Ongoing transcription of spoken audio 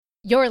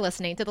You're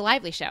listening to The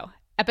Lively Show,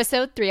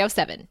 episode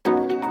 307.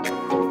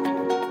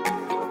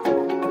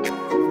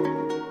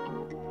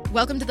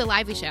 Welcome to The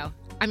Lively Show.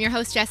 I'm your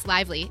host, Jess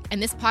Lively,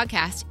 and this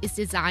podcast is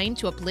designed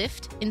to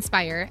uplift,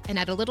 inspire, and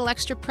add a little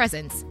extra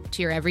presence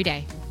to your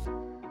everyday.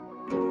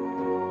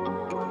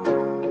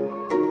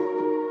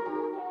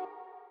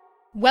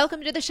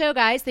 Welcome to the show,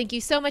 guys. Thank you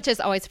so much, as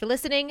always, for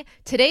listening.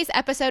 Today's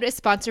episode is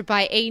sponsored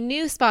by a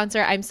new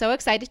sponsor I'm so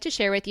excited to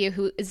share with you,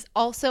 who is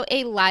also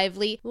a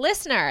Lively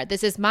listener.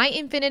 This is My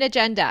Infinite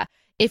Agenda.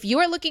 If you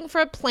are looking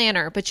for a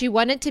planner, but you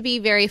want it to be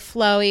very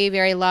flowy,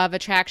 very law of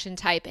attraction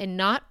type, and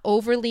not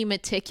overly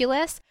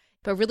meticulous,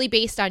 but really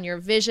based on your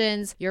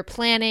visions, your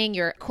planning,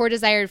 your core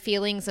desired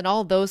feelings, and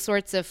all those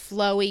sorts of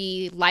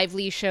flowy,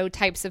 lively show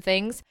types of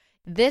things,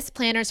 this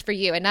planner's for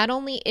you. And not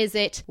only is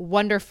it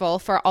wonderful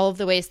for all of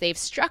the ways they've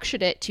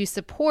structured it to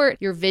support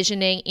your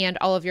visioning and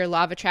all of your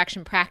law of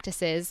attraction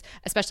practices,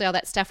 especially all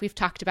that stuff we've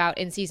talked about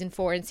in season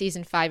 4 and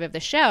season 5 of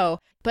the show,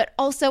 but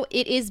also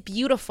it is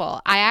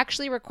beautiful. I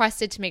actually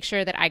requested to make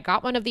sure that I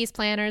got one of these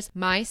planners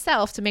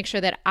myself to make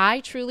sure that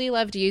I truly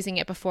loved using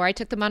it before I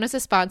took them on as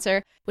a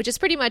sponsor, which is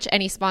pretty much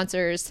any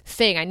sponsor's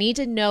thing. I need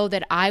to know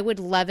that I would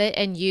love it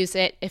and use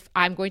it if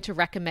I'm going to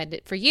recommend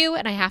it for you.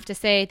 And I have to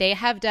say, they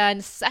have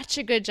done such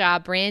a good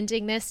job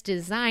branding this,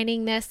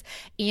 designing this,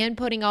 and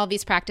putting all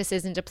these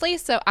practices into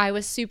place. So I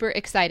was super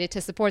excited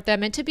to support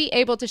them and to be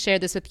able to share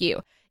this with you.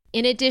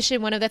 In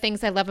addition, one of the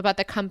things I love about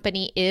the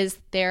company is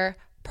their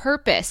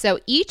purpose. So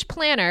each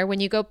planner,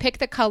 when you go pick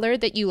the color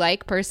that you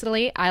like,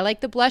 personally, I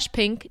like the blush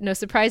pink, no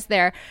surprise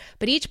there,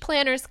 but each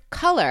planner's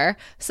color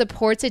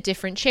supports a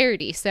different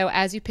charity. So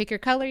as you pick your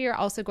color, you're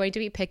also going to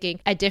be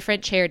picking a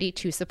different charity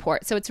to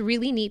support. So it's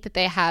really neat that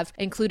they have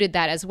included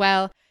that as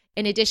well.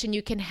 In addition,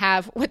 you can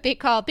have what they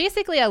call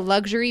basically a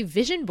luxury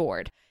vision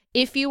board.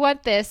 If you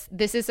want this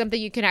is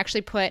something you can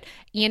actually put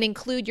and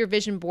include your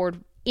vision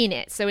board in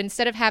it. So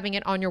instead of having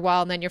it on your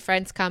wall and then your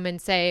friends come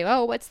and say,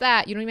 oh, what's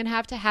that? You don't even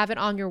have to have it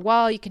on your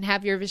wall. You can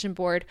have your vision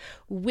board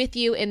with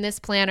you in this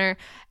planner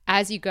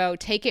as you go.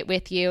 Take it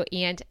with you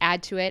and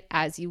add to it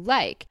as you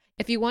like.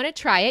 If you want to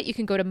try it, you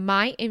can go to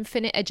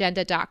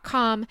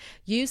myinfiniteagenda.com,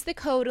 use the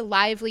code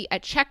LIVELY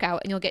at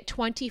checkout, and you'll get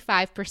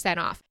 25%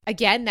 off.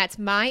 Again, that's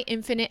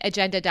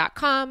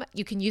myinfiniteagenda.com.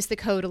 You can use the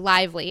code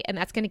LIVELY, and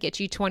that's going to get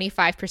you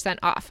 25%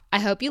 off. I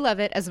hope you love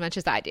it as much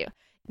as I do.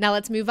 Now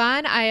let's move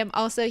on. I am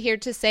also here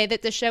to say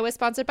that the show is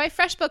sponsored by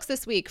FreshBooks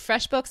this week.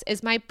 FreshBooks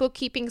is my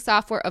bookkeeping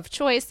software of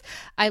choice.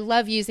 I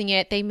love using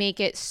it. They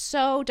make it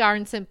so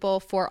darn simple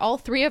for all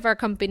 3 of our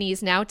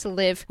companies now to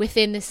live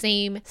within the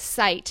same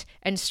site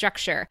and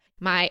structure.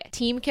 My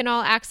team can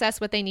all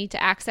access what they need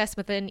to access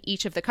within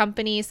each of the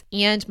companies,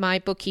 and my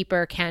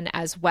bookkeeper can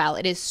as well.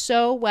 It is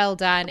so well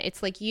done.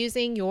 It's like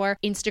using your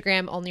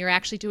Instagram, only you're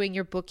actually doing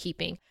your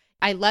bookkeeping.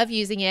 I love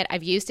using it.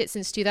 I've used it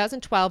since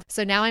 2012.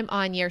 So now I'm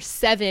on year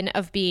 7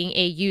 of being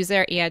a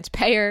user and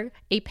payer,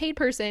 a paid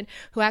person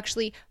who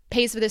actually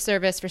pays for the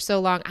service for so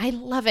long. I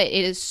love it.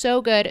 It is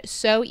so good,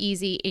 so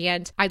easy,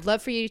 and I'd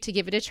love for you to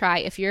give it a try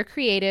if you're a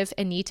creative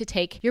and need to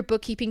take your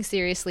bookkeeping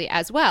seriously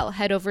as well.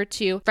 Head over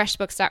to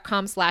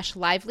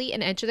freshbooks.com/lively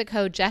and enter the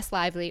code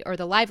JessLively or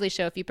The Lively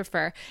Show if you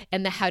prefer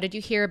in the How Did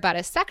You Hear About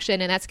Us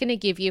section, and that's going to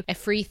give you a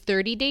free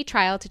 30-day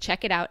trial to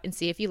check it out and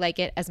see if you like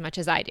it as much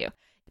as I do.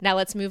 Now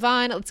let's move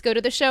on. Let's go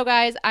to the show,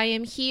 guys. I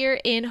am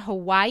here in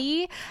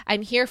Hawaii.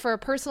 I'm here for a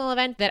personal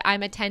event that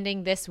I'm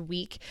attending this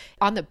week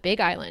on the Big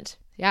Island.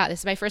 Yeah, this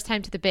is my first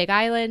time to the Big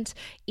Island.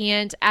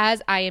 And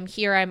as I am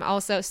here, I'm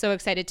also so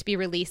excited to be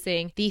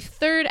releasing the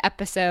 3rd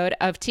episode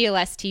of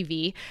TLS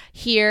TV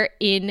here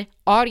in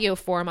audio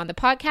form on the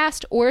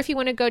podcast. Or if you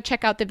want to go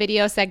check out the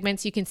video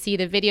segments, you can see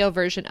the video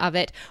version of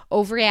it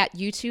over at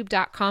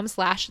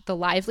youtube.com/The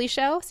Lively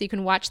Show. So you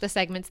can watch the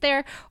segments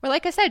there. Or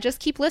like I said, just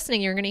keep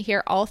listening. You're going to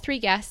hear all 3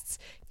 guests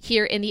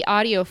here in the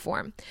audio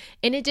form.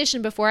 In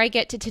addition, before I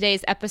get to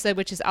today's episode,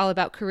 which is all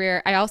about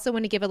career, I also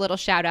want to give a little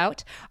shout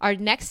out. Our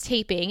next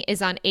taping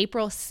is on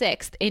April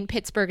 6th in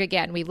Pittsburgh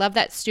again. We love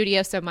that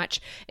studio so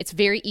much. It's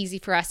very easy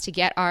for us to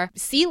get our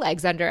sea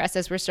legs under us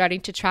as we're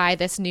starting to try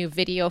this new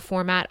video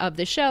format of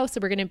the show. So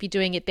we're going to be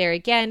doing it there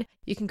again.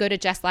 You can go to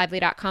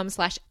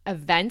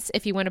jesslively.com/events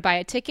if you want to buy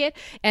a ticket.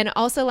 And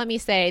also let me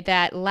say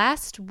that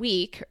last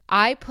week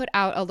I put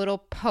out a little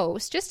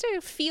post, just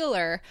a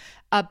feeler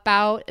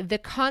about the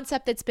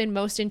concept that's been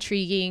most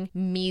intriguing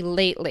me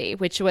lately,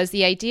 which was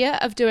the idea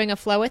of doing a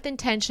Flow with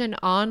Intention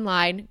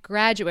online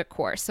graduate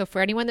course. So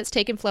for anyone that's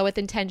taken Flow with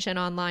Intention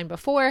online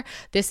before,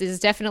 this is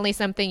definitely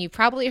something you've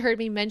probably heard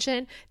me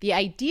mention the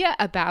idea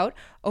about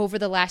over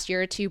the last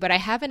year or two, but I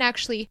haven't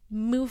actually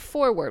moved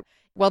forward.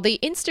 Well, the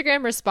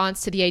Instagram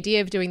response to the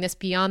idea of doing this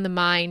Beyond the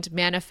Mind,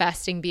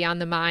 Manifesting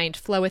Beyond the Mind,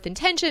 Flow with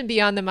Intention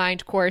Beyond the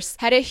Mind course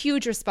had a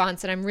huge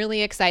response, and I'm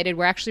really excited.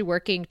 We're actually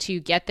working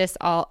to get this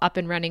all up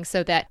and running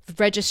so that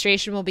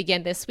registration will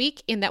begin this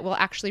week and that we'll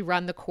actually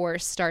run the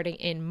course starting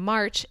in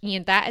March,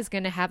 and that is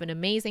going to have an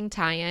amazing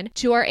tie-in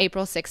to our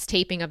April 6th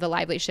taping of the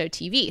Lively Show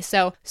TV.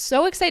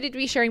 So excited to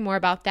be sharing more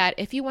about that.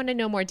 If you want to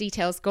know more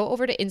details, go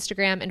over to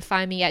Instagram and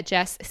find me at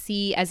Jess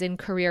C as in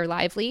Career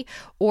Lively,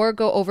 or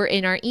go over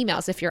in our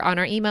emails. If you're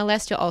on our email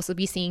list, you'll also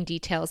be seeing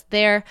details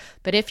there.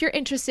 But if you're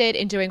interested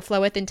in doing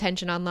Flow with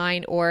Intention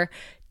online or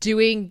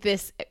doing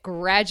this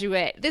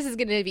graduate, this is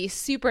going to be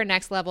super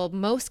next level,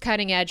 most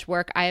cutting edge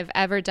work I have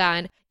ever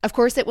done. Of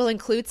course, it will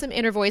include some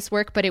inner voice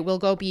work, but it will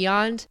go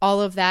beyond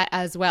all of that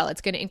as well. It's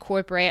going to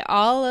incorporate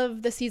all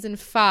of the season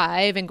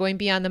 5 and going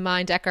beyond the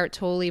mind, Eckhart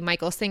Tolle,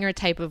 Michael Singer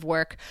type of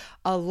work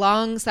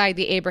alongside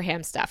the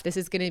Abraham stuff. This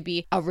is going to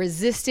be a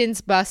resistance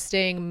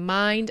busting,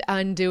 mind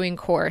undoing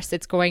course.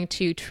 It's going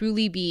to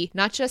truly be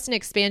not just an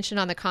expansion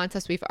on the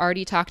concepts we've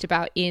already talked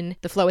about in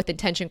the Flow with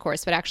Intention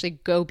course, but actually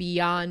go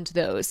beyond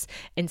those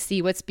and see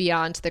what's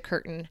beyond the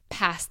curtain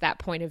past that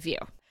point of view.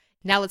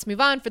 Now let's move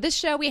on. For this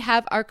show, we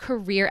have our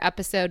career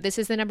episode. This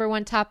is the number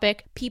one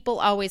topic people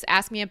always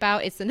ask me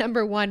about. It's the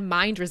number one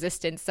mind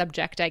resistance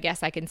subject, I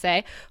guess I can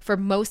say, for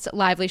most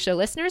Lively Show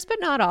listeners, but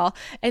not all.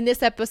 In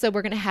this episode,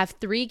 we're going to have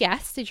 3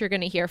 guests that you're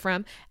going to hear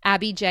from: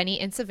 Abby, Jenny,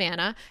 and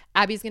Savannah.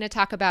 Abby's going to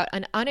talk about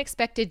an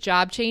unexpected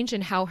job change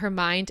and how her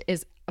mind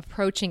is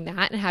approaching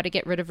that and how to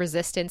get rid of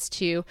resistance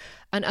to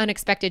an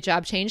unexpected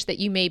job change that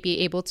you may be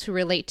able to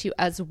relate to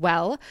as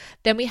well.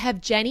 Then we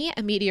have Jenny,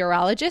 a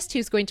meteorologist,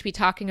 who's going to be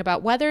talking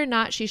about whether or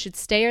not she should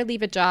stay or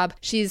leave a job.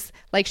 She's,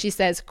 like she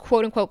says,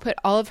 quote unquote, put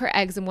all of her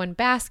eggs in one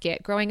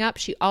basket. Growing up,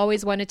 she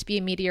always wanted to be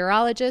a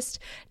meteorologist.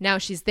 Now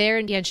she's there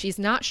and she's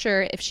not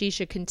sure if she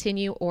should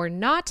continue or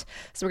not.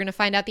 So we're going to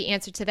find out the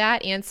answer to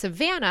that. And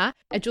Savannah,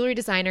 a jewelry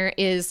designer,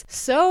 is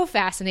so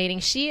fascinating.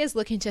 She is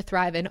looking to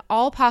thrive in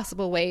all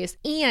possible ways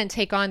and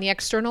take on the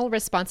external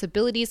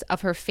responsibilities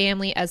of her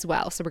family as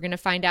well. So we're going to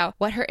find out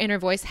what her inner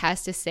voice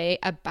has to say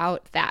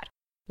about that.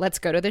 Let's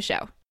go to the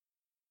show.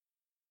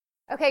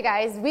 Okay,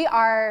 guys, we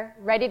are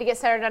ready to get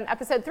started on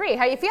episode 3.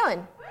 How are you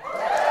feeling? All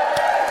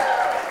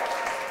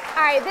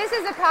right, this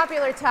is a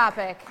popular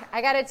topic.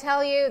 I got to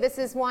tell you, this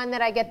is one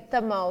that I get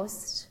the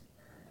most.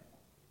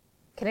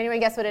 Can anyone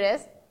guess what it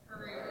is?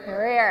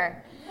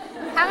 Career.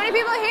 How many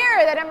people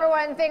here, the number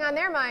one thing on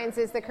their minds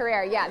is the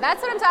career? Yeah,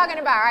 that's what I'm talking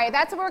about. All right,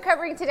 that's what we're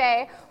covering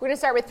today. We're going to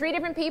start with 3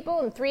 different people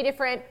in 3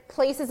 different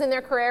places in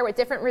their career with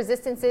different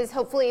resistances.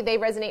 Hopefully they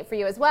resonate for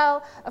you as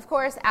well. Of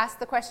course, ask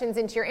the questions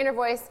into your inner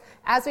voice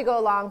as we go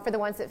along for the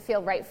ones that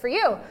feel right for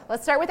you.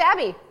 Let's start with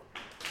Abby.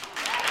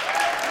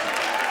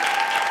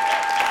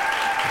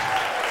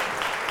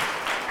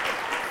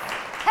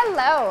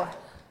 Hello.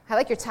 I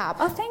like your top.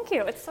 Oh, thank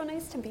you. It's so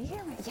nice to be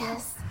here with you.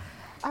 Yes.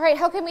 All right,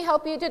 how can we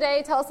help you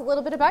today? Tell us a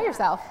little bit about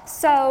yourself.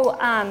 So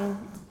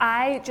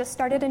I just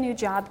started a new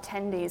job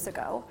 10 days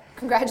ago.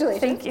 Congratulations.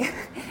 Thank you.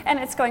 And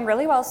it's going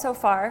really well so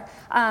far.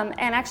 And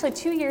actually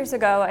 2 years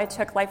ago, I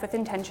took Life with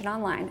Intention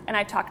online, and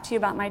I talked to you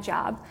about my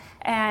job.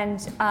 And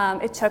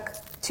it took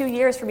 2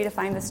 years for me to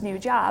find this new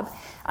job.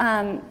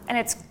 And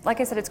it's, like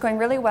I said, it's going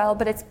really well,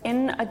 but it's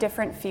in a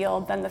different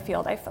field than the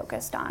field I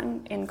focused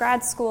on in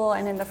grad school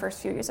and in the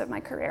first few years of my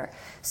career.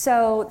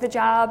 So the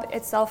job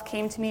itself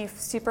came to me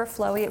super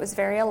flowy. It was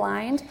very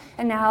aligned.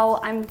 And now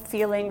I'm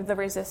feeling the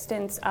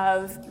resistance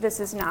of this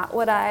is not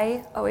what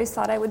I always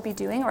thought I would be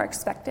doing or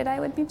expected I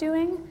would be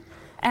doing.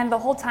 And the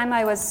whole time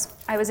I was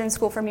in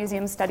school for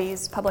museum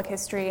studies, public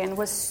history, and it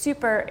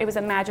was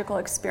a magical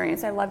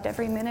experience. I loved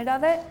every minute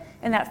of it,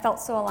 and that felt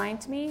so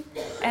aligned to me.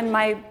 And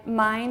my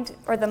mind,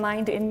 or the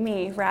mind in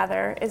me,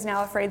 rather, is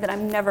now afraid that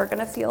I'm never going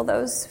to feel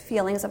those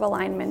feelings of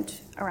alignment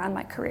around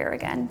my career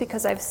again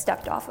because I've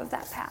stepped off of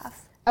that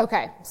path.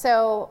 Okay,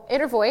 so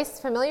inner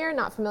voice, familiar,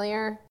 not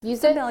familiar?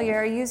 Used it?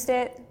 Familiar, used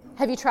it.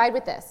 Have you tried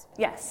with this?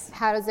 Yes.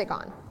 How has it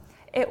gone?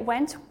 It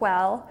went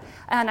well,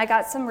 and I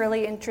got some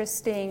really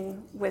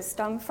interesting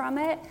wisdom from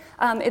it.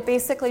 It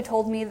basically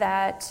told me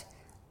that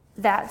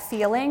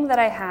feeling that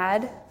I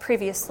had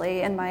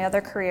previously in my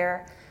other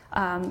career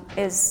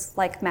is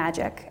like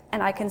magic,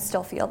 and I can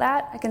still feel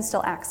that. I can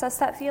still access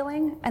that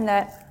feeling, and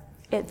that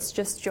it's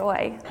just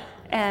joy,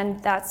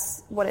 and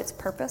that's what its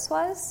purpose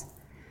was.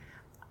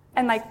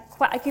 And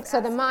So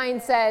the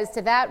mind says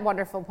to that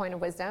wonderful point of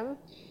wisdom,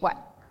 what?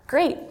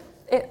 Great,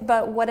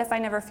 but what if I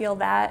never feel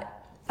that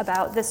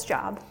about this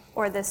job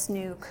or this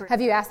new career?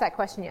 Have you asked that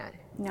question yet?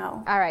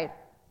 No. All right.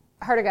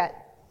 Heart or gut?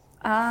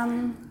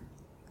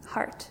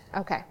 Heart.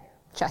 Okay.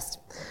 Chest.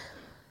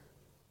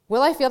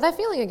 Will I feel that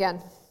feeling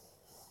again?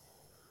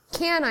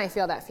 Can I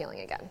feel that feeling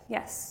again?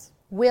 Yes.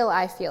 Will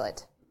I feel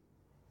it?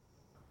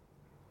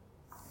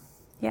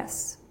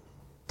 Yes.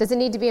 Does it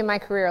need to be in my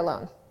career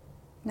alone?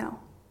 No.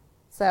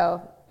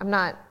 So I'm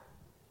not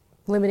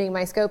limiting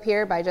my scope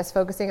here by just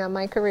focusing on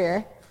my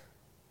career.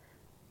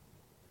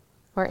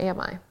 Or am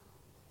I?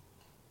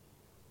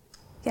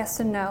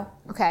 Yes and no.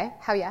 Okay,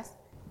 how yes?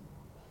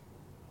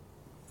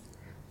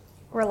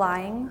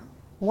 Relying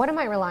What am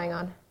I relying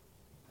on?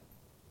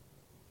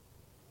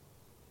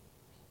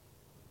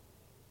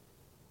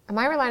 Am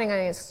I relying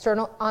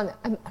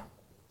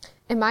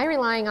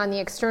on the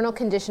external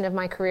condition of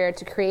my career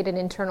to create an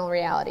internal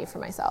reality for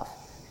myself?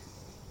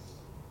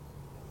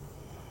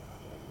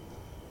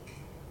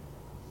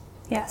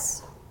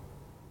 Yes.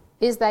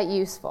 Is that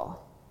useful?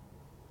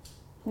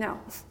 No.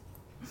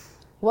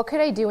 What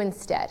could I do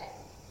instead?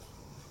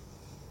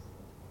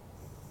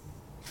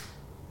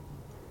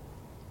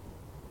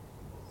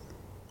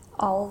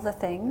 All the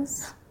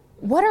things.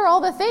 What are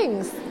all the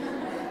things?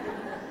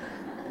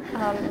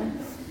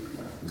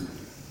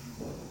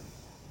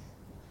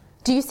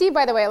 Do you see,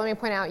 by the way, let me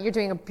point out, you're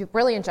doing a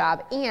brilliant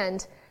job,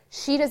 and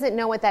she doesn't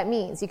know what that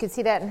means. You can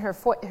see that in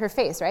her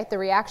face, right? The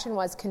reaction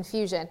was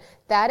confusion.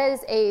 That is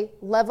a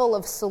level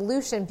of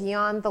solution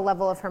beyond the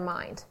level of her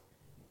mind.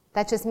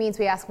 That just means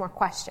we ask more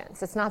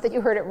questions. It's not that you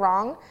heard it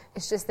wrong.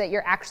 It's just that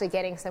you're actually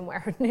getting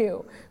somewhere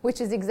new,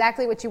 which is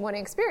exactly what you want to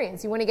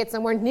experience. You want to get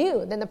somewhere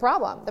new than the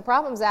problem. The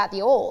problem's at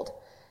the old.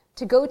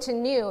 To go to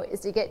new is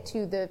to get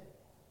to the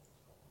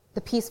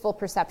peaceful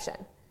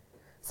perception.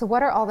 So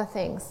what are all the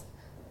things?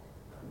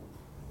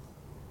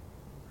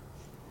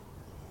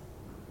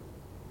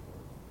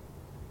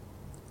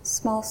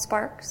 Small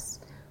sparks.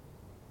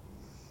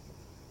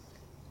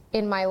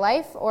 In my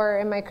life or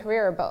in my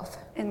career or both?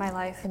 In my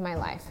life. In my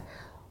life.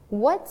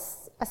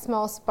 What's a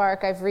small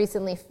spark I've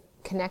recently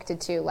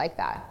connected to like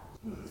that?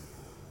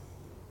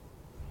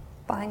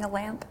 Buying a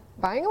lamp.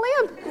 Buying a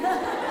lamp?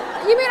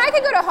 You mean I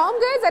could go to Home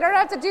Goods? I don't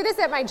have to do this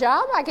at my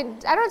job? I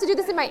don't have to do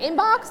this in my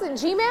inbox and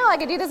Gmail? I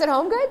could do this at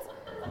Home Goods?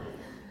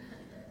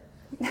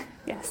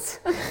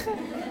 Yes.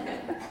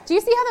 Do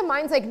you see how the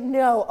mind's like,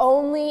 no,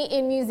 only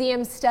in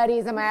museum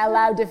studies am I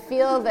allowed to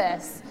feel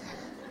this.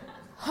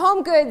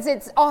 Home Goods,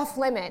 it's off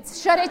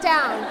limits. Shut it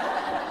down.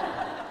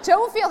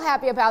 Don't feel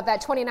happy about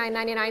that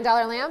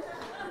 $29.99 lamp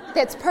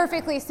that's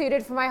perfectly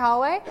suited for my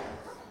hallway.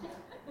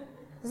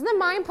 Doesn't the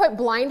mind put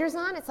blinders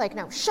on? It's like,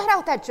 no, shut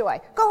out that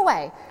joy. Go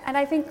away. And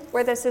I think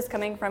where this is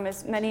coming from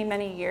is many,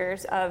 many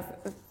years of,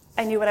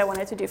 I knew what I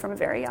wanted to do from a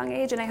very young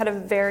age, and I had a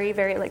very,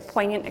 very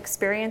poignant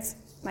experience,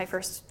 my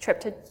first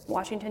trip to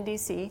Washington,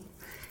 D.C.,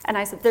 and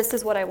I said, this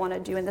is what I want to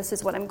do, and this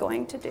is what I'm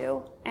going to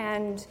do.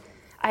 And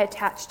I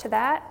attached to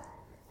that,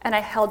 and I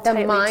held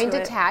tightly to it. The mind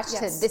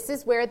attached Yes. to, this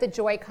is where the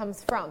joy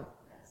comes from.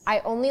 I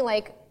only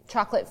like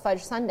chocolate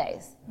fudge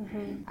sundaes.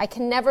 Mm-hmm. I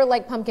can never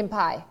like pumpkin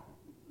pie.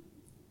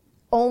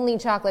 Only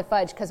chocolate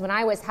fudge, because when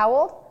I was how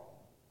old?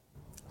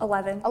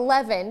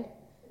 11.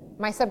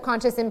 My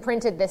subconscious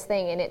imprinted this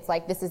thing, and it's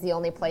like, this is the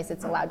only place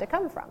it's allowed to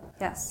come from.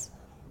 Yes.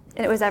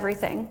 And it was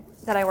everything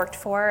that I worked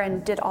for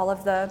and did all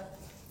of the,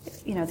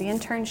 the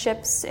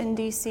internships in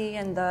DC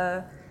and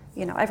the,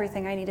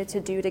 everything I needed to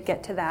do to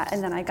get to that.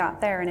 And then I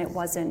got there and it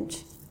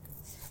wasn't.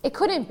 It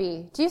couldn't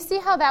be. Do you see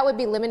how that would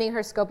be limiting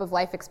her scope of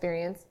life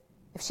experience?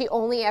 If she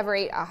only ever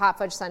ate a hot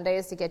fudge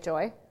sundaes to get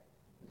joy?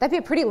 That'd be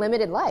a pretty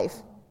limited life.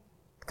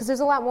 Because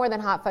there's a lot more than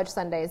hot fudge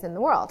sundaes in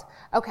the world.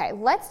 Okay,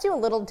 let's do a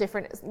little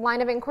different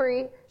line of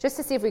inquiry just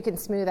to see if we can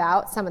smooth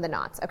out some of the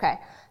knots. Okay,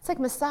 it's like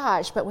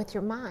massage, but with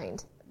your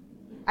mind.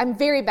 I'm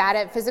very bad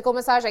at physical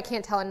massage. I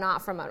can't tell a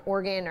knot from an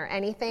organ or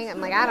anything. I'm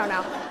like, I don't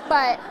know.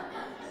 But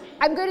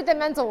I'm good at the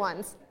mental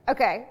ones.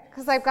 Okay,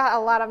 because I've got a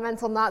lot of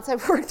mental knots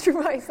I've worked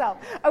through myself.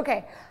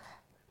 Okay,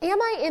 am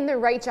I in the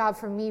right job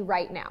for me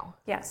right now?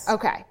 Yes.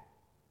 Okay.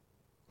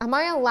 Am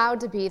I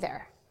allowed to be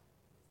there?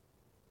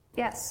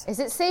 Yes. Is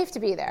it safe to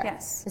be there?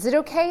 Yes. Is it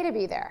okay to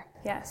be there?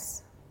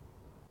 Yes.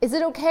 Is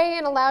it okay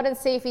and allowed and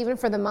safe even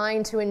for the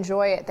mind to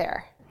enjoy it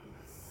there?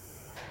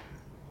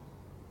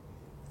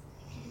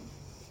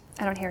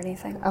 I don't hear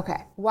anything.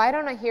 Okay. Why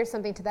don't I hear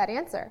something to that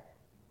answer?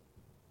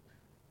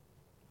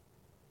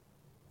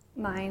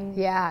 Mine.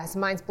 Yeah, his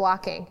mind's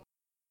blocking.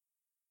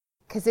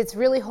 Because it's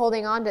really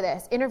holding on to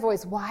this. Inner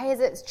voice, why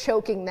is it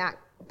choking that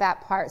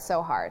part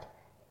so hard?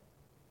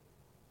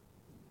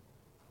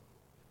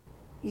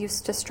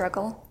 Used to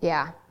struggle.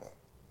 Yeah.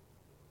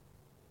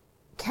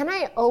 Can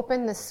I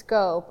open the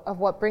scope of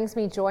what brings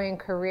me joy in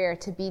career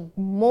to be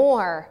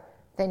more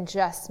than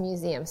just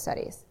museum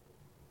studies?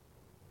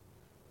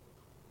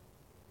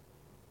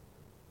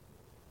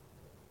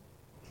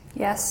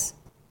 Yes.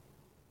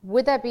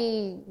 Would that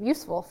be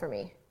useful for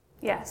me?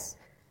 Yes.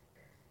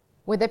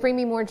 Would that bring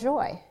me more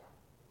joy?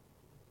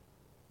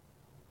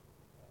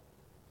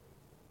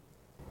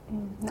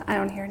 No, I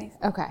don't hear anything.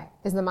 Okay.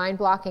 Is the mind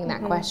blocking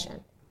that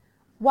question?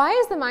 Why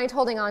is the mind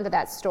holding on to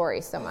that story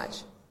so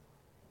much?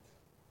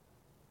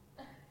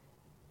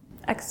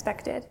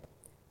 Expected.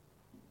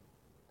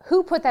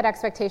 Who put that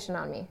expectation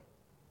on me?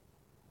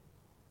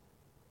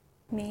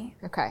 Me.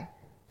 Okay.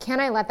 Can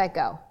I let that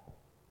go?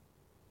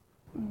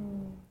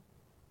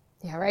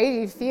 Yeah, right?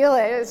 You feel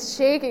it. It's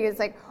shaking. It's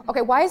like,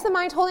 okay, why is the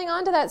mind holding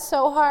on to that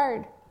so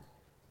hard?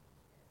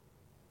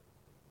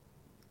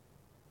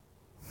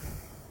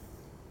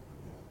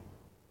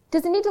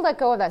 Does it need to let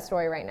go of that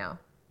story right now?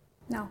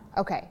 No.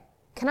 Okay.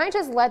 Can I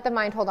just let the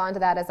mind hold on to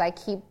that as I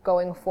keep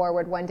going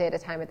forward one day at a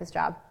time at this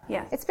job?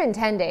 Yes. It's been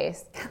 10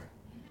 days.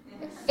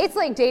 It's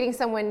like dating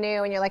someone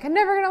new and you're like, I'm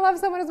never going to love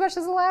someone as much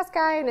as the last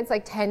guy. And it's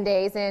like 10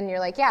 days in, and you're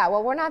like, yeah,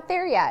 well, we're not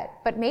there yet,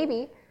 but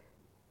maybe.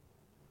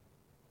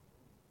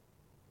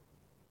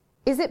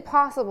 Is it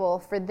possible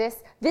for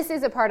this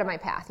is a part of my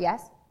path,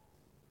 yes?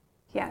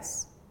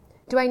 Yes.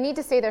 Do I need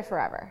to stay there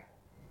forever?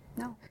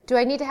 No. Do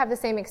I need to have the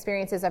same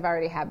experiences I've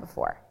already had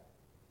before?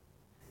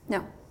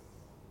 No.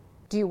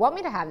 Do you want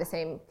me to have the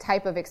same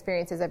type of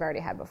experiences I've already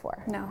had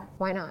before? No.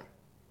 Why not?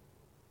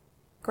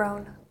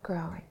 Growing.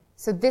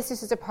 So this is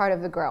just a part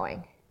of the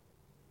growing.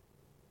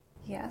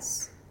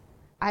 Yes.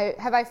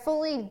 Have I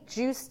fully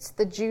juiced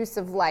the juice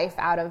of life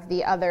out of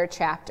the other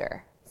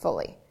chapter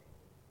fully?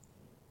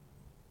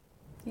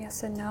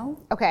 Yes and no.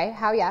 Okay,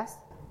 how yes?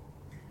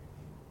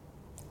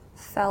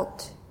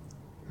 Felt.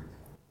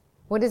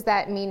 What does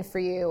that mean for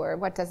you, or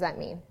what does that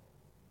mean?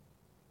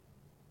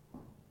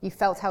 You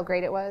felt how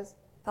great it was?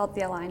 Felt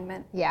the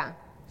alignment. Yeah.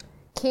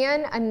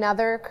 Can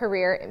another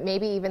career,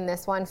 maybe even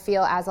this one,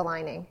 feel as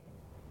aligning?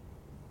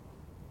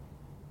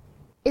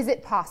 Is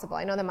it possible?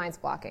 I know the mind's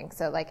blocking.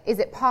 So, is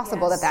it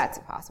possible Yes. that that's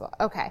possible?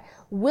 Okay.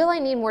 Will I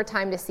need more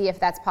time to see if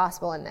that's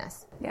possible in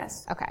this?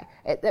 Yes. Okay.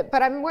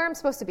 But I'm where I'm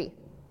supposed to be.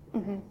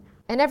 Mm-hmm.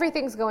 And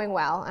everything's going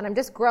well, and I'm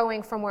just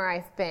growing from where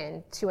I've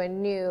been to a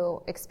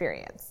new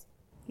experience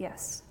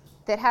Yes.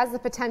 that has the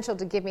potential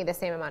to give me the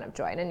same amount of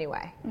joy in a new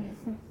way.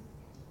 Mm-hmm.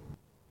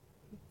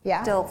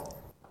 Yeah? Still.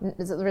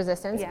 Is it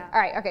resistance? Yeah. All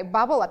right, okay,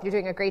 bubble up. You're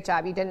doing a great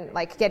job. You didn't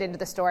get into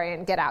the story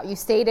and get out. You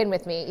stayed in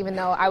with me, even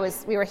though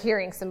we were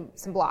hearing some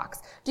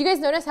blocks. Do you guys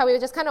notice how we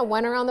just kind of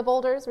went around the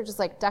boulders? We're just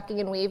ducking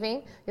and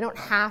weaving. You don't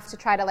have to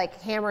try to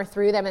hammer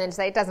through them and then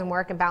say it doesn't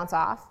work and bounce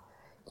off.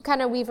 You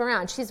kind of weave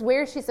around. She's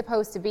where she's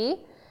supposed to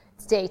be.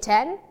 It's day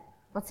 10.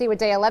 Let's see what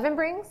day 11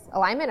 brings.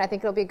 Alignment, I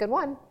think it'll be a good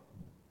one.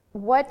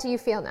 What do you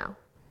feel now?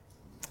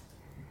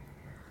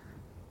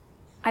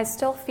 I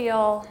still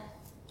feel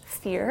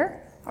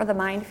fear, or the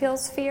mind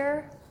feels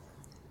fear,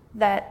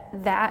 that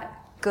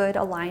good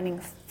aligning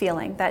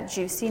feeling, that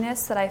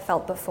juiciness that I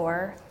felt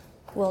before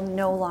will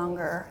no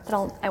longer,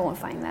 I won't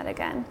find that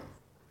again.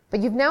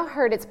 But you've now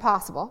heard it's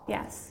possible.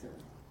 Yes.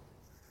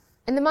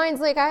 And the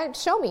mind's like,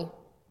 show me.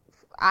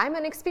 I'm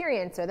an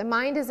experiencer. The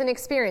mind is an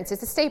experience.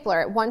 It's a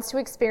stapler. It wants to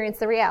experience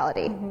the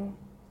reality. Mm-hmm.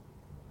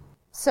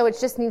 So it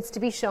just needs to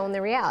be shown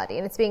the reality.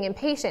 And it's being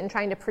impatient and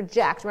trying to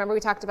project. Remember we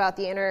talked about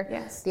the inner,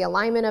 Yes. the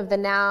alignment of the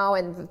now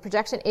and the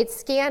projection. It's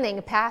scanning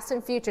past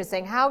and future,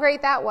 saying how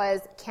great that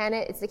was.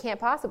 It can't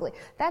possibly.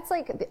 That's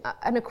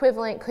an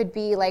equivalent could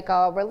be like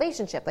a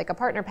relationship, like a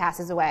partner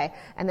passes away.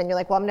 And then you're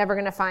like, well, I'm never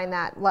going to find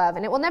that love.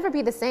 And it will never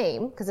be the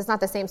same because it's not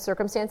the same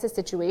circumstances,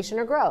 situation,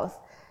 or growth.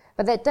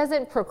 But that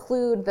doesn't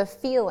preclude the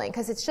feeling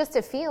because it's just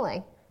a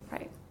feeling.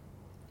 Right.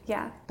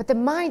 Yeah. But the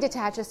mind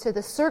attaches to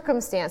the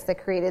circumstance that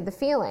created the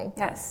feeling.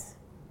 Yes.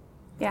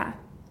 Yeah.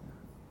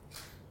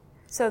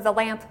 So the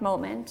lamp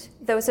moment,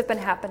 those have been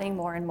happening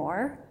more and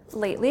more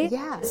lately.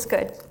 Yeah. It's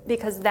good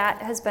because that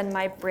has been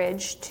my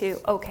bridge to,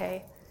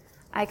 okay,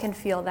 I can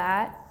feel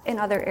that in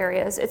other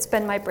areas. It's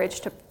been my bridge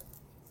to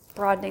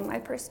broadening my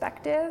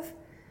perspective.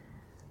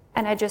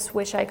 And I just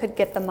wish I could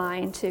get the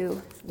mind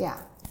to...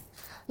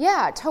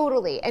 Yeah,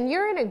 totally. And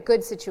you're in a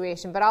good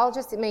situation, but I'll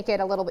just make it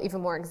a little bit even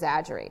more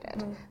exaggerated.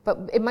 Mm-hmm.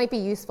 But it might be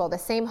useful. The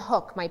same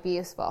hook might be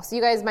useful. So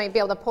you guys might be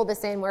able to pull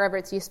this in wherever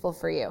it's useful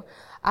for you.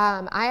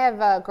 I have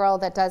a girl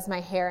that does my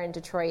hair in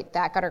Detroit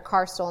that got her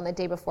car stolen the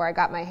day before I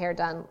got my hair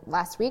done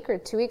last week or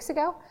 2 weeks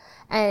ago.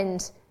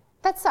 And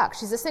that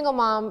sucks. She's a single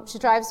mom. She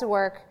drives to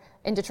work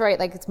in Detroit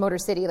like it's Motor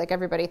City. Like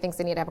everybody thinks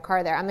they need to have a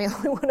car there. I'm the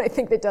only one I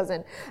think that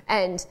doesn't.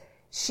 And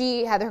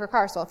she had her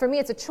car stolen. For me,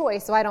 it's a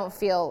choice, so I don't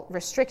feel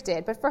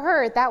restricted. But for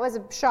her, that was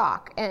a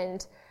shock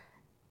and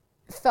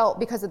felt,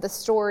 because of the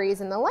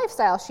stories and the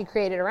lifestyle she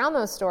created around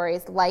those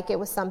stories, like it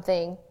was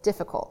something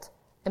difficult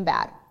and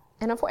bad.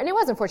 And it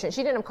was unfortunate.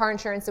 She didn't have car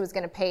insurance that was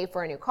going to pay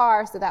for a new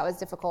car, so that was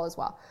difficult as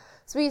well.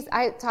 So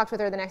I talked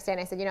with her the next day, and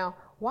I said,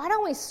 why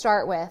don't we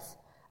start with,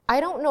 I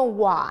don't know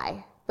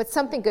why, but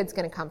something good's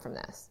going to come from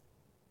this.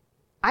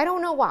 I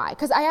don't know why,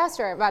 because I asked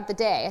her about the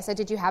day. I said,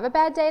 did you have a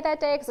bad day that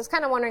day? Because I was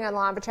kind of wondering on the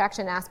law of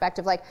attraction aspect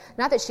of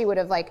not that she would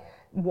have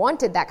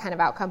wanted that kind of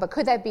outcome, but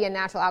could that be a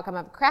natural outcome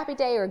of a crappy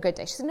day or a good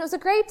day? She said, no, it was a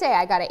great day.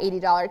 I got an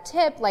 $80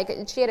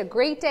 tip. She had a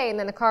great day, and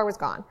then the car was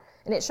gone.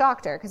 And it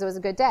shocked her because it was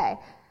a good day.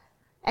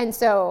 And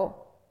so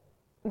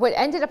what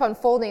ended up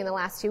unfolding in the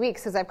last 2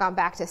 weeks, as I've gone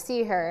back to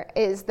see her,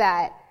 is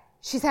that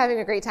she's having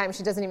a great time.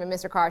 She doesn't even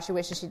miss her car. She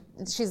wishes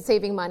she's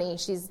saving money.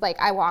 She's like,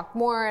 I walk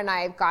more and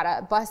I've got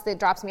a bus that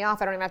drops me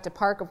off. I don't even have to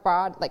park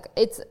abroad.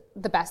 It's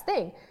the best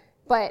thing.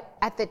 But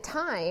at the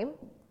time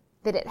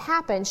that it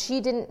happened, she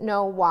didn't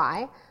know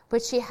why,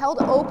 but she held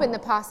open the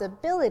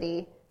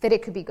possibility that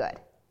it could be good.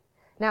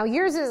 Now,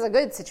 yours is a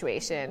good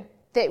situation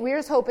that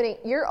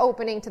you're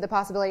opening to the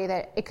possibility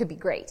that it could be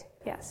great.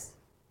 Yes.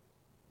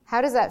 How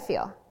does that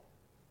feel?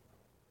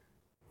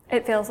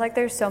 It feels like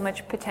there's so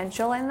much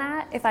potential in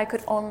that if I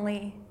could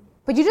only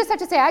But you just have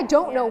to say, I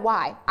don't know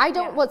why.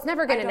 Well, it's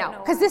never going to know.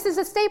 Because this is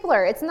a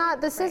stapler. It's not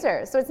the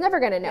scissors. So it's never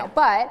going to know.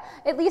 But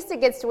at least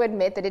it gets to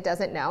admit that it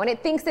doesn't know. And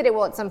it thinks that it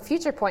will at some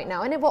future point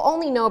know. And it will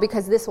only know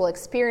because this will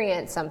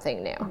experience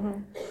something new.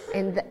 Mm-hmm.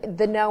 And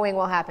the knowing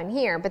will happen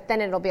here. But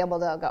then it'll be able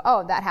to go,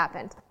 oh, that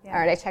happened. Yeah. All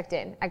right, I checked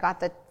in. I got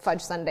the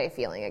fudge sundae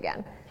feeling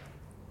again.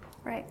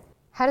 Right.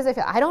 How does it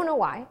feel? I don't know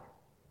why.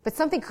 But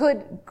something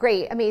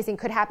amazing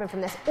could happen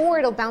from this. Or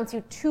it'll bounce you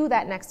to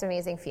that next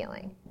amazing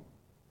feeling.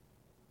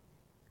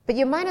 But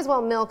you might as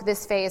well milk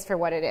this phase for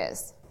what it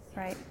is.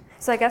 Right.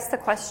 So I guess the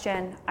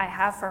question I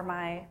have for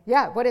my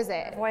what is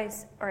it?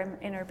 Voice or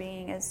inner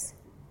being is,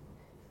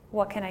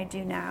 what can I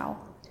do now?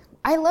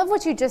 I love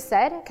what you just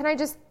said. Can I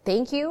just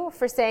thank you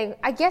for saying,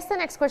 I guess the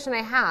next question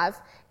I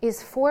have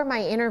is for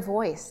my inner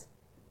voice.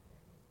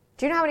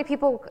 Do you know how many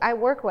people I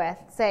work with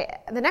say,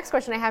 the next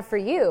question I have for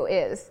you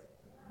is,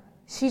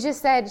 she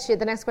just said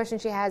the next question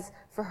she has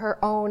for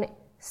her own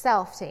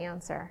self to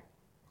answer.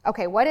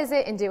 Okay, what is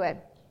it? And do it.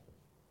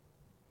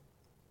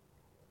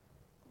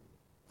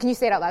 Can you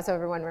say it out loud so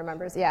everyone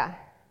remembers? Yeah.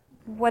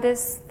 What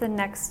is the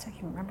next, I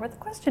can't remember what the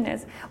question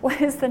is.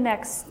 What is the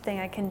next thing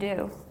I can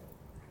do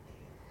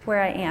where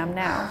I am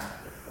now?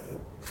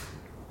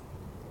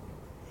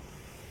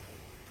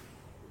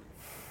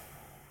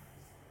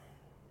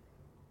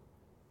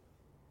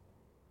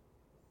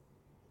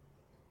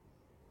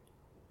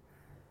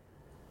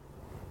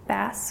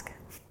 Bask.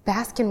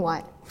 Bask in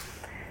what?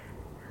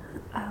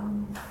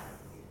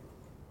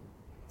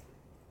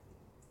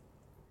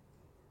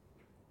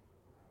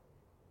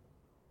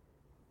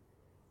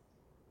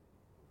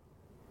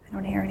 I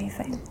don't hear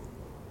anything.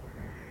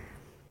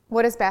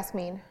 What does bask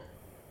mean?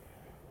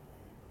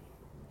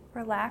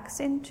 Relax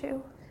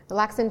into.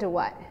 Relax into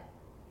what?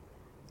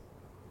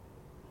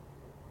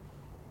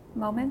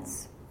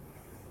 Moments.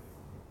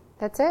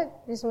 That's it?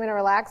 You just want to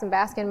relax and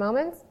bask in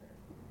moments?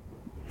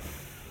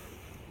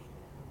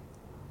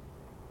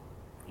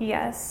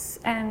 Yes,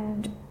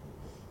 and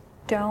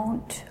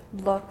don't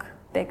look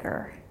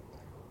bigger.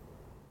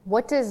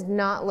 What does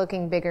not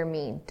looking bigger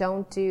mean?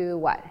 Don't do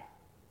what?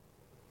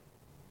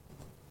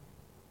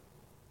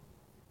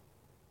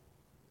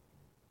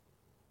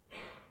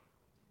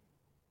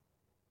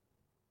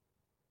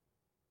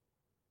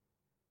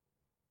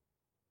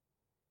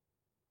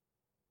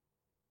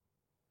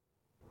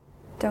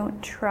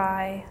 Don't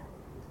try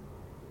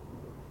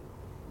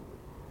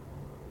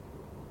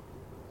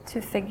to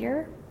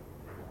figure.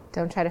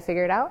 Don't try to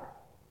figure it out?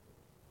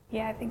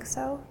 Yeah, I think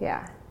so.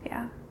 Yeah.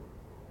 Yeah.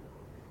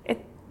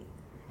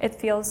 It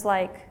feels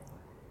like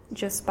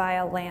just buy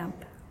a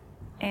lamp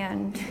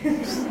and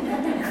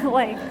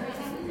like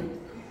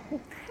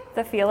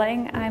the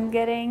feeling I'm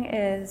getting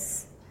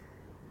is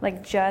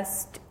like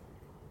just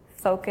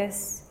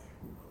focus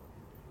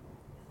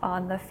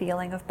on the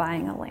feeling of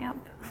buying a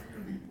lamp.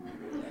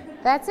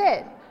 That's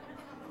it.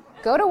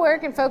 Go to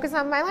work and focus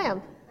on my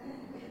lamp.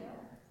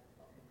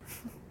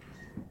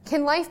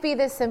 Can life be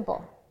this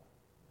simple?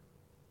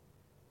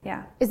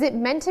 Yeah. Is it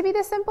meant to be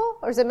this simple,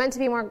 or is it meant to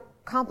be more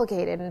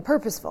complicated and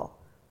purposeful?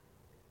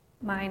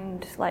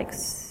 Mind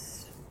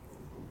likes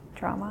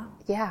drama.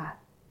 Yeah,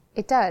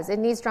 it does. It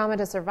needs drama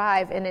to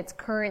survive in its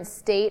current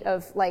state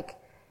of like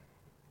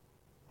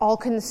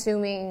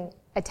all-consuming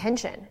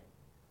attention.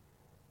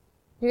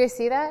 You guys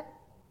see that?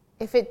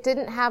 If it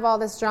didn't have all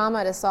this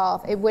drama to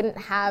solve, it wouldn't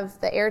have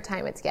the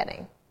airtime it's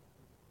getting.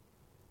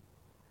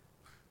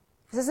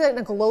 This is at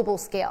a global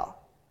scale,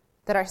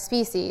 that our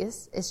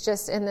species is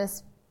just in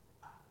this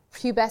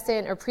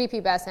pubescent or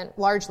prepubescent,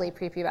 largely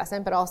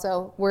prepubescent, but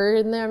also we're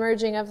in the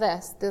emerging of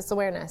this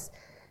awareness.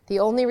 The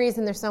only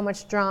reason there's so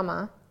much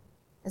drama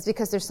is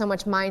because there's so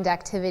much mind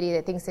activity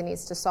that thinks it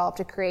needs to solve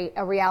to create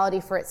a reality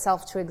for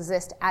itself to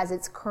exist as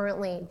it's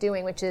currently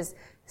doing, which is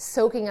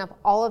soaking up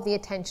all of the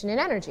attention and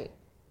energy.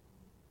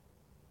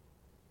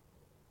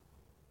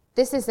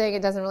 This is saying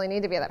it doesn't really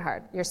need to be that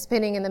hard. You're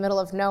spinning in the middle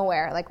of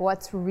nowhere. Like,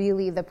 what's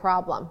really the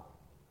problem?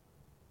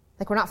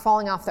 Like, we're not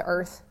falling off the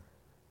earth.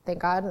 Thank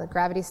God. The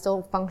gravity's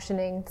still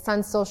functioning. The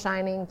sun's still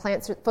shining.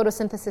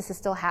 Photosynthesis is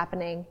still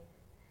happening.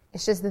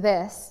 It's just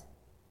this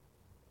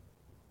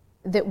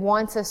that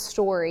wants a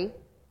story,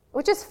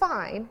 which is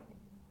fine,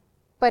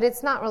 but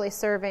it's not really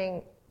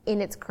serving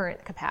in its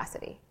current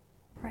capacity.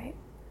 Right.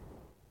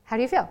 How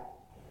do you feel?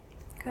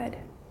 Good.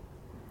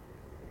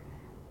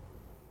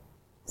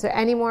 Is there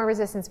any more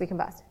resistance we can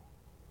bust?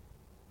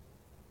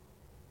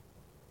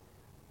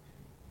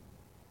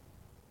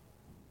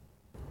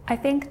 I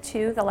think,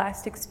 too, the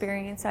last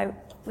experience I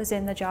was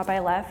in, the job I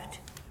left,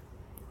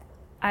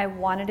 I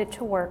wanted it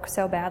to work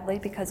so badly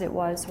because it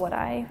was what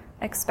I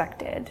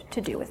expected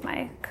to do with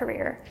my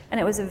career. And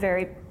it was a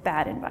very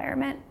bad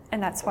environment,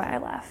 and that's why I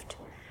left.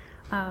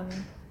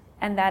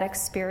 And that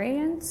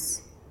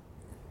experience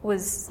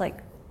was like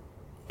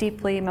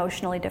deeply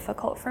emotionally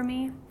difficult for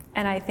me.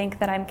 And I think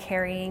that I'm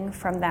carrying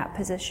from that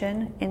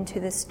position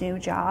into this new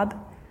job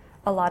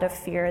a lot of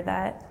fear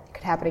that it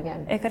could happen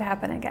again. It could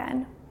happen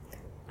again.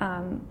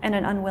 And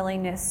an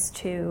unwillingness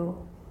to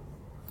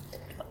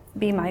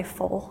be my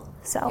full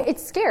self.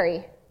 It's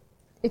scary.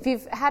 if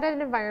you've had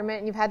an environment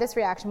and you've had this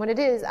reaction, what it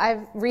is,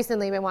 I've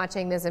recently been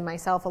watching this in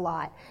myself a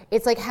lot.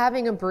 It's like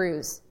having a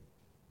bruise.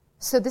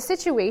 So the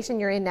situation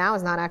you're in now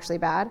is not actually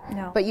bad,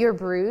 but you're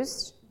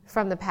bruised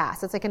from the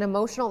past. It's like an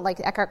emotional, like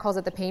Eckhart calls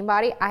it the pain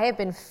body. I have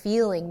been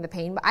feeling the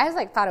pain. I was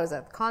like, thought it was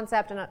a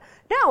concept.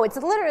 No, it's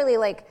literally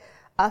like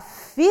a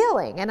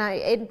feeling. And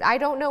I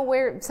don't know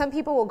where, some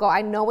people will go,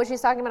 I know what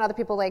she's talking about. Other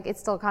people like, it's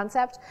still a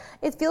concept.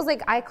 It feels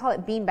like, I call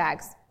it bean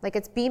bags. Like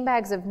it's bean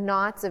bags of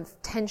knots of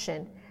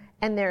tension.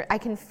 And I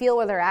can feel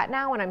where they're at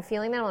now when I'm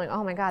feeling them. I'm like,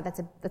 oh my God,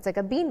 that's like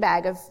a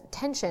beanbag of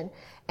tension.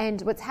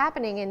 And what's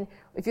happening, and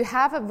if you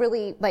have a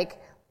really,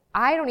 like,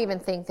 I don't even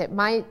think that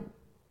my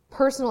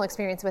personal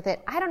experience with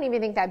it, I don't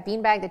even think that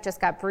beanbag that just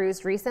got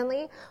bruised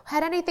recently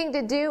had anything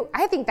to do,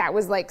 I think that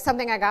was like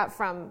something I got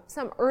from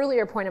some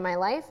earlier point in my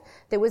life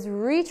that was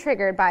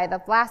re-triggered by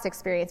the last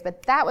experience,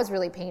 but that was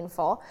really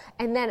painful.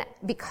 And then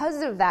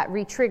because of that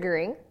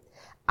re-triggering,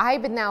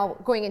 I've been now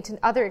going into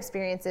other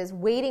experiences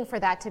waiting for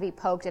that to be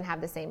poked and have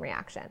the same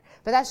reaction.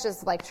 But that's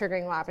just like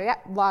triggering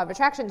law of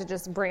attraction to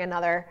just bring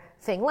another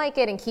thing like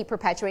it and keep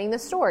perpetuating the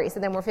story. So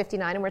then we're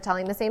 59 and we're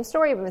telling the same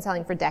story we've been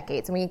telling for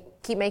decades, and we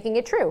keep making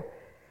it true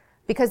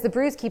because the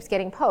bruise keeps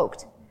getting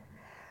poked.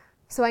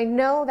 So I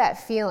know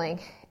that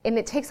feeling, and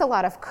it takes a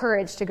lot of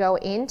courage to go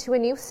into a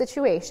new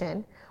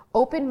situation,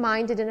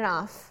 open-minded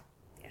enough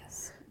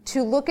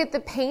to look at the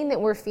pain that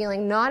we're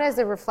feeling not as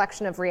a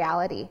reflection of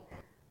reality,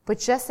 but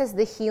just as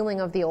the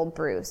healing of the old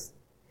bruise.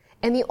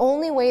 And the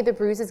only way the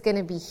bruise is going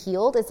to be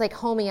healed, it's like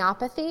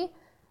homeopathy,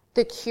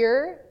 the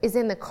cure is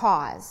in the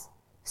cause.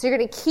 So you're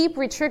going to keep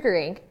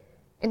re-triggering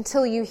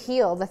until you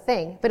heal the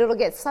thing, but it'll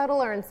get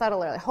subtler and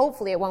subtler.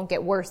 Hopefully it won't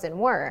get worse and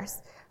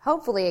worse.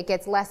 Hopefully it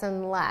gets less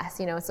and less,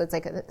 so it's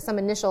like some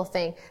initial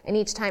thing, and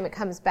each time it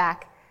comes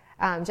back,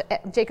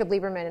 Jacob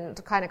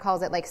Lieberman kind of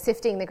calls it like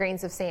sifting the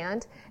grains of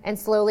sand, and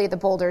slowly the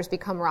boulders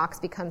become rocks,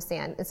 become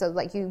sand. And so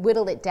like you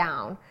whittle it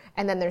down,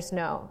 and then there's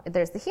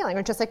the healing.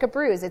 Or just like a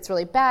bruise, it's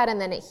really bad, and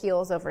then it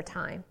heals over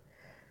time.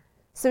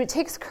 So it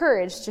takes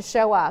courage to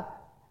show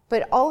up,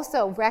 but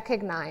also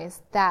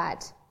recognize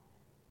that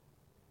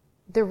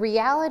the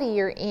reality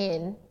you're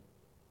in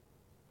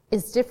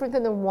is different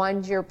than the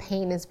one your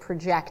pain is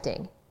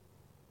projecting.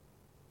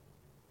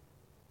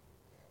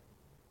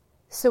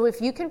 So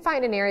if you can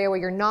find an area where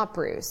you're not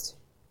bruised,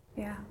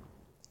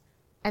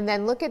 and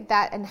then look at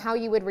that and how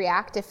you would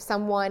react if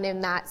someone in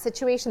that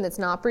situation that's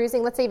not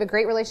bruising, let's say you have a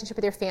great relationship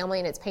with your family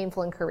and it's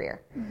painful in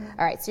career.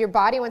 All right, so your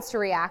body wants to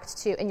react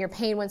to, and your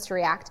pain wants to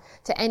react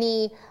to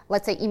any,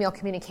 let's say, email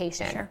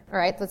communication. All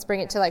right, let's bring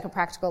it to like a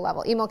practical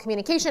level. Email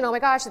communication, oh my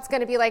gosh, it's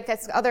going to be like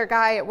this other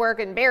guy at work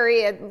and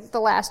Barry at the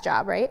last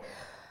job, right?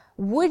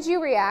 Would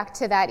you react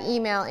to that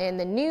email in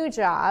the new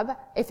job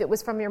if it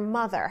was from your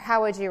mother?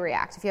 How would you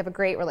react if you have a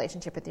great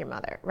relationship with your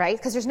mother, right?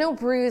 Because there's no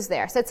bruise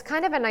there. So it's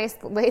kind of a nice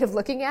way of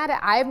looking at it.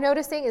 I'm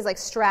noticing is like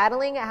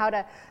straddling how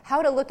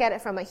to look at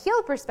it from a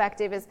healed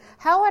perspective is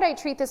how would I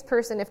treat this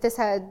person if this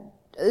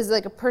is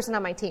like a person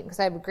on my team, because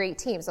I have a great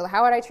team. So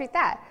how would I treat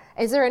that?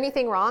 Is there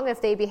anything wrong if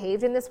they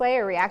behaved in this way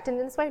or reacted in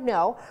this way?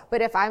 No.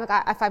 But if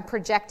I'm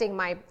projecting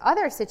my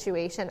other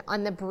situation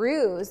on the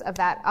bruise of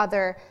that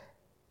other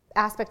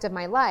aspect of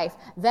my life,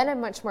 then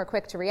I'm much more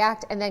quick to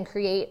react and then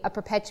create a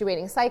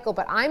perpetuating cycle.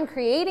 But I'm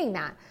creating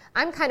that.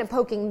 I'm kind of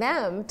poking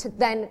them to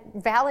then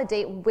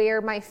validate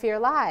where my fear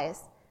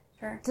lies.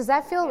 Sure. Does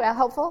that feel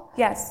helpful?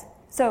 Yes.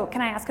 So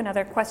can I ask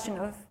another question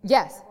of?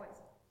 Yes.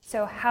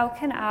 So how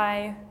can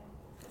I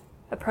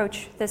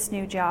approach this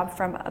new job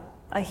from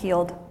a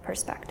healed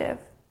perspective?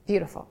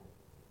 Beautiful.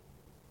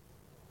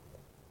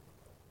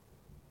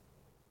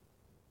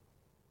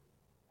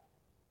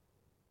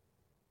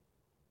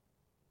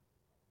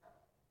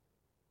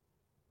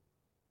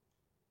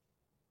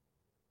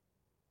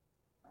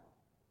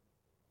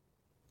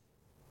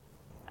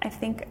 I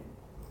think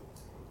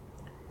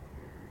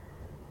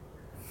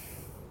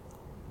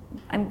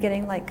I'm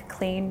getting like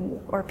clean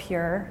or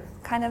pure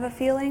kind of a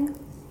feeling.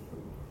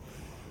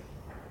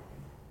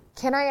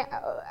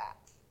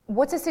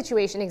 What's a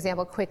situation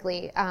example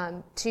quickly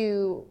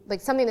to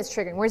like something that's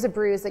triggering? Where's a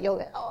bruise that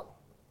you'll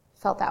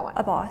felt that one?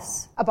 A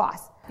boss. A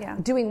boss. Yeah.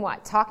 Doing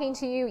what? Talking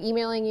to you,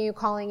 emailing you,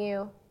 calling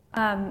you?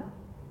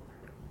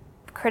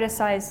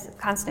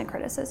 Constant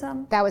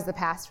criticism. That was the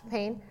past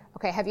pain?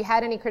 Okay, have you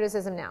had any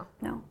criticism now?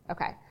 No.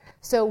 Okay.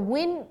 So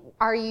when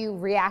are you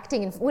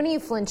reacting and when are you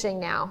flinching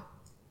now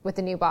with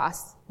the new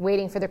boss,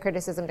 waiting for the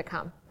criticism to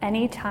come?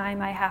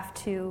 Anytime I have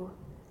to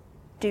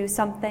do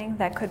something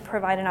that could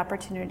provide an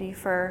opportunity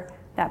for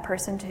that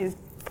person to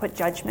put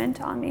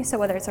judgment on me. So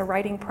whether it's a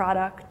writing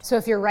product. So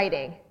if you're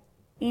writing.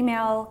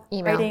 Email.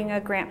 Writing a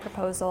grant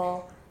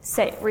proposal,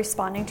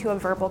 responding to a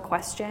verbal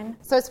question.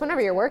 So it's whenever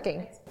you're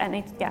working.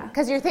 Yeah.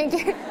 Because you're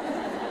thinking,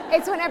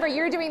 it's whenever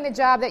you're doing the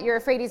job that you're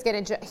afraid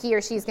he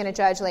or she's going to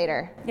judge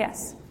later.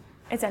 Yes.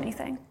 It's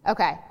anything.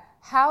 Okay.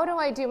 How do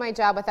I do my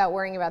job without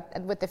worrying about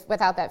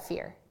without that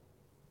fear?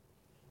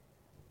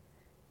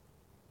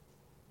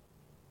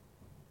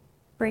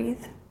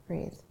 Breathe.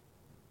 Breathe.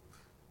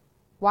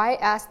 Why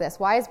ask this?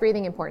 Why is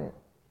breathing important?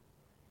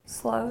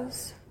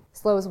 Slows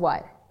Slows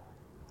what?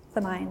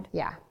 The mind.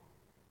 Yeah.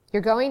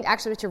 You're going,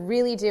 actually what you're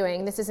really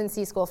doing, this is in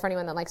C-School for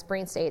anyone that likes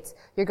brain states,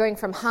 you're going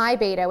from high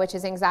beta, which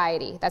is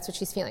anxiety. That's what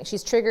she's feeling.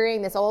 She's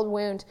triggering this old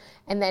wound,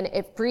 and then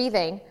if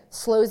breathing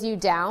slows you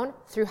down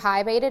through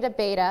high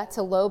beta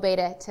to low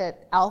beta to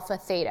alpha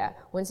theta.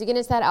 Once you get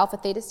into that alpha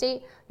theta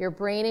state, your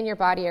brain and your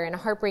body are in a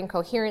heart-brain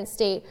coherent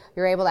state.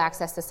 You're able to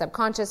access the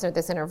subconscious or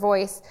this inner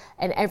voice,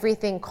 and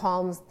everything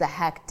calms the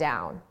heck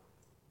down.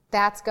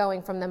 That's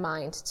going from the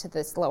mind to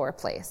this lower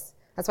place.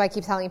 That's why I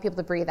keep telling people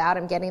to breathe out.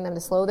 I'm getting them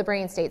to slow the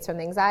brain states from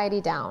the anxiety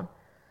down.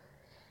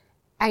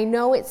 I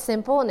know it's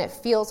simple and it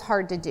feels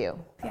hard to do.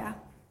 Yeah.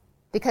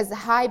 Because the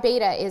high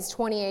beta is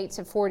 28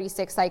 to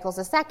 46 cycles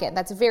a second.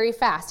 That's very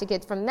fast. To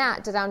get from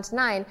that to down to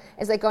 9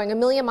 is like going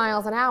 1,000,000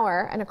 miles an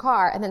hour in a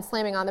car and then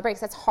slamming on the brakes.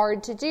 That's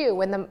hard to do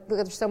when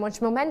there's so much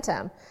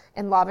momentum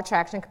and law of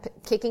attraction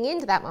kicking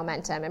into that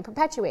momentum and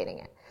perpetuating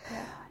it.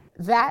 Yeah.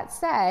 That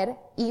said,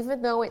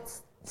 even though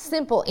it's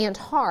simple and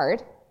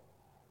hard,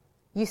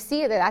 you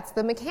see that that's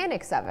the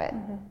mechanics of it.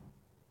 Mm-hmm.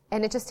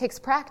 And it just takes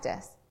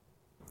practice.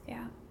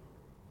 Yeah.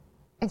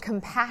 And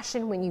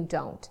compassion when you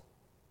don't.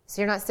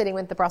 So you're not sitting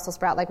with the Brussels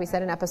sprout, like we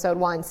said in episode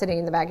 1, sitting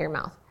in the back of your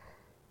mouth.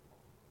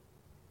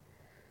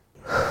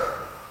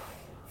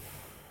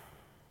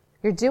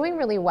 You're doing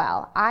really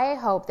well. I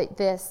hope that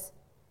this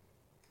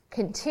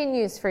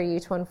continues for you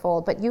to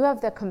unfold, but you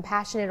have the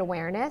compassionate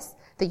awareness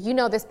that you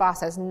know this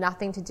boss has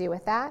nothing to do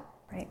with that.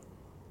 Right.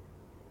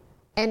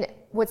 And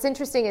what's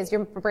interesting is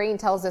your brain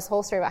tells this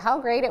whole story about how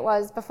great it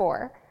was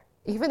before,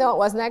 even though it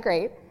wasn't that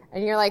great.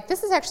 And you're like,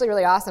 this is actually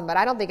really awesome, but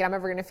I don't think I'm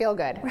ever going to feel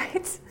good.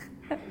 Right.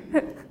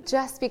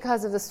 Just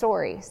because of the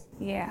stories.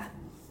 Yeah.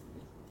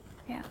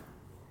 Yeah.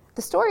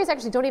 The stories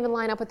actually don't even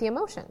line up with the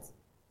emotions.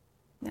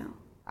 No.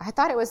 I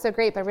thought it was so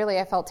great, but really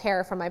I felt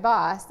terror from my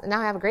boss. And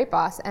now I have a great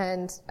boss,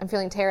 and I'm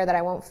feeling terror that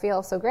I won't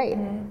feel so great.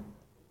 Mm-hmm.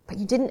 But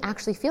you didn't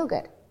actually feel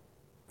good.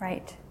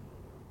 Right.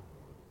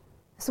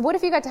 So what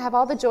if you got to have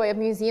all the joy of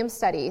museum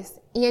studies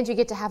and you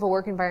get to have a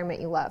work environment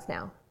you love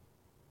now?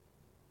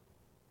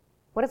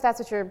 What if that's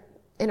what your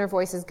inner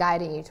voice is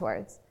guiding you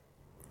towards?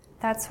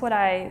 That's what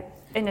I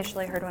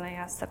initially heard when I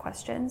asked the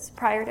questions.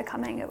 Prior to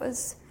coming, it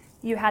was,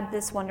 you had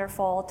this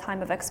wonderful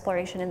time of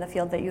exploration in the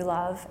field that you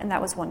love, and that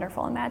was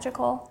wonderful and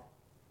magical.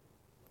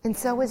 And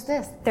so was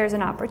this. There's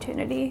an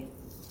opportunity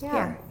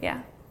here.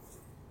 Yeah.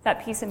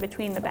 That piece in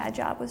between the bad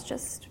job was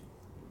just...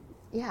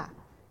 Yeah.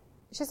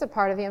 It's just a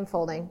part of the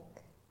unfolding.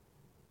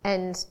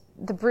 And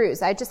the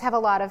bruise, I just have a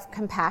lot of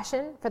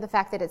compassion for the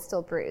fact that it's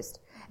still bruised.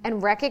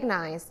 And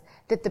recognize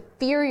that the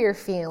fear you're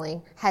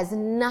feeling has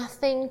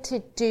nothing to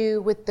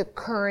do with the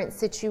current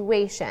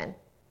situation.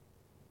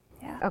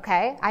 Yeah.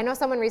 Okay? I know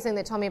someone recently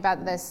that told me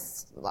about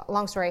this,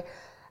 long story,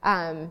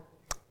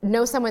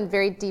 know someone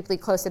very deeply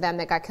close to them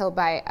that got killed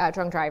by a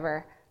drunk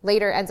driver,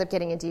 later ends up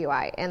getting a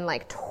DUI and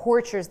like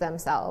tortures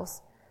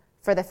themselves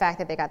for the fact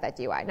that they got that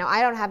DUI. Now,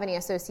 I don't have any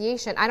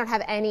association. I don't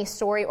have any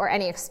story or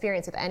any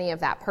experience with any of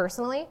that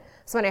personally.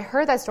 So when I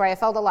heard that story, I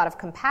felt a lot of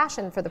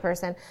compassion for the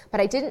person, but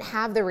I didn't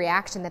have the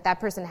reaction that that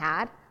person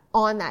had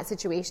on that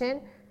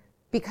situation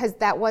because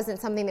that wasn't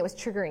something that was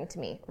triggering to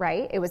me,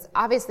 right? It was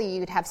obviously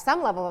you'd have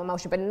some level of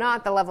emotion, but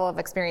not the level of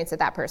experience that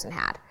that person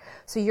had.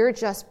 So you're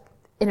just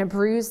in a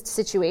bruised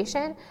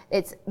situation.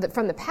 It's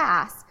from the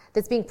past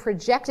that's being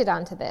projected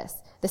onto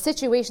this. The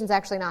situation's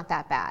actually not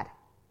that bad.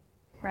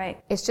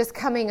 Right. It's just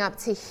coming up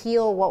to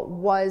heal what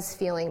was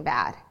feeling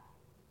bad.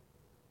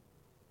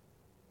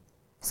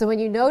 So when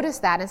you notice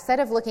that, instead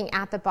of looking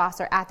at the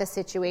boss or at the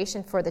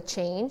situation for the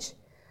change,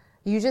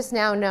 you just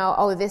now know,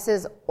 oh, this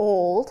is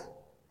old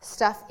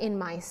stuff in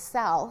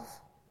myself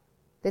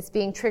that's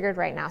being triggered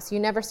right now. So you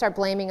never start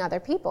blaming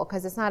other people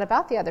because it's not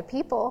about the other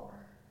people.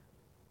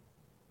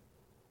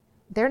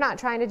 They're not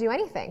trying to do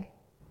anything.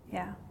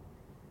 Yeah.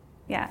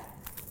 Yeah.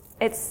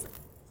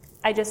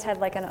 I just had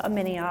like a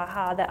mini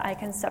aha that I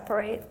can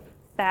separate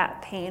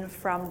that pain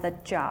from the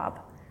job.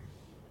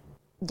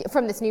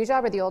 From this new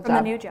job or the old job?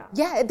 From the new job.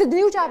 Yeah, the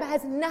new job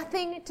has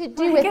nothing to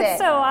do with it. It's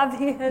so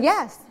obvious.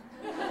 Yes.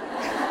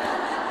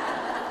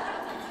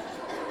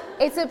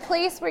 It's a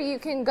place where you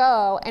can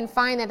go and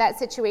find that that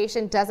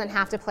situation doesn't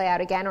have to play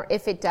out again, or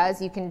if it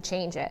does, you can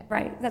change it.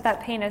 Right,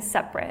 that pain is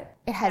separate.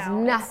 It has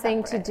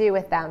nothing to do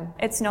with them.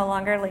 It's no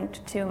longer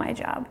linked to my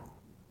job.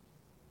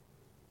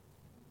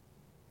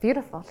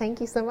 Beautiful.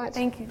 Thank you so much.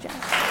 Thank you, Jess.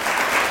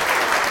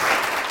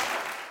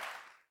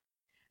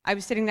 I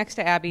was sitting next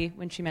to Abby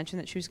when she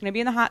mentioned that she was going to be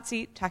in the hot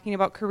seat talking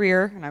about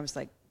career, and I was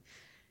like,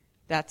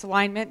 that's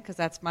alignment, because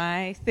that's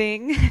my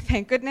thing,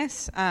 thank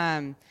goodness.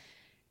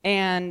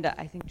 And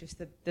I think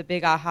just the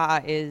big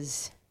aha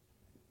is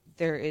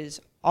there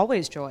is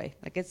always joy.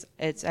 Like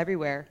it's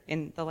everywhere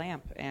in the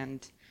lamp,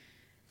 and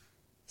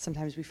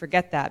sometimes we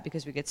forget that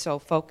because we get so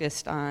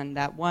focused on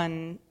that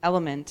one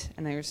element,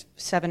 and there's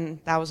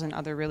 7,000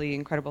 other really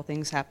incredible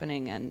things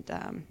happening, and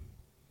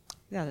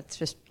yeah, that's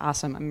just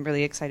awesome. I'm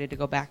really excited to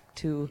go back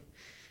to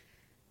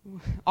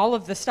all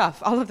of the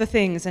stuff, all of the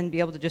things, and be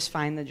able to just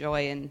find the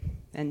joy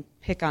and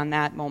pick on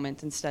that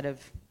moment instead of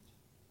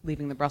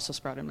leaving the Brussels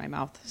sprout in my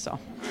mouth. So,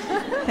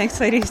 thanks,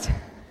 ladies.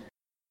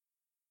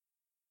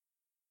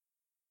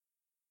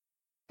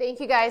 Thank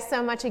you guys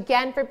so much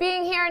again for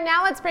being here.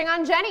 Now let's bring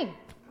on Jenny.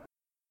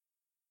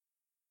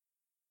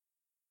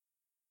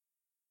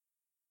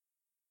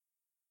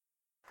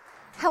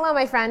 Hello,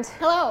 my friend.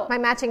 Hello. My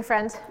matching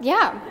friend.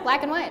 Yeah,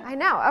 black and white. I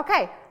know.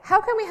 Okay. How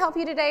can we help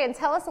you today? And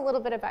tell us a little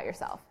bit about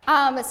yourself.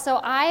 So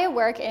I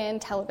work in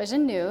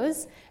television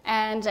news,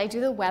 and I do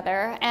the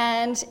weather,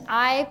 and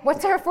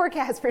What's our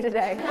forecast for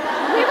today?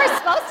 we were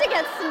supposed to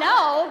get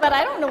snow, but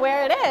I don't know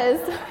where it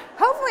is.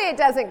 Hopefully it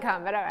doesn't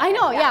come, but all right. I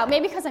know, yeah,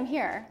 maybe because I'm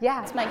here.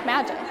 Yeah. It's like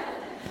magic.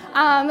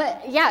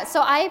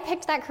 So I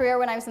picked that career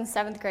when I was in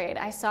 7th grade.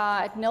 I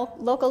saw a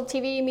local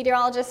TV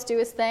meteorologist do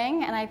his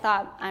thing, and I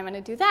thought, I'm going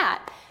to do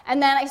that.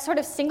 And then I sort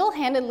of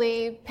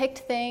single-handedly picked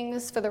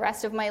things for the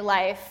rest of my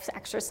life,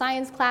 extra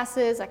science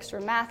classes,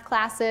 extra math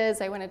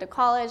classes. I went into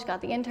college,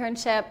 got the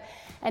internship,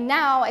 and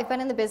now I've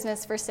been in the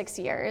business for 6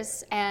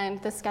 years,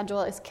 and the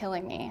schedule is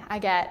killing me. I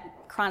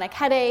get chronic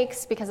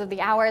headaches because of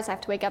the hours. I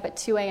have to wake up at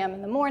 2 a.m.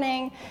 in the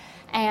morning.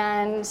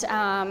 And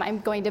I'm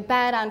going to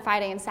bed on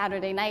Friday and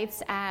Saturday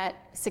nights at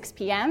 6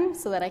 p.m.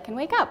 so that I can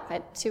wake up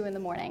at 2 in the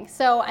morning.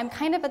 So I'm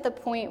kind of at the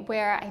point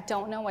where I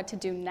don't know what to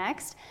do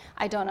next.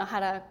 I don't know how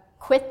to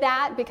quit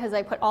that because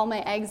I put all my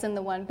eggs in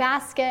the one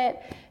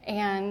basket,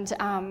 and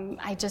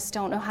I just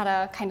don't know how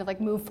to kind of like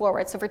move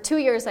forward. So for 2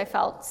 years I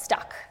felt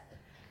stuck.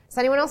 Is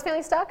anyone else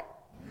feeling stuck?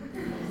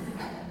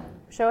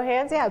 Show of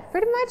hands. Yeah,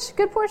 pretty much.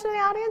 Good portion of the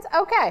audience.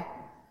 Okay.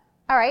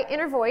 All right.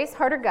 Inner voice,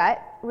 heart or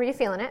gut. Were you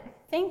feeling it?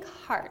 Think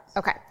heart.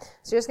 Okay,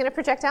 so you're just going to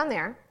project down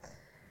there.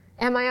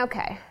 Am I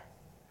okay?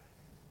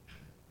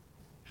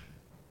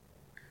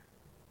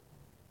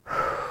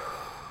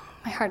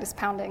 My heart is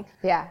pounding.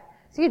 Yeah.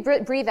 So you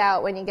breathe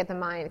out when you get the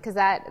mind, because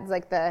that is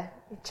like the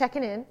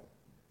checking in.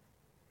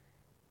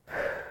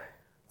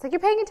 It's like you're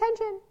paying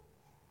attention.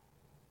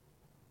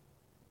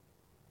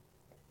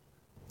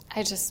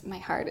 My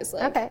heart is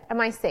like... Okay. Am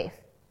I safe?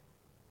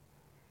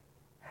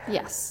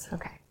 Yes.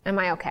 Okay. Am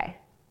I okay?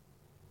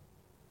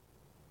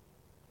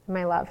 Am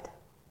I loved?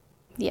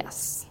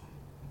 Yes.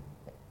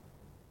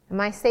 Am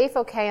I safe,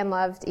 okay, and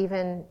loved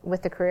even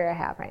with the career I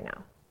have right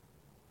now?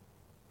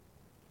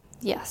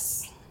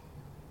 Yes.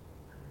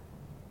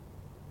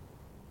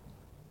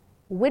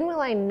 When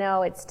will I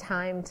know it's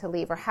time to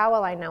leave, or how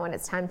will I know when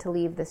it's time to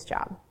leave this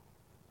job?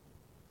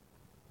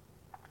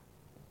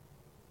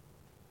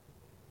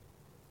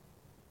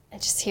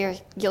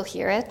 You'll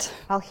hear it.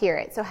 I'll hear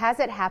it. So has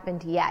it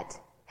happened yet?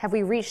 Have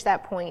we reached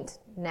that point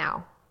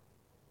now?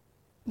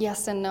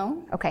 Yes and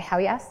no. Okay, how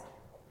yes?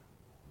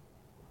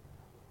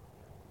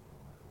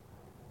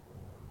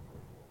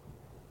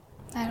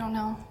 I don't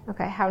know.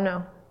 Okay, how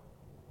no?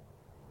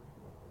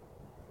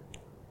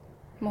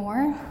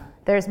 More?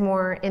 There's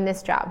more in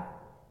this job.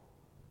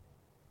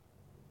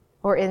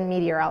 Or in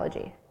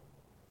meteorology.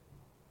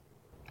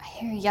 I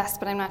hear yes,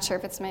 but I'm not sure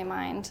if it's my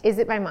mind. Is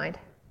it my mind?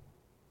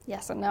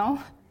 Yes and no.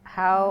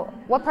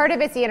 What part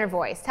of it's the inner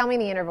voice? Tell me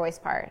the inner voice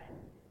part.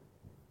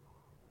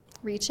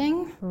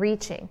 Reaching?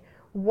 Reaching.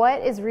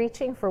 What is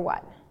reaching for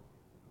what?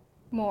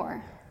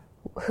 More.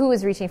 Who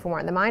is reaching for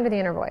more, the mind or the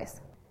inner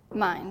voice?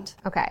 Mind.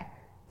 Okay.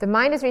 The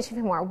mind is reaching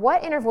for more.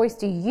 What inner voice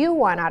do you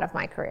want out of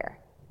my career?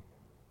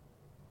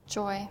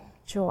 Joy.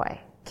 Joy.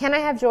 Can I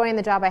have joy in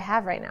the job I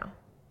have right now?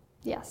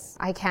 Yes.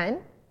 I can?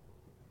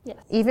 Yes.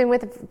 Even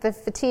with the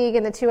fatigue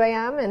and the 2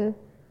 a.m. and...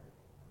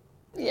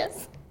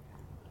 Yes.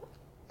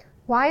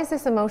 Why is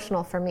this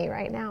emotional for me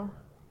right now?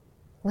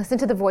 Listen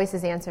to the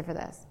voice's answer for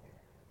this.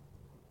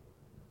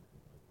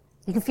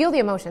 You can feel the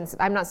emotions.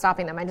 I'm not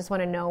stopping them. I just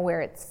want to know where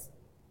it's...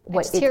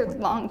 It's here a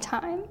long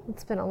time.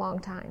 It's been a long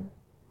time.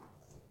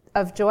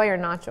 Of joy or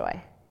not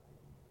joy?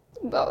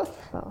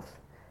 Both. Both.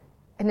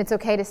 And it's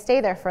okay to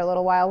stay there for a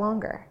little while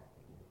longer.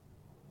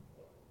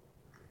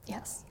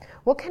 Yes.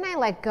 What can I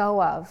let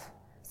go of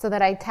so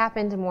that I tap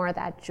into more of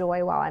that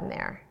joy while I'm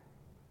there?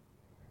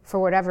 For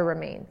whatever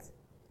remains.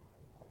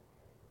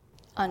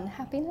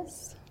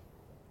 Unhappiness.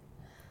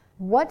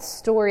 What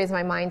story is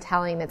my mind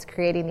telling that's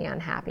creating the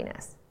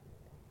unhappiness?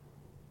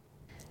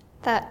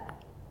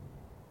 That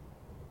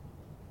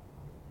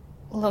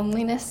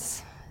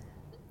loneliness.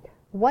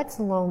 What's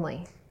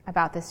lonely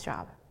about this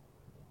job?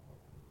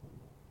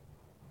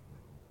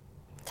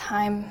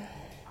 Time.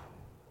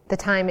 The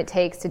time it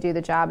takes to do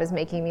the job is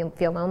making me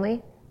feel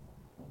lonely?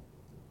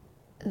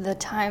 The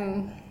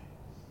time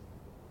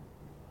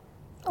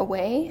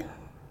away.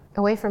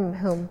 Away from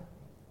whom?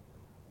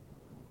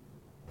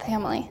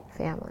 Family.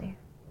 Family.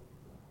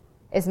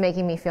 Is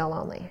making me feel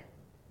lonely.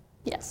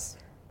 Yes.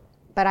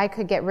 But I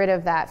could get rid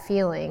of that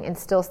feeling and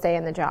still stay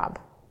in the job.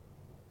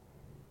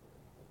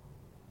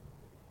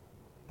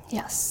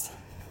 Yes.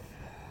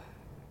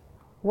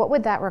 What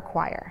would that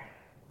require?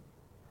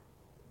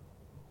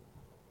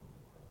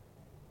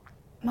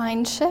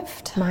 Mind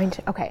shift.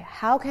 Okay,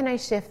 how can I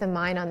shift the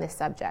mind on this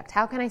subject?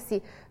 How can I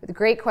see, the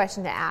great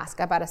question to ask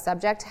about a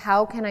subject,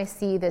 how can I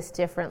see this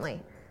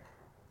differently?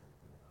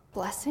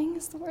 Blessing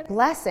is the word.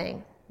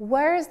 Blessing.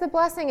 Where is the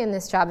blessing in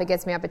this job that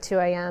gets me up at 2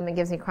 a.m. and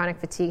gives me chronic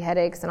fatigue,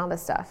 headaches, and all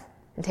this stuff,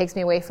 and takes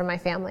me away from my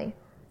family?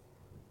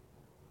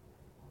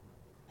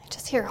 I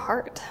just hear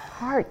heart.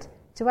 Heart.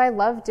 Do I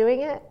love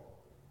doing it?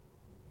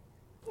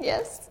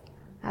 Yes.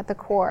 At the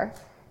core.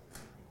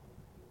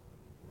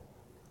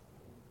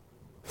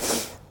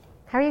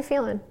 How are you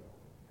feeling?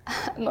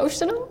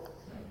 Emotional?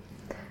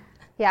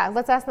 Yeah,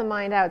 let's ask the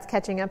mind how it's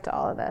catching up to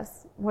all of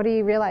this. What are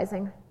you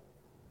realizing?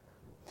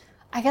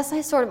 I guess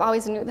I sort of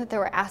always knew that there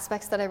were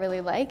aspects that I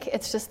really like.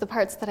 It's just the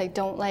parts that I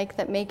don't like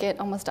that make it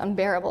almost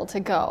unbearable to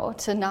go,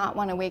 to not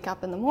want to wake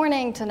up in the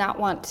morning, to not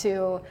want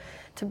to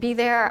be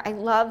there. I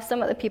love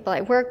some of the people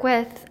I work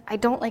with. I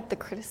don't like the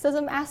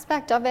criticism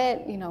aspect of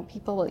it. You know,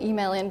 people will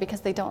email in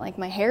because they don't like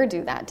my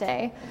hairdo that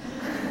day.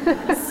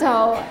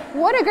 So,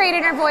 what a great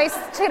inner voice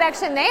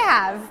connection they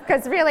have.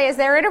 Because really, is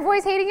their inner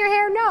voice hating your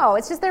hair? No,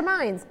 it's just their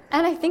minds.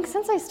 And I think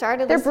since I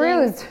started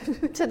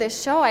listening to this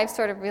show, I've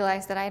sort of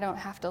realized that I don't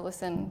have to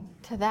listen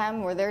to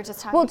them, or they're just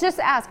talking. Well, just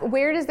ask,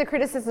 where does the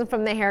criticism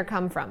from the hair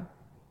come from?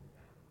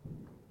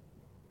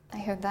 I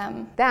hear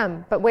them.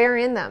 Them, but where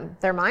in them?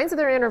 Their minds or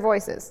their inner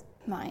voices?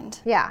 Mind.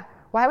 Yeah.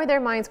 Why would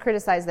their minds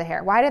criticize the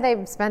hair? Why do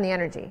they spend the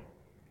energy?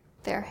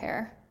 Their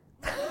hair.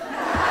 It's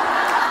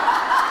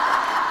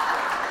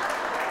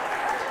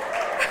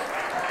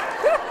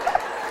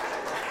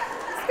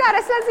got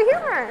a sense of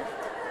humor.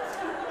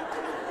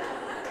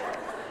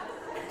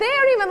 They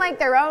don't even like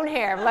their own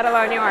hair, let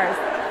alone yours.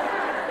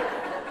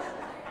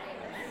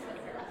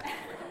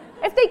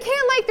 If they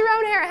can't like their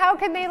own hair, how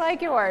can they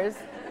like yours?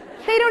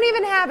 They don't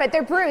even have it.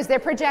 They're bruised. They're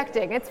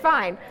projecting. It's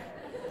fine.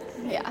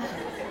 Yeah.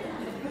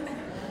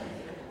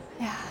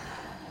 Yeah.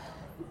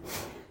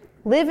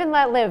 Live and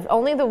let live.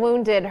 Only the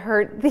wounded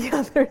hurt the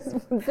others.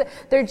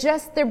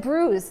 They're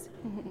bruised.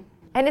 Mm-hmm.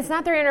 And it's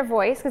not their inner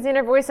voice, because the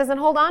inner voice doesn't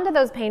hold on to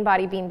those pain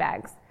body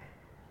beanbags.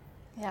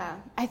 Yeah.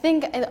 I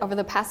think over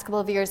the past couple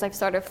of years, I've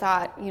sort of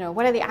thought, you know,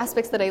 what are the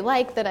aspects that I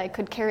like that I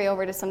could carry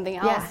over to something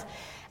else? Yeah.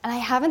 And I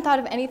haven't thought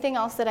of anything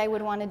else that I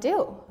would want to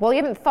do. Well,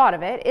 you haven't thought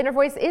of it. Inner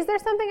voice, is there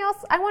something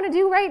else I want to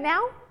do right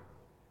now?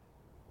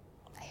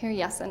 I hear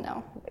yes and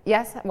no.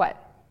 Yes? What?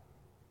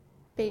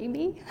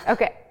 Baby.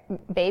 Okay.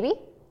 Baby?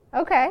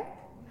 Okay.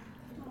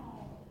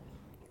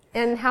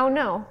 And how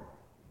no?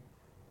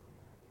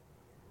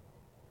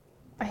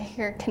 I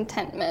hear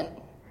contentment.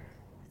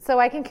 So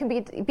I can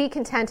be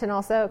content and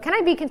also, can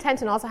I be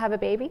content and also have a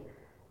baby?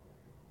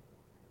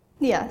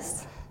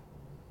 Yes.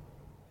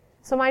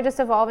 So am I just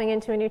evolving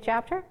into a new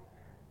chapter?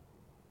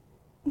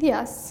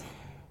 Yes.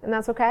 And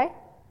that's okay?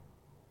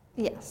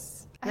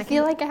 Yes. I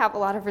feel like I have a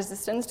lot of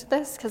resistance to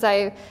this because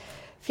I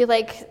feel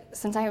like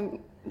since I'm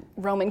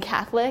Roman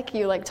Catholic,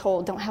 you're like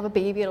told don't have a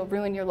baby, it'll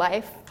ruin your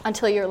life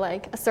until you're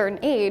like a certain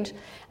age.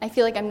 I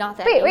feel like I'm not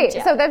that age Wait,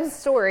 yet. so them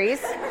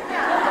stories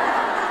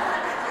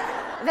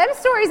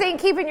ain't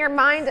keeping your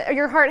mind or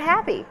your heart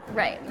happy.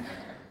 Right.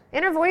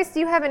 Inner voice,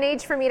 do you have an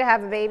age for me to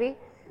have a baby?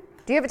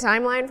 Do you have a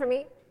timeline for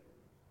me?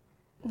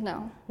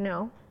 No.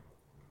 No.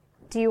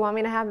 Do you want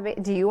me to have a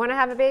baby? Do you want to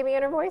have a baby,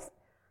 inner voice?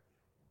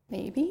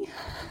 Maybe.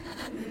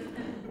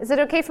 Is it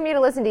okay for me to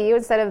listen to you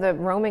instead of the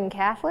Roman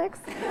Catholics?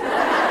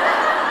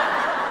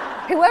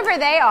 Whoever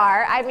they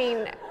are, I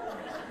mean,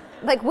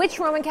 like, which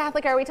Roman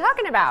Catholic are we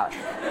talking about?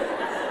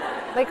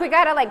 Like, we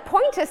gotta, like,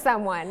 point to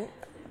someone.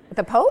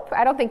 The Pope?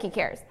 I don't think he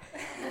cares.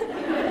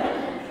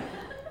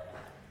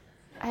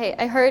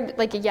 I heard,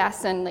 like, a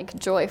yes and, like,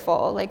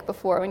 joyful, like,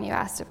 before when you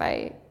asked if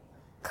I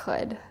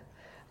could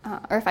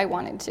or if I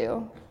wanted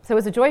to. So it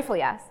was a joyful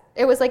yes?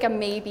 It was like a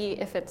maybe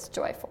if it's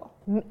joyful.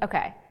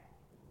 Okay.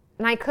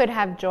 And I could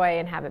have joy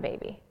and have a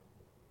baby?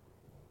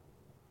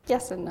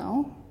 Yes and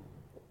no.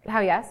 How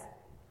yes?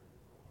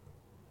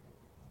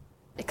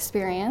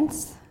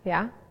 Experience.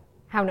 Yeah.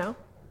 How no?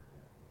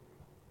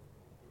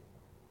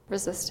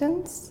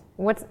 Resistance.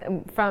 What's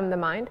from the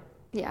mind?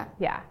 Yeah.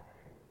 Yeah.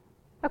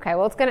 Okay,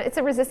 well it's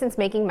a resistance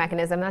making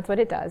mechanism, that's what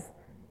it does.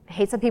 It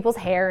hates on people's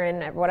hair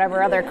and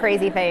whatever other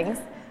crazy things.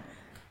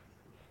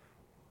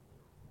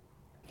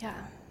 Yeah.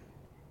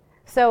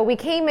 So we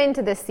came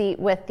into this seat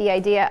with the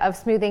idea of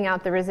smoothing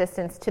out the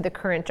resistance to the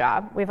current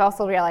job. We've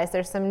also realized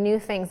there's some new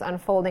things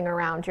unfolding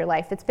around your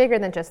life that's bigger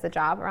than just the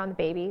job, around the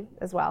baby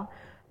as well.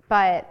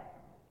 But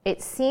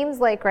it seems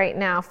like right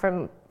now,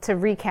 to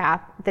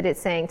recap, that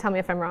it's saying, tell me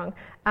if I'm wrong,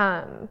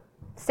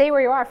 stay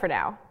where you are for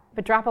now,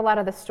 but drop a lot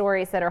of the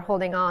stories that are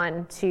holding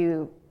on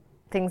to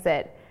things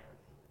that,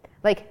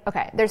 like,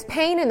 okay, there's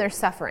pain and there's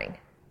suffering,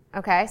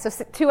 okay? So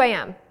 2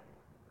 a.m.,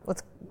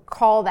 let's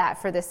call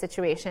that for this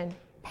situation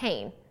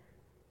pain,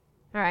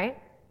 all right?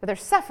 But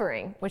there's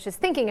suffering, which is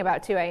thinking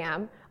about 2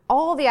 a.m.,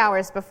 all the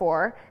hours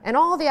before and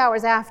all the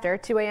hours after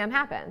 2 a.m.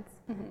 happens,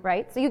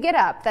 right? So you get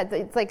up,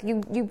 it's like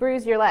you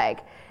bruise your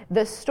leg.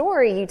 The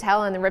story you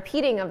tell and the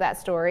repeating of that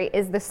story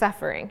is the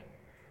suffering.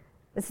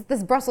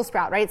 This Brussels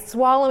sprout, right?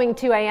 Swallowing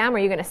 2 a.m., or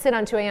you're going to sit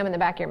on 2 a.m. in the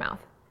back of your mouth.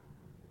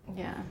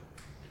 Yeah.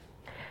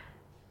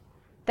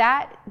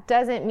 That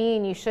doesn't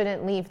mean you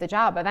shouldn't leave the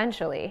job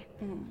eventually,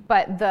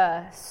 but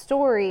the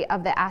story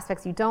of the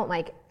aspects you don't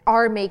like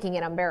are making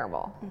it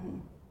unbearable,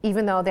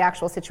 even though the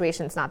actual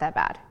situation's not that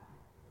bad.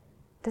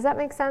 Does that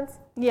make sense?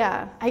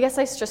 Yeah. I guess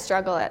I just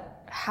struggle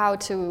at how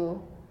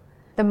to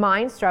The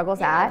mind struggles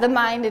The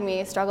mind in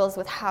me struggles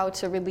with how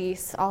to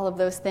release all of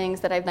those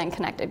things that I've then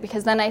connected.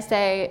 Because then I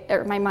say,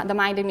 or the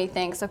mind in me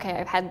thinks, okay,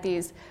 I've had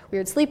these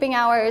weird sleeping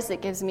hours.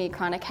 It gives me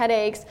chronic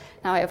headaches.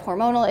 Now I have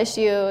hormonal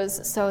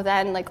issues. So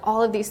then, like,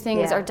 all of these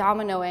things are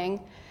dominoing,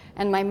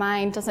 and my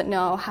mind doesn't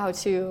know how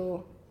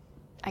to,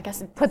 I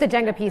guess, put the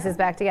Jenga pieces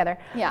back together.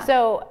 Yeah.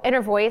 So,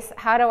 inner voice,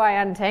 how do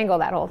I untangle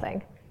that whole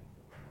thing?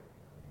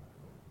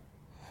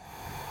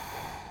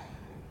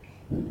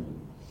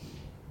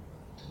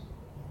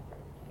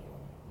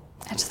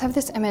 I just have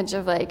this image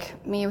of,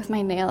 like, me with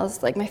my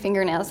nails, like my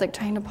fingernails, like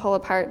trying to pull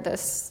apart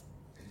this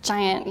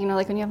giant, you know,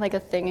 like when you have like a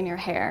thing in your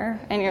hair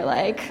and you're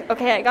like,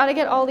 okay, I got to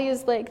get all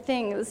these like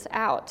things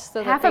out.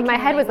 So half of my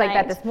head was like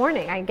that this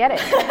morning. I get it.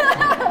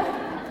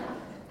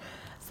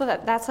 So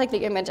that's like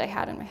the image I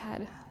had in my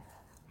head.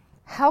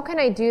 How can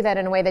I do that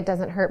in a way that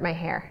doesn't hurt my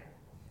hair?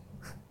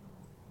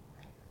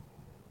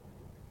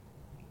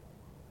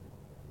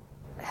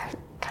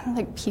 Kind of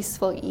like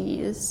peaceful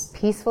ease.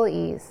 Peaceful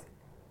ease.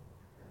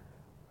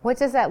 What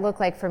does that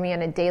look like for me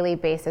on a daily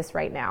basis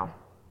right now?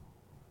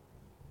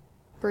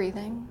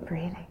 Breathing.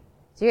 Breathing.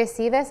 Do you guys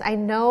see this? I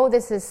know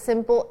this is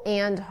simple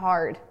and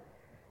hard,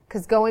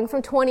 because going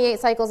from 28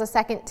 cycles a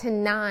second to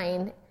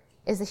 9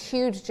 is a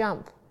huge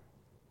jump.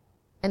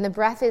 And the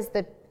breath is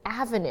the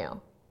avenue.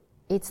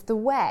 It's the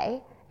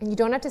way. And you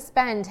don't have to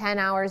spend 10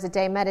 hours a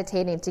day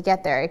meditating to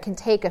get there. It can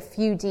take a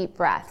few deep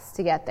breaths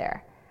to get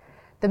there.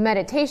 The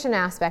meditation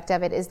aspect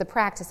of it is the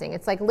practicing.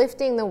 It's like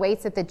lifting the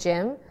weights at the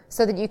gym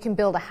so that you can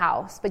build a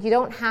house. But you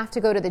don't have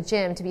to go to the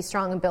gym to be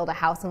strong and build a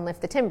house and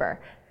lift the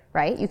timber,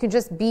 right? You can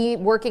just be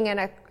working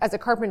as a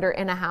carpenter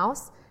in a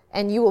house,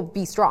 and you will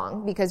be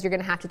strong because you're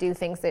going to have to do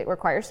things that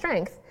require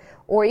strength.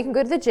 Or you can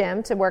go to the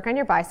gym to work on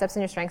your biceps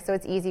and your strength so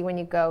it's easy when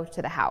you go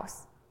to the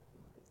house.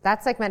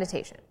 That's like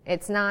meditation.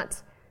 It's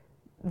not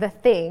the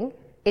thing.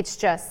 It's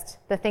just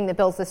the thing that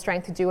builds the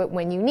strength to do it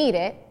when you need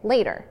it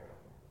later.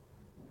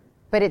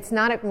 But it's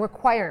not a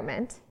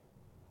requirement.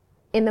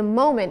 In the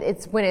moment,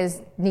 it's when it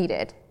is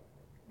needed.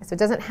 So it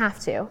doesn't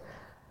have to.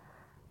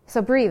 So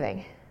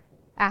breathing.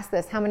 Ask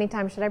this, how many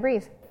times should I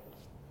breathe?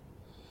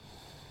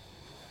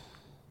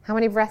 How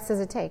many breaths does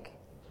it take?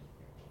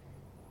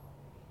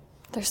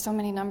 There's so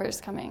many numbers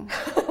coming.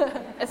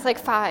 It's like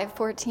 5,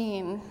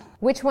 14.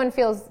 Which one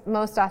feels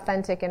most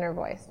authentic in her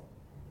voice?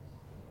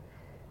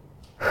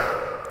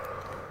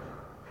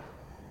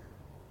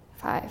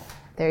 5.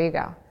 There you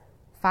go.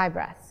 5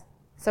 breaths.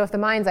 So if the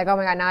mind's like, oh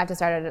my God, now I have to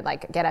start to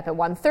like get up at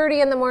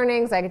 1:30 in the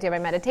morning so I can do my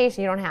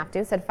meditation, you don't have to.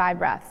 It said 5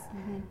 breaths.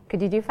 Mm-hmm.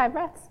 Could you do 5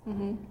 breaths?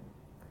 Mm-hmm.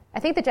 I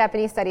think the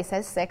Japanese study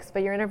says 6,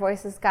 but your inner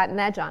voice has got an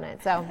edge on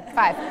it, so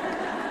 5.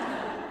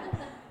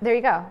 There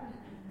you go.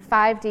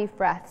 5 deep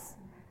breaths.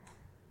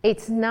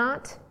 It's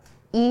not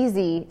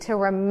easy to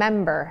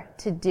remember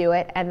to do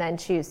it and then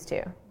choose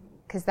to,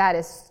 because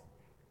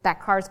that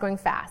car's going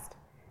fast.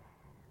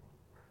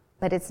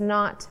 But it's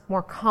not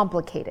more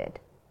complicated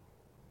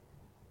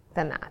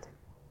than that.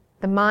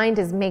 The mind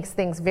makes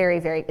things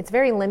it's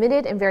very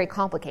limited and very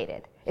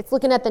complicated. It's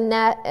looking at the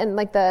net and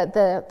like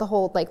the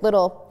whole like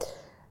little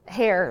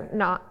hair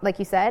knot, like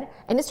you said,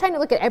 and it's trying to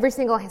look at every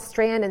single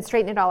strand and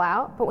straighten it all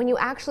out. But when you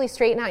actually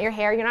straighten out your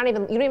hair, you don't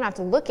even have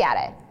to look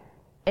at it.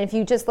 And if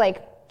you just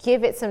like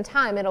give it some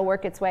time, it'll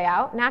work its way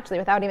out naturally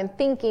without even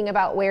thinking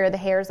about where the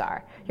hairs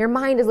are. Your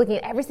mind is looking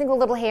at every single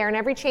little hair and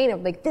every chain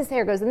of like this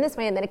hair goes in this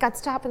way and then it got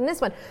stopped in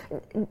this one.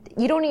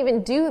 You don't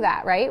even do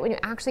that, right? When you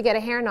actually get a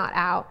hair knot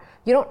out,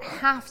 you don't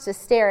have to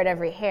stare at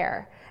every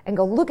hair and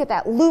go look at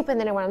that loop and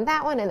then it went on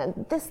that one and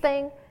then this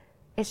thing.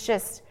 It's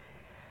just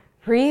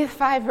breathe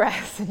 5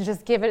 breaths and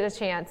just give it a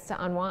chance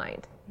to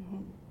unwind.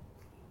 Mm-hmm.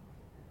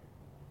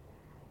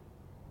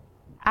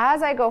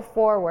 As I go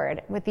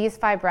forward with these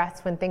 5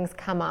 breaths when things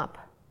come up,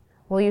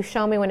 will you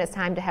show me when it's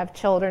time to have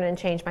children and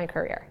change my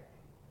career?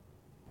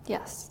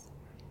 Yes.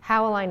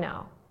 How will I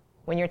know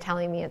when you're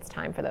telling me it's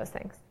time for those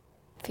things?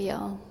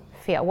 Feel.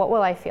 Feel. What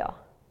will I feel?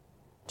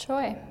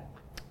 Joy.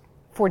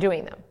 For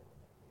doing them?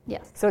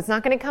 Yes. So it's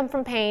not going to come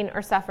from pain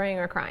or suffering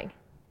or crying?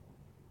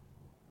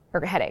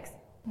 Or headaches?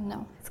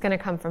 No. It's going to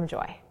come from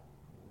joy?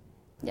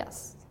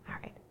 Yes. All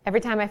right.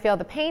 Every time I feel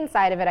the pain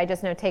side of it, I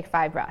just know take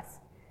 5 breaths.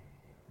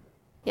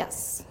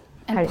 Yes.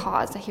 And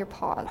pause. I hear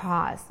pause.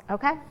 Pause.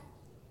 Okay.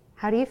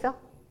 How do you feel?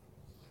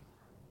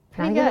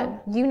 Pretty good.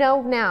 You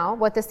know now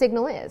what the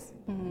signal is.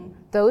 Mm-hmm.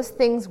 Those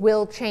things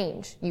will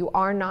change. You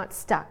are not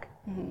stuck.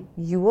 Mm-hmm.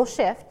 You will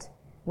shift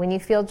when you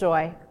feel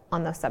joy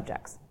on those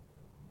subjects.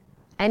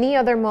 Any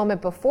other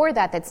moment before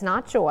that that's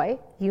not joy,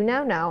 you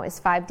now know is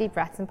 5 deep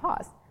breaths and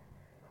pause.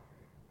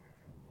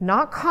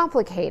 Not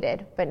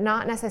complicated, but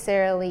not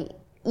necessarily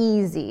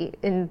easy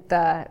in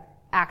the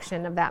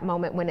action of that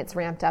moment when it's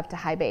ramped up to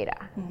high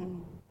beta. Mm-hmm.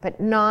 But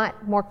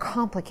not more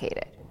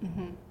complicated.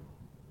 Mm-hmm.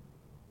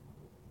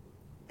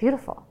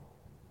 Beautiful.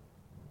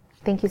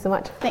 Thank you so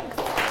much. Thanks.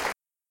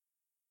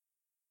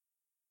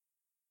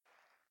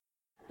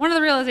 One of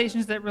the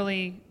realizations that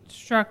really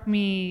struck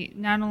me,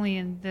 not only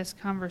in this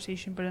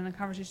conversation, but in the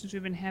conversations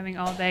we've been having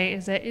all day,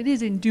 is that it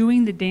is in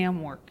doing the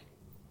damn work.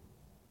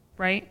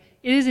 right?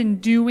 It is in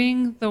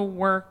doing the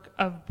work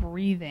of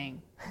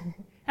breathing.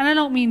 And I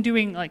don't mean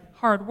doing like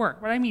hard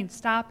work, but I mean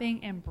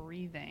stopping and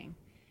breathing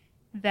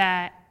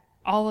that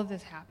all of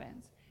this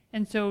happens.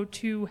 And so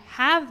to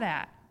have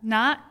that,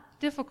 not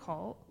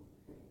difficult,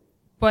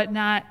 but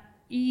not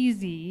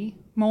easy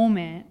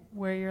moment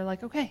where you're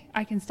like, okay,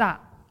 I can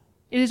stop.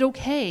 It is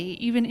okay,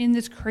 even in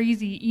this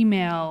crazy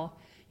email,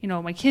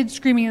 my kid's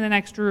screaming in the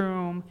next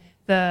room,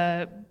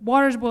 the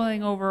water's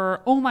boiling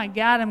over, oh my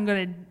God, I'm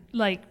gonna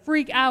like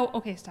freak out.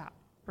 Okay, stop,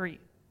 breathe.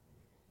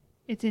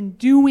 It's in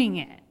doing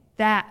it,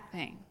 that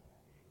thing,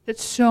 that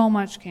so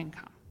much can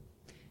come.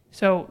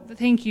 So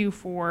thank you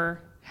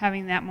for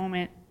having that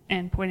moment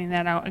and pointing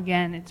that out.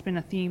 Again, it's been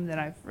a theme that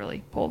I've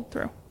really pulled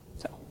through.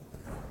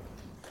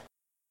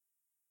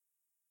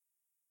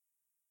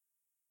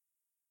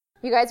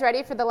 You guys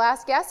ready for the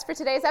last guest for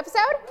today's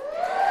episode?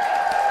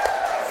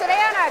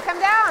 Savannah, come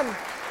down.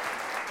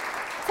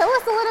 Tell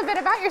us a little bit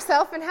about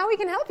yourself and how we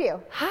can help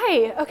you.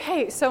 Hi.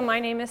 Okay, so my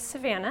name is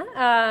Savannah.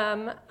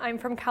 I'm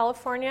from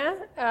California.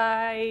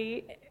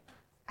 I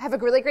have a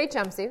really great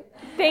jumpsuit.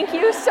 Thank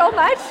you so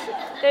much.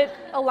 It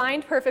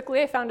aligned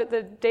perfectly. I found it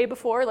the day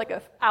before, like an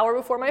hour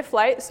before my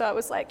flight, so I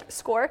was like,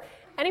 score.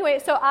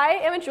 Anyway, so I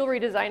am a jewelry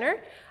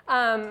designer.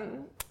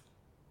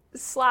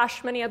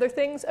 Slash many other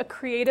things, a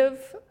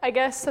creative, I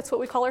guess that's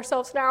what we call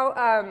ourselves now.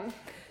 I'm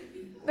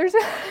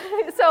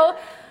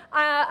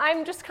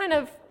just kind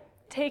of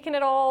taking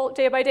it all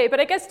day by day, but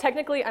I guess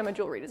technically I'm a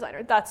jewelry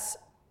designer. That's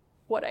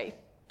what I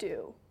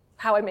do,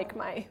 how I make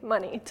my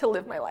money to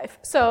live my life.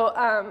 So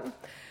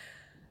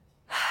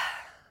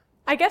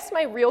I guess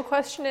my real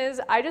question is,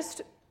 I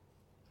just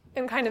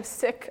am kind of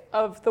sick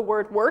of the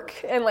word work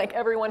and like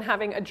everyone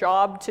having a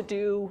job to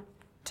do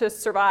to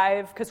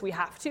survive because we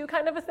have to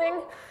kind of a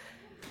thing.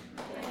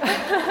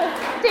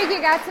 Think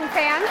you got some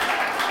fans?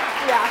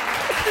 Yeah.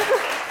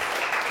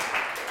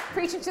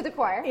 Preaching to the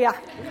choir. Yeah.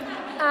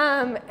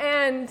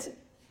 And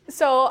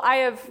so I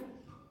have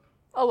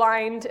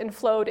aligned and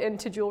flowed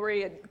into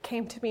jewelry. It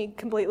came to me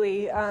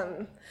completely.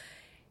 And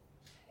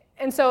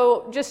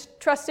so just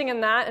trusting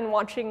in that and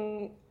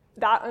watching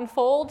that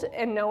unfold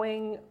and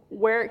knowing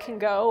where it can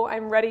go,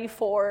 I'm ready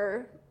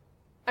for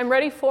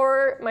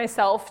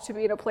myself to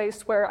be in a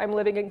place where I'm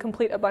living in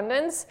complete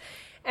abundance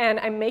and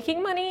I'm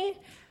making money.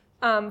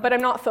 But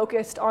I'm not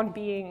focused on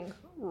being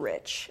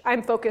rich.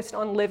 I'm focused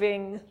on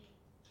living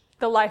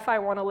the life I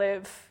want to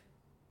live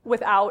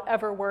without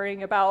ever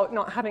worrying about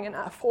not having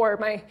enough or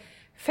my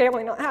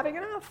family not having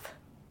enough.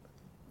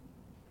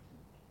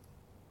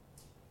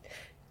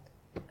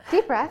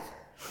 Deep breath.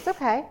 It's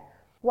okay.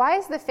 Why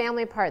is the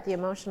family part the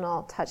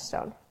emotional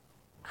touchstone?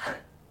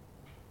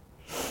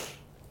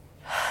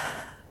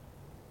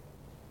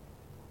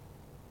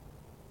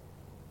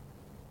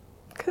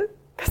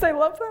 Because I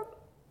love them.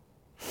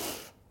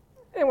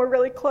 And we're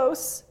really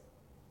close.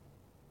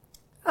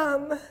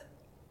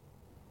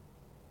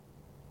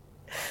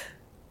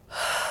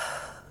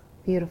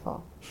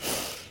 Beautiful.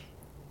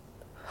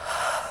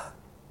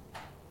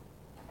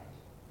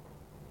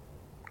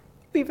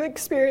 We've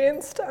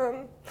experienced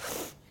a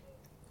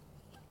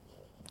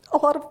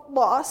lot of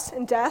loss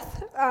and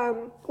death,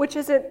 which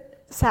isn't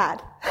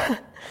sad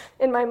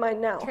in my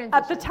mind now. Transition.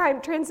 At the time,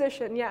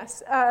 transition,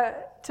 yes,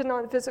 to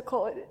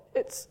non-physical.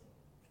 It's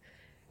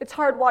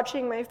hard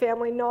watching my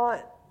family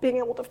not being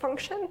able to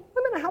function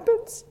when that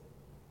happens.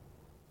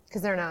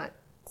 Because they're not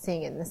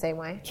seeing it in the same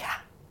way? Yeah.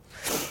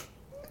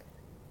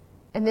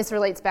 And this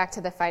relates back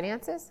to the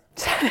finances?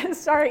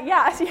 Sorry,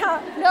 yeah.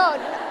 No,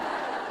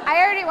 I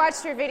already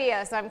watched your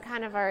video, so I'm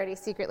kind of already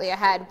secretly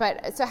ahead.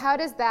 But so how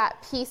does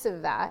that piece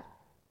of that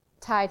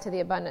tie to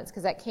the abundance?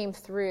 Because that came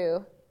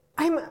through.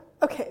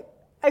 Okay.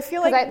 I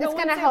feel like it's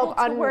going to help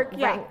work.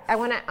 Yeah. I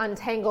want to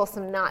untangle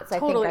some knots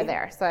Totally. I think are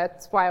there. So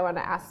that's why I want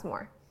to ask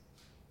more.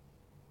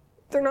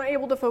 They're not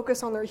able to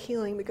focus on their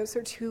healing because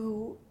they're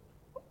too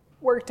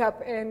worked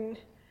up in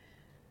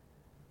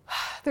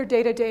their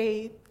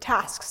day-to-day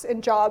tasks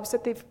and jobs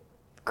that they've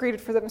created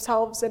for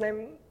themselves. And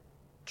I'm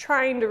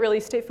trying to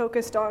really stay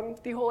focused on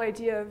the whole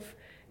idea of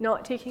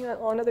not taking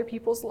on other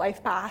people's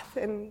life path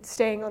and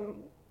staying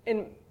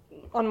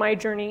on my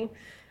journey.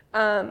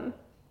 But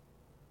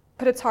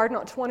it's hard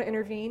not to want to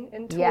intervene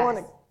and to want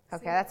to.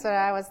 Okay, that's what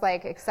I was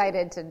like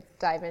excited to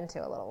dive into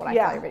a little when I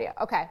saw your video.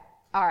 Okay,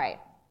 all right.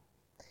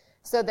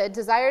 So the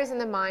desires in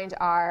the mind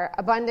are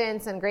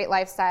abundance and great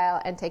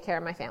lifestyle and take care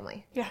of my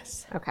family.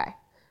 Yes. Okay.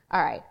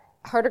 All right.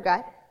 Heart or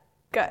gut?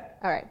 Gut.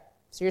 All right.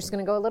 So you're just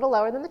going to go a little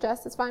lower than the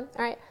chest. That's fine.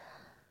 All right.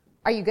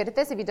 Are you good at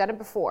this? Have you done it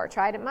before?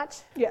 Tried it much?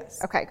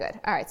 Yes. Okay, good.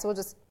 All right. So we'll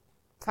just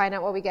find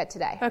out what we get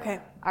today. Okay.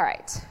 All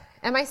right.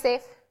 Am I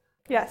safe?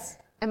 Yes.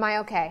 Am I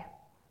okay?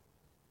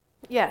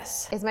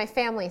 Yes. Is my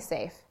family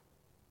safe?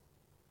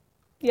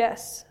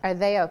 Yes. Are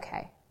they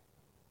okay?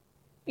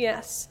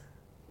 Yes.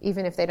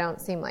 Even if they don't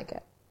seem like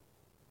it?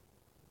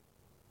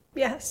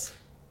 Yes.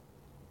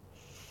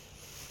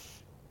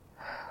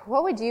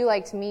 What would you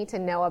like me to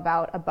know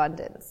about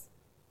abundance?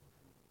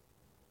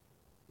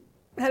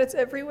 That it's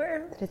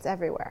everywhere. That it's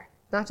everywhere.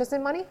 Not just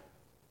in money?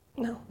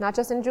 No. Not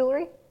just in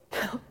jewelry?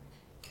 No.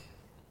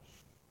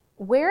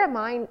 Where am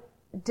I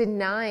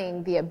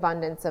denying the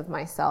abundance of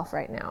myself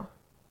right now?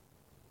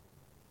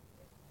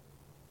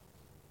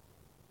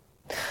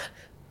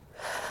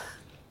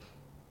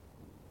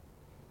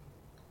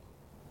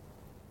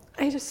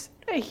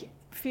 I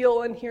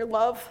feel and hear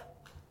love.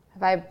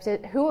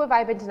 Who have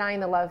I been denying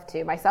the love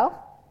to? Myself?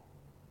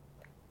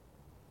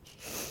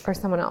 Or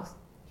someone else?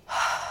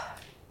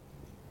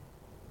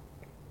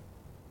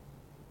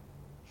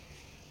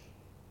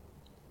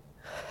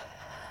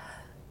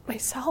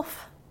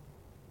 Myself.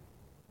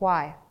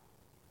 Why?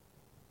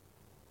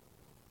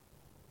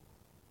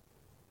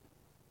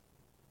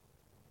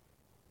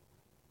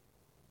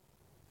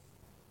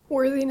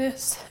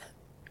 Worthiness.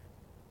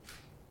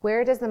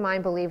 Where does the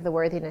mind believe the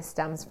worthiness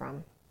stems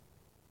from?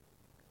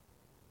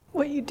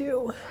 What you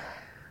do.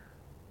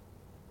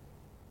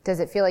 Does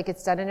it feel like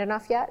it's done it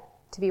enough yet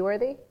to be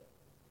worthy?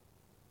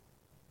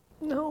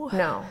 No.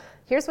 No.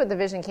 Here's what the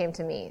vision came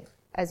to me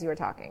as you were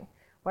talking.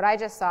 What I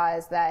just saw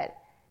is that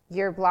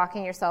you're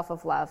blocking yourself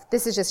of love.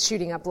 This is just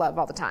shooting up love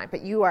all the time,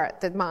 but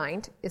the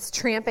mind is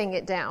tramping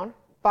it down,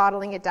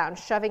 bottling it down,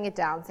 shoving it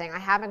down, saying, I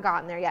haven't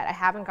gotten there yet. I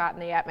haven't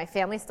gotten there yet. My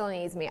family still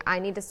needs me. I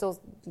need to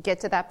still get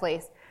to that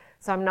place.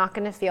 So I'm not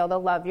going to feel the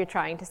love you're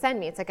trying to send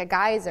me. It's like a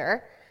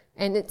geyser,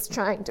 and it's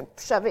trying to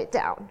shove it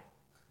down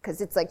because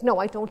it's like, no,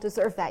 I don't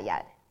deserve that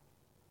yet.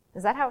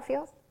 Is that how it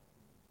feels?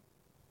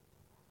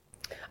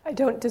 I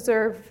don't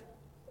deserve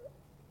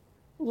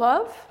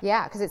love?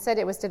 Yeah, because it said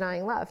it was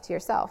denying love to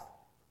yourself.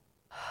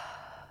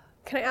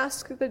 Can I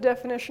ask the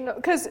definition of,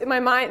 because my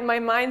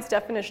mind's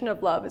definition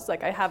of love is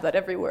like I have that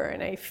everywhere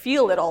and I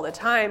feel it all the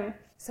time.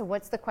 So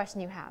what's the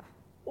question you have?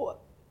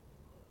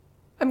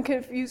 I'm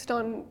confused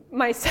on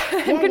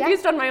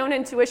on my own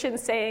intuition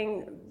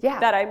saying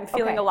that I'm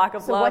feeling a lack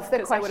of so love. What's the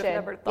because question? I would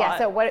have never thought.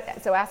 Yeah,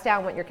 so ask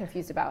down what you're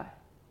confused about.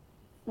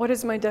 What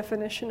is my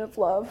definition of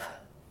love?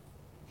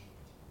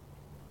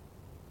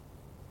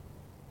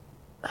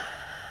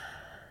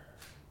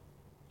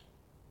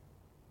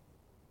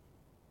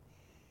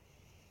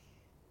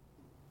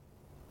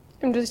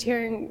 I'm just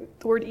hearing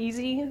the word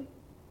easy.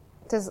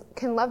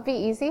 Can love be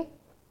easy?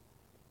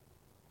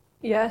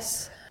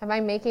 Yes. Am I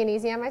making it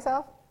easy on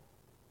myself?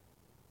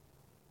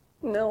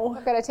 No.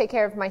 I've got to take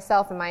care of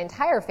myself and my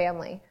entire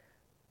family.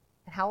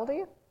 And how old are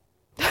you?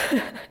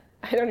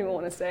 I don't even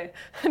want to say.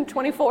 I'm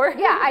 24.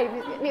 Yeah,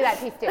 I knew that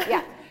piece too.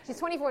 Yeah. She's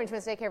 24 and she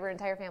wants to take care of her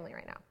entire family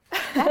right now.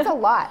 That's a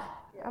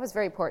lot. I was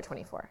very poor at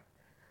 24.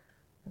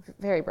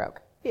 Very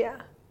broke.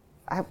 Yeah.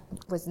 I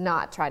was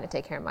not trying to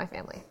take care of my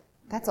family.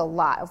 That's a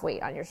lot of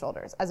weight on your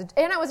shoulders.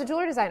 And I was a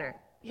jewelry designer.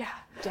 Yeah.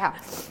 Yeah.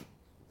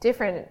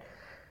 Different.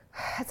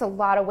 That's a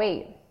lot of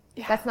weight.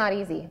 Yeah. That's not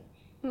easy.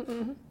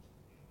 Mm-mm.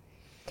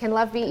 Can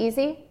love be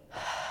easy?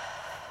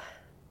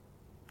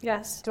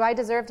 Yes. Do I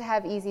deserve to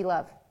have easy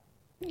love?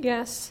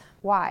 Yes.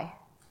 Why?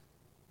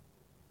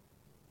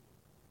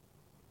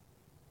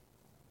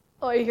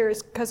 All I hear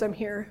is because I'm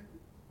here.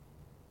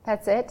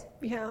 That's it?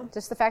 Yeah.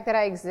 Just the fact that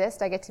I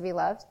exist, I get to be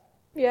loved?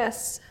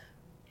 Yes.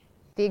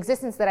 The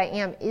existence that I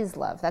am is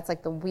love. That's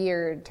like the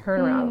weird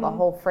turnaround of the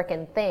whole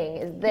frickin' thing.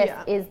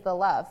 Is the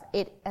love.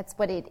 That's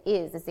what it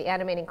is. It's the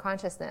animating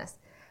consciousness.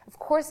 Of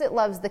course it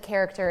loves the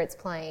character it's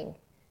playing.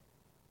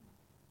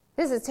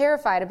 This is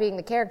terrified of being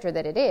the character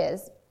that it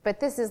is, but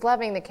this is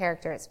loving the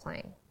character it's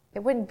playing. It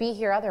wouldn't be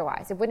here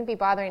otherwise. It wouldn't be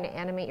bothering to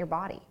animate your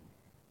body.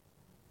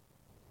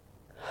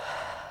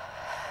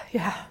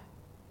 Yeah.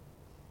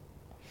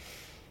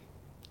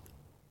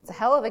 It's a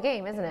hell of a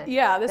game, isn't it?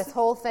 Yeah. This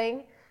whole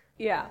thing.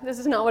 Yeah. This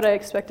is not what I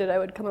expected I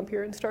would come up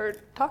here and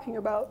start talking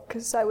about,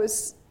 because I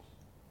was...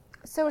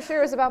 So sure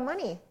it was about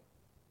money.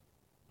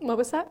 What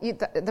was that?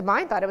 The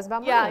mind thought it was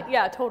about money.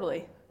 Yeah,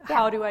 totally. Yeah.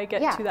 How do I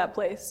get to that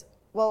place?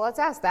 Well, let's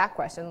ask that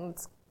question.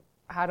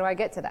 How do I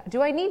get to that?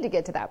 Do I need to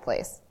get to that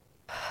place?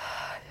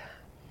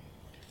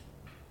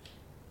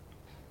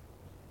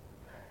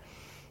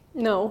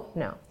 No.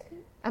 No.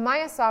 Am I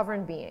a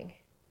sovereign being?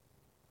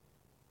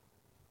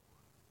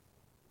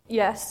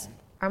 Yes.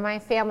 Are my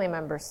family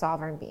members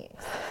sovereign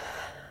beings?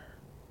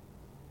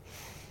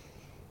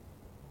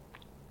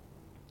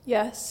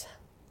 Yes.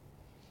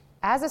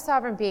 As a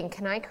sovereign being,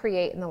 can I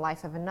create in the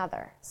life of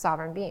another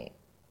sovereign being?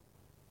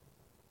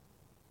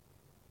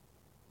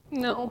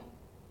 No.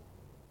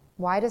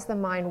 Why does the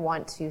mind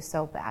want to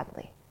so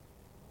badly?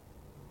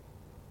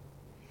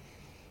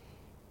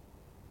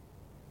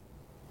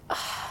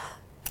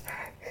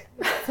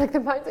 It's like the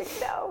mind's like,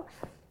 no.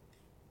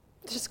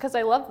 Just because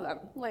I love them.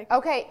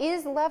 Okay,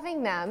 is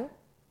loving them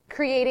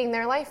creating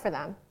their life for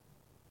them?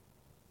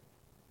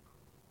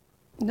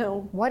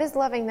 No. What is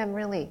loving them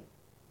really?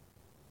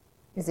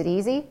 Is it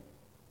easy?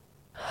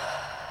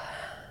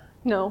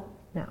 No.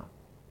 No.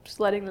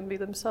 Just letting them be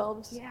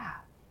themselves. Yeah.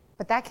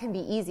 But that can be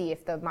easy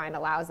if the mind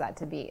allows them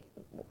to be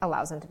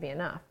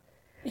enough.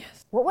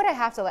 Yes.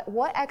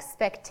 What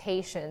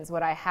expectations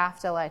would I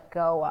have to let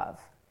go of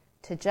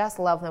to just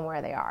love them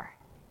where they are?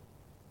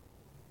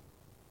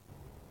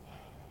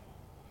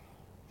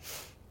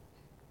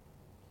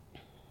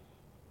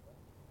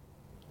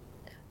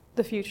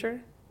 The future.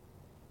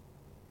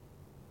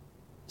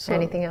 So,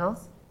 Anything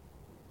else?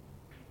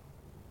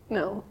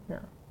 No. No.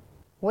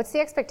 What's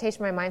the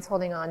expectation my mind's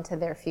holding on to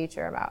their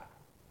future about?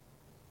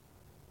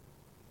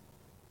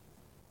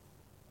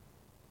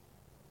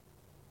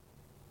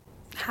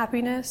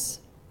 Happiness.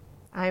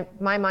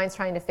 My mind's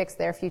trying to fix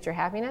their future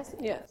happiness?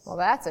 Yes. Well,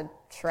 that's a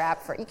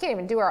trap you can't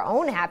even do our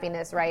own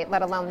happiness right,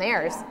 let alone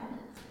theirs.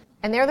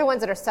 And they're the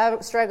ones that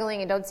are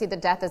struggling and don't see the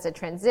death as a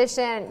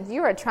transition.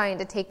 You are trying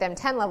to take them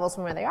 10 levels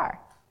from where they are.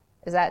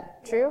 Is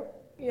that true?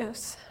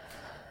 Yes.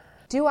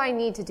 Do I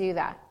need to do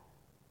that?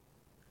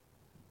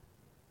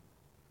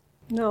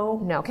 No.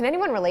 No. Can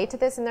anyone relate to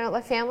this in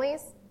their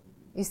families?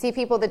 You see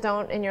people that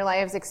don't in your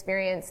lives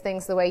experience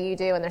things the way you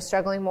do, and they're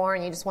struggling more,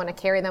 and you just want to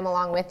carry them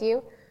along with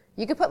you.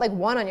 You could put like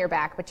one on your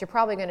back, but you're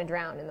probably going to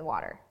drown in the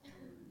water.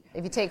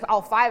 If you take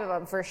all 5 of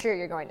them, for sure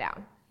you're going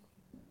down.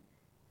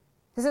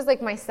 This is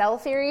like my cell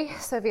theory.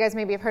 So if you guys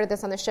maybe have heard of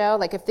this on the show,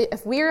 like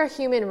if we're a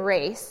human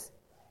race,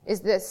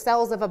 is the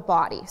cells of a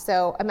body.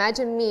 So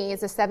imagine me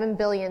as the 7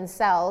 billion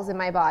cells in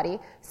my body,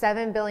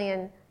 7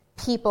 billion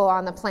people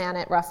on the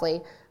planet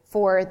roughly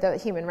for the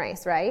human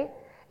race, right?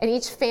 And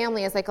each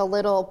family is like a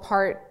little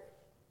part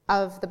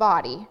of the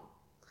body.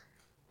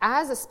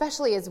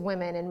 Especially as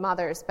women and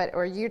mothers,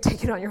 or you're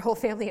taking on your whole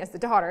family as the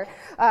daughter,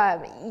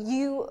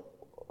 you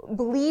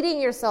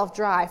bleeding yourself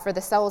dry for the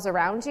cells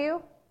around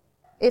you.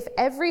 If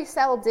every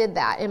cell did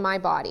that in my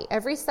body,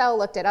 every cell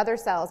looked at other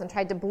cells and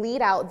tried to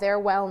bleed out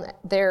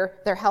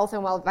their health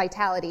and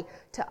vitality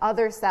to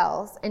other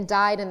cells and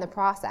died in the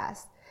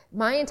process,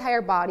 my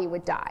entire body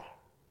would die.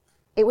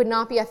 It would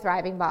not be a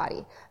thriving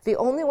body. The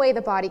only way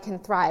the body can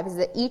thrive is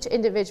that each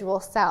individual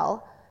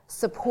cell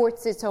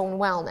supports its own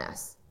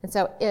wellness. And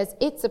so as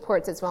it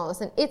supports its wellness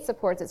and it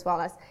supports its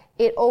wellness,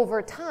 it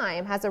over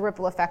time has a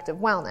ripple effect of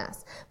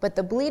wellness. But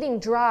the bleeding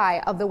dry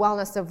of the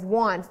wellness of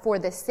one for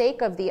the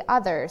sake of the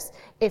others,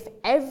 if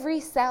every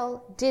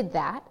cell did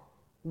that,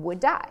 would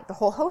die. The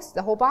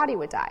whole body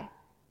would die.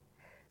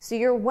 So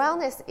your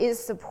wellness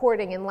is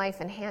supporting and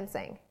life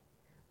enhancing.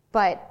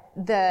 But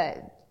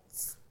the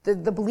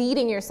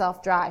bleeding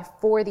yourself dry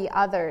for the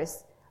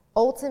others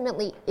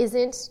ultimately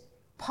isn't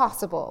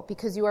possible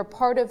because you are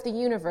part of the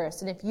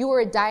universe. And if you are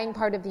a dying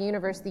part of the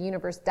universe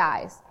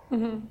dies.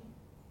 Mm-hmm.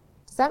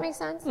 Does that make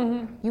sense?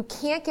 Mm-hmm. You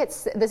can't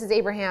this is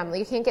Abraham,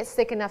 you can't get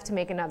sick enough to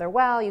make another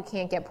well. You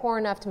can't get poor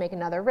enough to make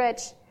another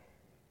rich.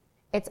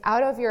 It's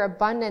out of your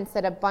abundance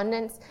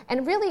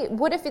and really,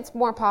 what if it's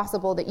more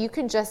possible that you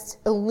can just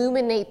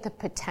illuminate the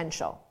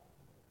potential?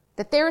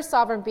 That they're a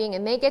sovereign being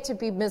and they get to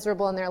be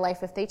miserable in their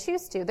life if they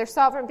choose to. They're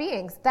sovereign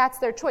beings. That's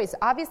their choice.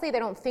 Obviously, they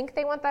don't think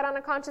they want that on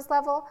a conscious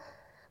level,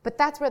 but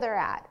that's where they're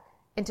at.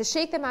 And to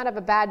shake them out of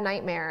a bad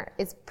nightmare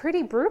is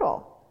pretty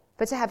brutal.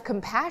 But to have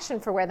compassion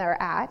for where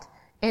they're at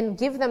and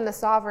give them the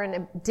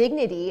sovereign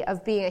dignity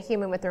of being a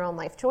human with their own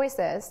life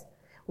choices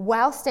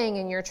while staying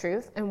in your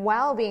truth and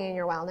while being in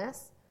your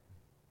wellness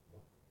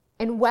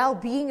and while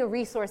being a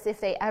resource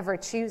if they ever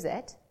choose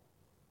it,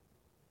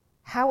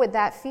 how would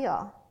that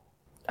feel?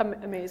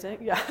 Amazing,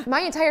 yeah.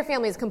 My entire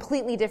family is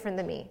completely different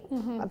than me.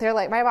 Mm-hmm. They're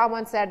like, my mom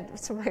once said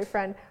to my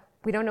friend,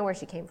 we don't know where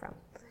she came from.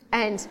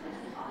 And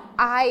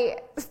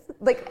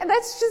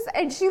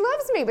and she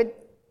loves me,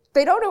 but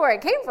they don't know where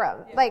it came from.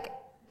 Yeah.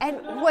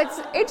 And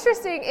what's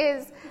interesting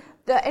is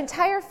the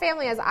entire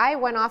family, as I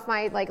went off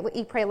my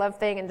eat, pray, love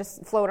thing and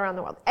just float around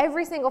the world,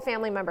 every single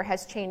family member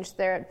has changed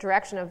their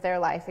direction of their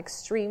life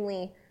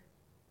extremely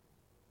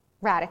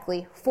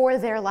radically for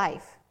their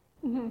life.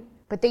 Mm-hmm.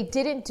 But they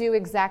didn't do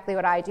exactly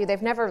what I do.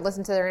 They've never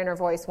listened to their inner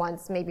voice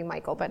once, maybe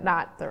Michael, but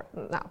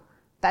no.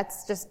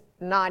 That's just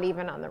not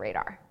even on the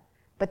radar.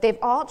 But they've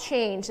all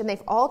changed and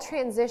they've all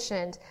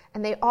transitioned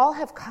and they all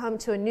have come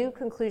to a new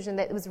conclusion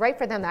that it was right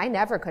for them that I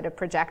never could have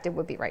projected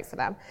would be right for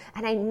them.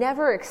 And I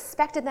never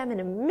expected them in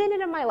a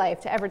minute of my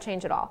life to ever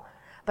change at all.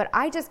 But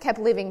I just kept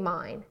living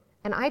mine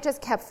and I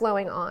just kept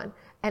flowing on.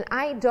 And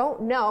I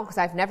don't know, because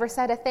I've never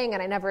said a thing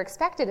and I never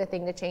expected a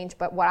thing to change,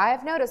 but what I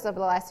have noticed over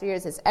the last 3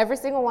 years is every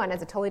single one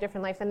has a totally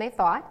different life than they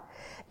thought.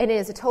 And it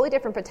is a totally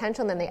different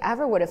potential than they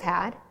ever would have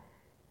had.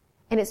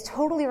 And it's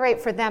totally right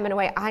for them in a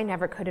way I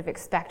never could have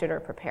expected or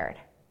prepared.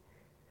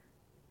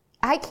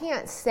 I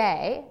can't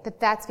say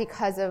that that's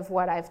because of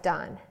what I've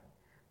done,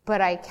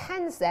 but I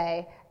can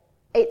say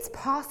it's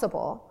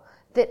possible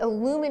that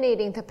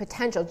illuminating the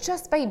potential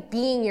just by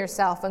being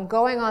yourself and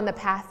going on the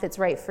path that's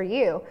right for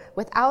you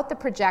without the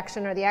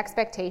projection or the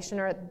expectation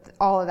or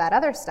all of that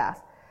other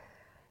stuff,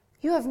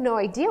 you have no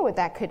idea what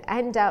that could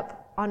end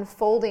up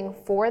unfolding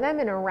for them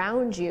and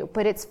around you,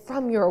 but it's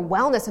from your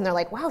wellness and they're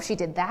like, wow, she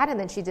did that and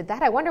then she did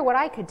that. I wonder what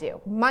I could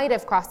do. Might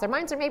have crossed their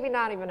minds or maybe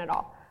not even at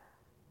all.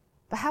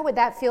 But how would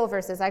that feel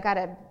versus I got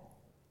to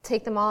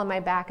take them all on my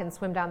back and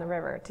swim down the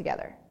river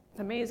together?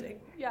 Amazing.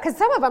 Yeah. Because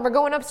some of them are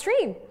going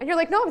upstream. And you're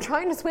like, no, I'm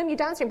trying to swim you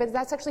downstream. But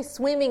that's actually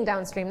swimming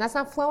downstream. That's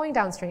not flowing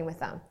downstream with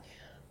them.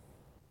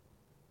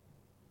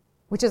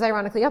 Which is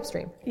ironically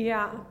upstream.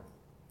 Yeah.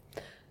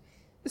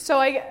 So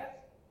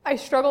I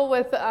struggle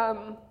with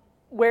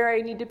where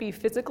I need to be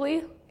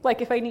physically.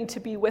 Like if I need to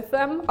be with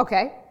them.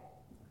 Okay.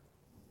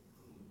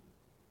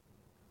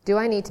 Do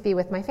I need to be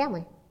with my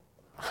family?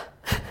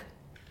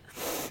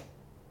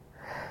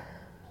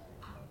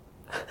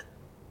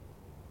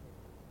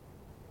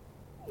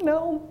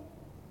 No.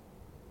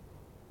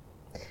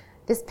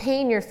 This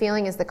pain you're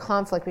feeling is the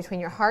conflict between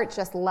your heart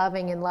just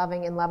loving and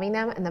loving and loving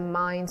them and the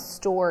mind's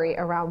story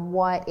around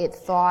what it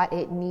thought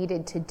it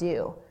needed to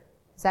do.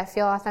 Does that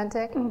feel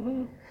authentic?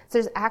 Mm-hmm. So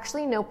there's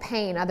actually no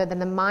pain other than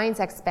the mind's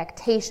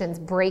expectations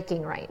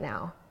breaking right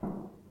now.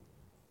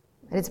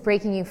 And it's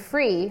breaking you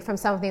free from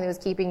something that was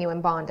keeping you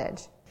in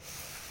bondage.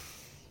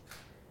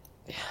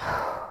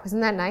 Isn't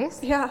that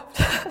nice? Yeah.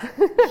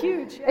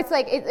 Huge. Yeah. It's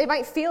like, it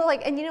might feel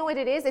like, and you know what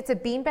it is? It's a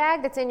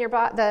beanbag that's in your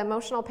the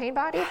emotional pain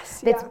body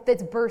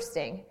that's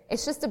bursting.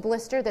 It's just a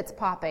blister that's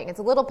popping. It's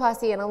a little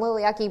pussy and a little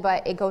yucky,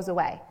 but it goes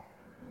away.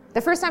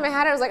 The first time I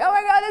had it, I was like, oh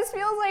my God, this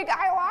feels like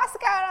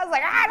ayahuasca. And I was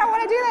like, I don't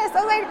want to do this.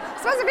 I was like,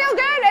 it's supposed to feel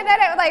good. And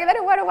then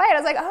it went away. And I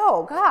was like,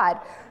 oh God,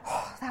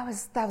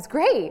 that was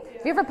great.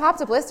 Have you ever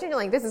popped a blister and you're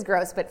like, this is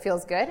gross, but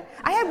feels good?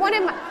 I had one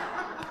in my,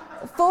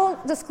 full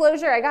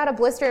disclosure, I got a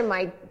blister in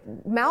my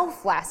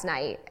mouth last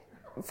night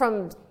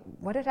from,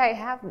 what did I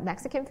have?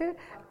 Mexican food?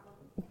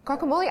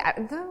 Guacamole?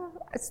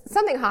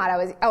 Something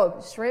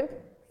hot. Shrimp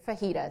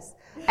fajitas.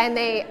 And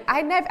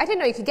I didn't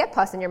know you could get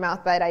pus in your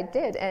mouth, but I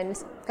did and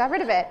got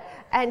rid of it.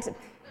 And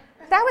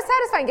that was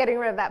satisfying, getting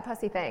rid of that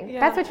pussy thing.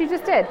 Yeah. That's what you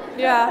just did.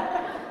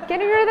 Yeah.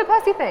 Getting rid of the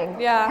pussy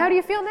thing. Yeah. How do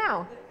you feel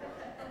now?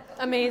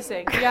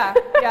 Amazing. Yeah.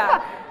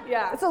 Yeah.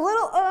 Yeah. It's a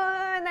little,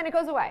 and then it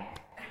goes away.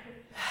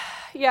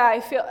 Yeah, I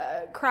feel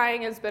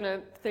crying has been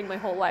a thing my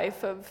whole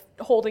life of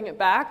holding it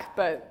back,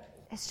 but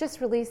it's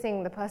just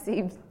releasing the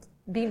pussy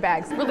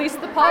beanbags. Release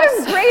the pus. That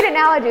was great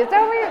analogies,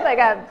 don't we? Like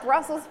a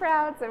Brussels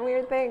sprouts and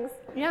weird things.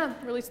 Yeah,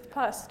 release the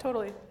pus,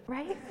 totally.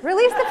 Right?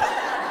 Release the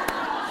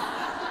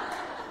pus.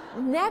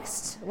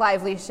 Next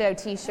Lively Show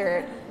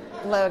t-shirt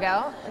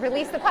logo,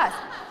 release the pus.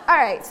 All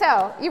right,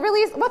 so you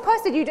release, what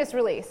pus did you just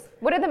release?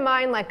 What did the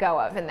mind let go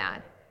of in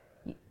that?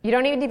 You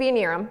don't need to be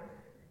near them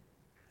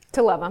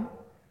to love them.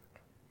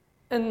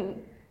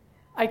 And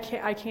I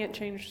can't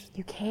change.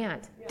 You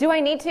can't. Do I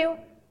need to?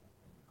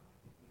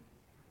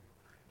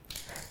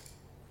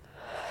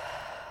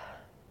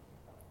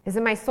 Is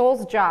it my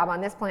soul's job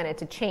on this planet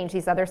to change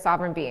these other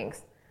sovereign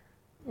beings?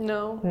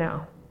 No.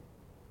 No.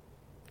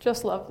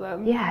 Just love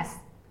them. Yes.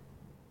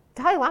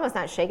 Dalai Lama's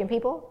not shaking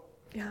people.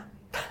 Yeah.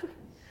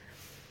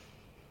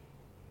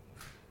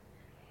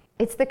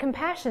 It's the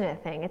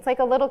compassionate thing. It's like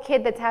a little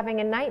kid that's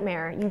having a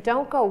nightmare. You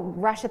don't go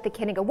rush at the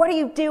kid and go, what are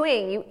you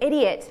doing, you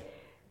idiot?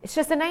 It's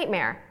just a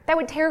nightmare. That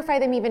would terrify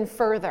them even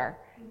further,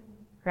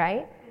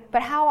 right?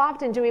 But how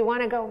often do we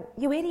want to go,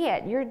 you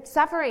idiot, you're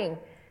suffering?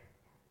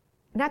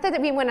 Not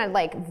that we want to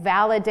like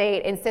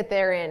validate and sit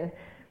there in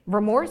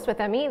remorse with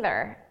them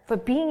either,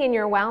 but being in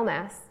your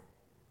wellness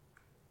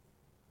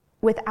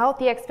without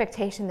the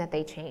expectation that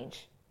they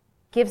change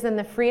gives them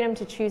the freedom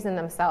to choose in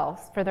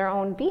themselves for their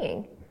own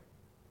being.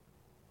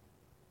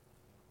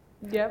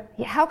 Yep.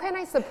 Yeah, how can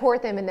I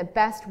support them in the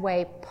best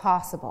way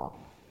possible?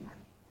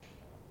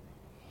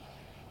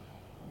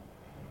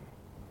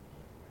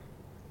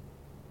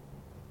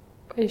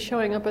 By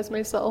showing up as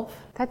myself.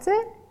 That's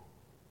it?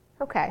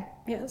 Okay.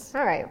 Yes.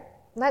 All right.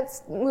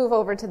 Let's move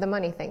over to the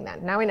money thing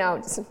then. Now we know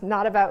it's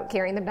not about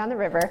carrying them down the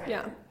river.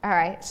 Yeah. All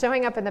right.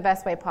 Showing up in the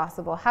best way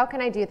possible. How can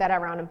I do that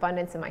around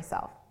abundance in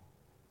myself?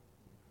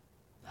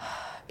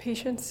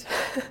 Patience.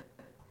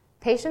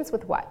 Patience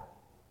with what?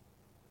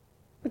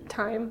 With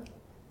time.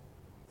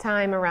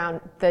 Time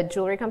around the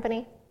jewelry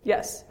company?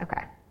 Yes.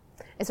 Okay.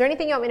 Is there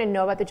anything you want me to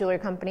know about the jewelry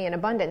company and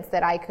abundance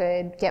that I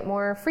could get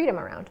more freedom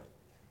around?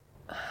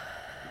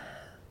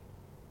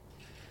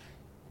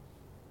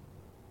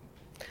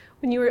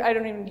 I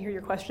don't even hear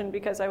your question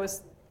because I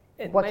was...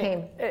 What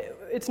came?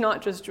 It's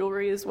not just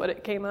jewelry is what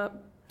it came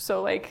up.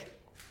 So like,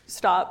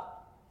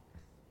 stop.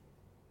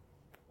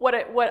 What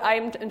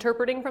I'm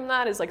interpreting from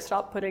that is like,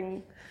 stop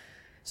putting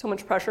so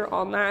much pressure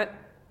on that.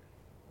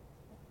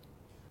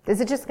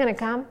 Is it just going to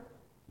come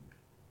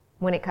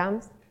when it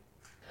comes?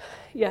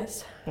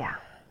 Yes. Yeah.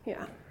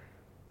 Yeah.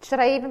 Should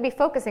I even be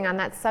focusing on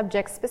that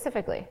subject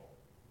specifically?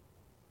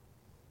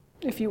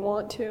 If you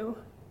want to.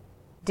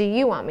 Do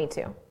you want me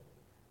to?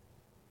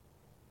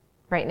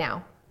 Right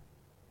now?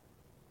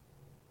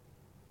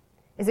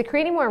 Is it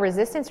creating more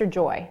resistance or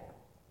joy?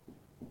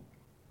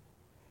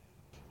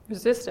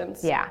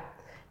 Resistance. Yeah.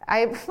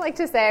 I like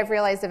to say I've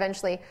realized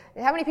eventually,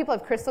 how many people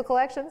have crystal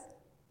collections?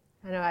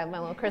 I know I have my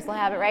little crystal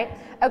habit, right?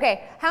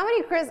 Okay, how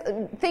many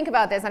think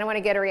about this, and I want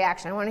to get a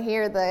reaction. I want to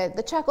hear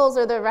the chuckles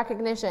or the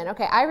recognition.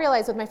 Okay, I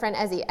realized with my friend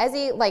Ezzy.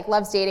 Ezzy like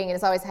loves dating and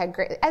has always had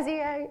great...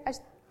 Ezzy,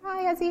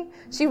 hi Ezzy.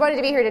 She wanted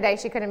to be here today.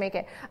 She couldn't make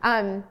it.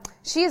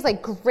 She is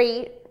like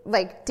great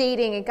like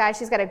dating a guy.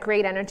 She's got a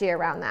great energy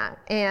around that.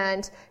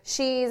 And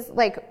she's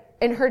like,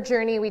 in her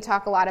journey, we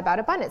talk a lot about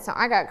abundance. So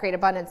I got great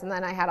abundance, and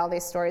then I had all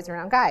these stories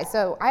around guys.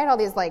 So I had all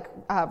these like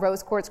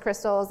rose quartz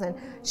crystals, and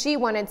she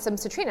wanted some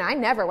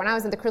citrine. When I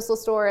was in the crystal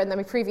store in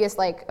the previous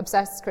like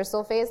obsessed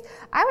crystal phase,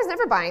 I was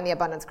never buying the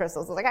abundance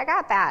crystals. I was like, I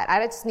got that.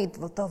 I just need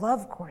the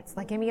love quartz.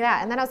 Like, give me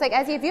that. And then I was like,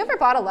 Ezzy, have you ever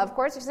bought a love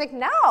quartz? She's like,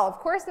 no, of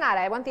course not.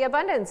 I want the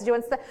abundance.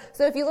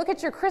 So if you look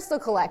at your crystal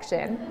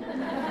collection,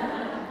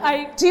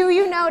 Do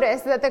you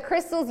notice that the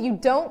crystals you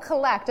don't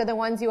collect are the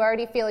ones you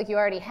already feel like you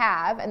already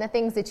have, and the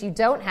things that you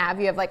don't have,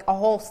 you have like a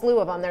whole slew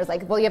of them. There's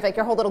like, well, you have like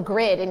your whole little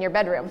grid in your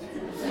bedroom.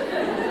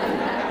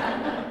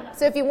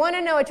 So if you want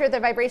to know what you're the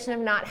vibration of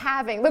not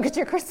having, look at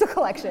your crystal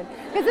collection,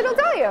 because it'll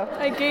tell you.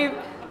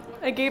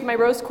 I gave my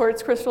rose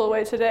quartz crystal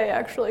away today,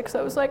 actually, because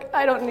I was like,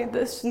 I don't need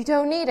this. You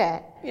don't need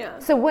it. Yeah.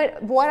 So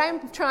what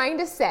I'm trying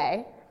to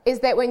say is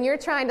that when you're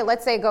trying to,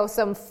 let's say, go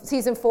some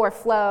season 4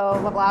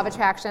 flow, law of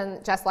attraction,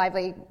 Just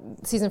Lively,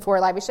 season 4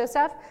 lively show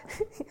stuff,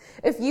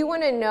 if you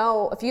want to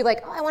know, if you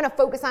like, oh, I want to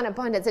focus on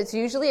abundance, it's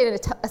usually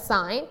a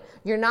sign.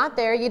 You're not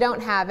there, you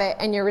don't have it,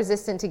 and you're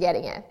resistant to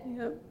getting it.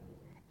 Yep.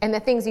 And the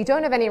things you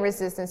don't have any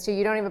resistance to,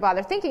 you don't even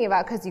bother thinking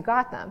about because you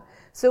got them.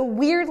 So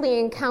weirdly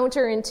and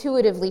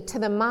counterintuitively to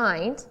the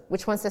mind,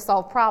 which wants to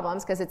solve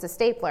problems because it's a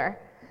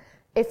stapler,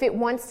 if it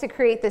wants to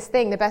create this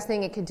thing, the best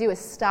thing it could do is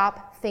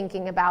stop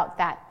thinking about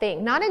that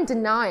thing. Not in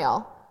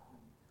denial,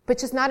 but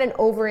just not in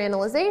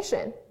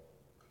overanalyzation.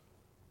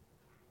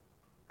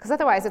 Because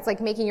otherwise it's like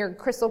making your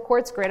crystal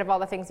quartz grid of all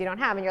the things you don't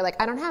have, and you're like,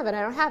 I don't have it,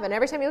 I don't have it. And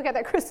every time you look at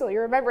that crystal,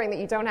 you're remembering that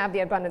you don't have the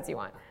abundance you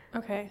want.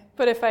 Okay,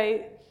 but if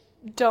I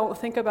don't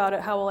think about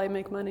it, how will I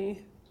make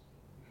money?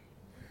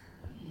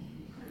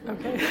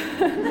 Okay.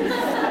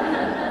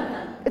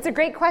 It's a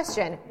great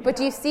question, but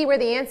do you see where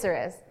the answer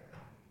is?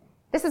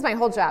 This is my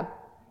whole job.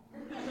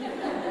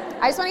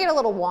 I just want to get a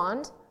little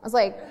wand. I was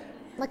like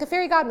a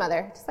fairy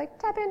godmother, just like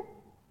tap in.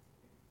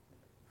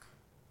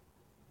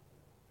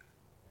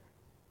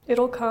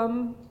 It'll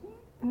come,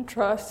 and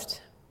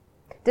trust.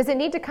 Does it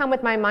need to come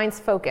with my mind's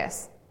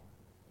focus?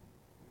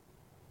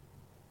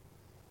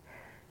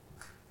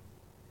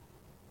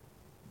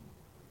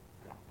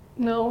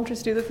 No,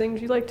 just do the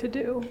things you like to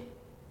do.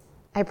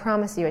 I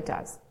promise you it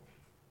does.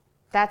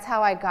 That's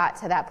how I got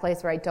to that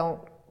place where I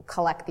don't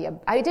collect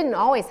I didn't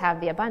always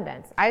have the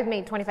abundance. I've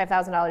made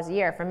 $25,000 a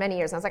year for many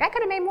years. And I was like, I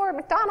could have made more at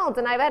McDonald's,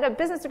 and I've had a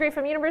business degree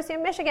from University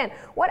of Michigan.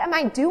 What am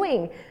I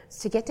doing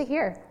to get to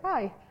here?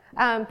 Why?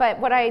 But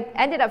what I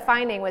ended up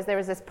finding was there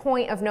was this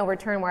point of no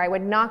return where I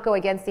would not go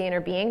against the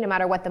inner being no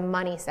matter what the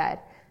money said.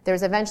 There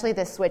was eventually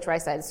this switch where I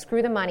said,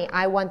 screw the money.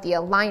 I want the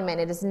alignment.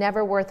 It is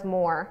never worth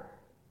more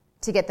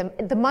to get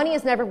the money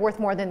is never worth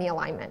more than the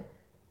alignment.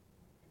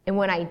 And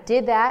when I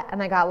did that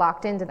and I got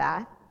locked into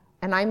that,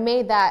 and I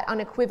made that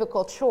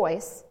unequivocal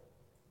choice,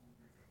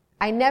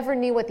 I never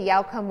knew what the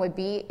outcome would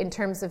be in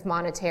terms of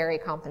monetary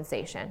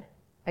compensation.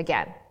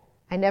 Again,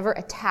 I never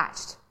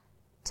attached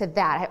to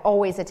that. I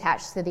always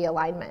attached to the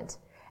alignment.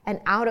 And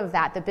out of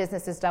that, the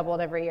business has doubled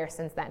every year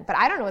since then. But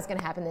I don't know what's going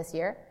to happen this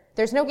year.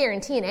 There's no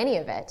guarantee in any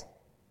of it.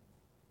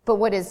 But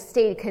what has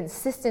stayed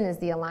consistent is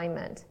the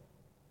alignment.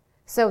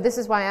 So this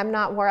is why I'm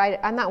not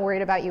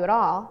worried about you at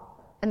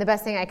all. And the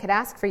best thing I could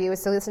ask for you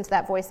is to listen to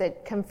that voice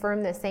that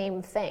confirmed the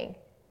same thing.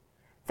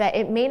 That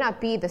it may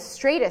not be the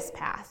straightest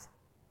path.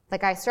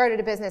 Like I started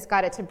a business,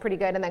 got it to pretty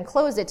good, and then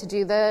closed it to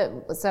do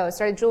so I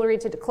started jewelry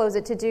to close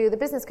it to do the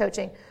business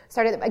coaching.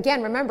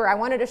 Again, remember, I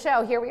wanted a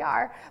show, here we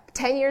are,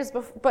 10 years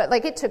before, but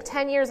like it took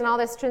 10 years and all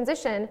this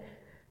transition.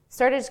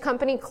 Started a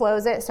company,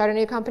 close it, start a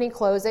new company,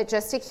 close it,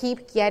 just to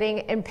keep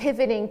getting and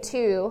pivoting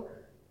to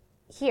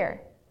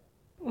here.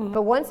 Mm-hmm.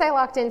 But once I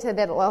locked into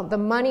that, well, the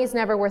money is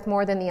never worth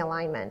more than the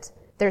alignment.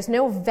 There's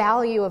no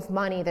value of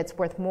money that's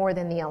worth more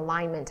than the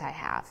alignment I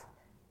have.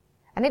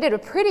 And I did a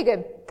pretty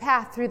good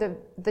path through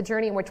the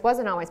journey, which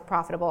wasn't always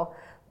profitable.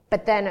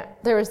 But then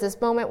there was this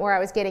moment where I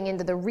was getting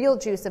into the real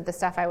juice of the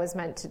stuff I was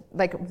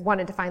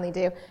wanted to finally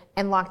do,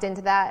 and locked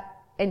into that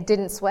and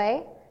didn't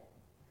sway.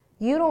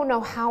 You don't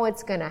know how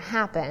it's going to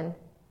happen,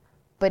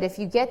 but if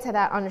you get to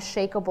that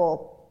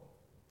unshakable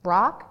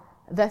rock,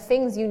 the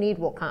things you need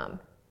will come.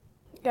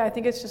 Yeah, I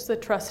think it's just the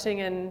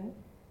trusting and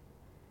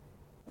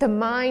the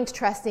mind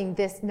trusting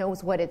this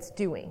knows what it's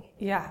doing.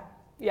 Yeah.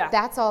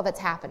 That's all that's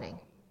happening.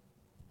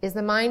 Is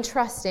the mind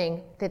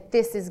trusting that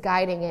this is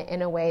guiding it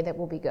in a way that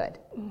will be good?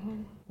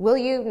 Mm-hmm. Will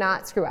you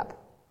not screw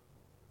up?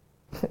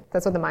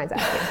 That's what the mind's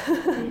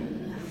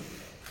asking.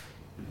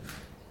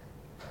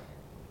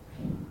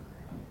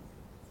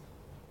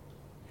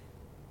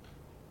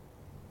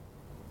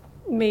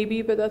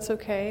 Maybe, but that's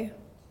okay.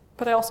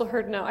 But I also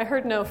heard no. I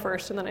heard no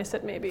first, and then I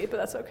said maybe, but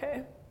that's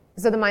okay.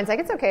 So the mind's like,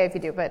 it's okay if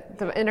you do, but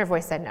the inner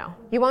voice said no.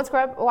 You won't screw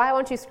up? Why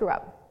won't you screw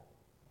up?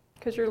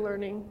 Because you're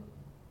learning.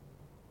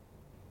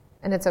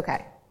 And it's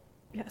okay.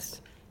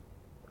 Yes.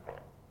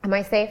 Am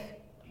I safe?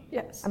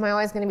 Yes. Am I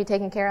always going to be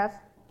taken care of?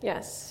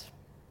 Yes.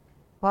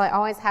 Well, I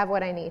always have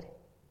what I need.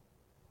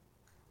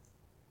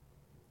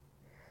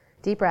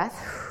 Deep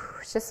breath.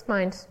 It's just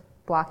mind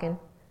blocking.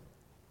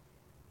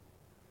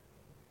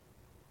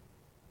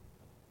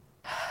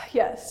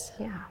 Yes.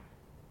 Yeah.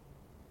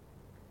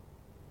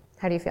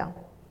 How do you feel?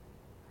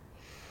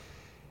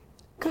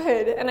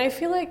 Good. And I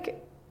feel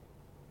like,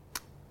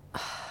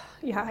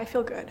 I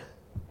feel good.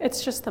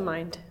 It's just the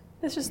mind.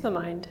 It's just the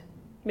mind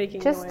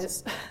making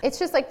noise. It's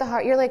just like the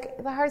heart. You're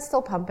like, the heart's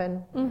still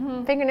pumping.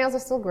 Mm-hmm. Fingernails are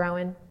still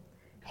growing.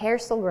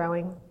 Hair's still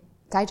growing.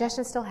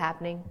 Digestion's still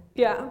happening.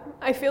 Yeah.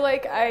 I feel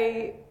like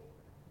I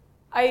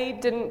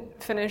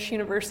didn't finish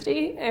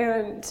university,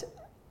 and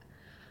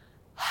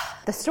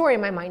The story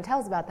my mind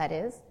tells about that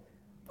is.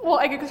 Well,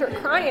 I could start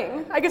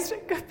crying. I guess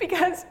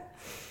because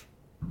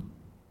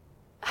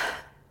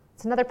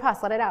It's another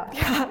pus, let it out.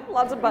 yeah,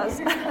 lots of buzz.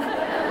 Can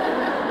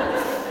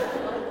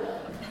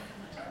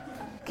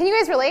you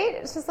guys relate?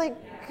 It's just like,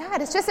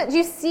 God, it's just that, do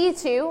you see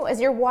too,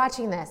 as you're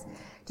watching this,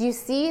 do you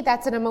see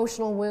that's an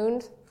emotional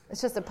wound?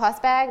 It's just a pus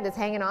bag that's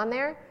hanging on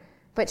there,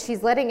 but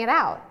she's letting it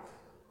out.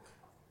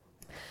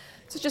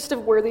 It's just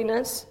of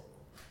worthiness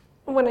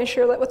when I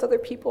share that with other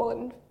people.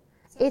 And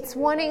It's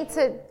wanting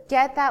to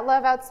get that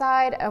love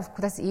outside of,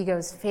 that's the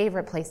ego's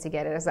favorite place to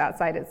get it, is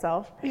outside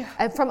itself. Yeah.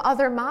 And from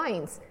other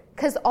minds.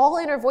 Because all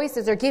inner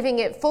voices are giving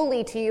it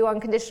fully to you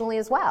unconditionally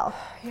as well.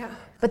 yeah,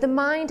 But the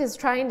mind is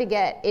trying to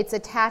get its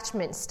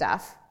attachment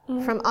stuff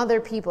from other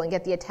people and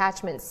get the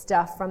attachment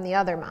stuff from the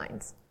other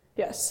minds.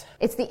 yes,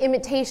 It's the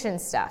imitation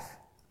stuff.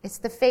 It's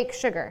the fake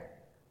sugar.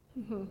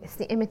 It's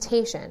the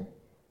imitation.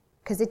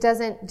 Because it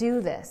doesn't do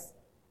this.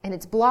 And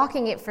it's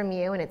blocking it from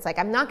you. And it's like,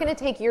 I'm not going to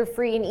take your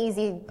free and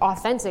easy,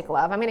 authentic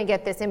love. I'm going to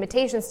get this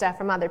imitation stuff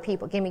from other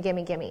people. Gimme,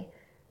 gimme, gimme.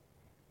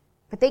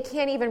 But they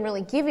can't even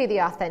really give you the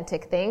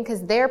authentic thing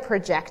because they're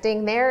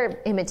projecting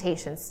their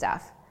imitation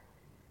stuff.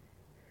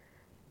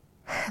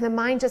 The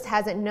mind just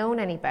hasn't known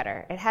any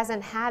better. It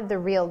hasn't had the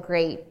real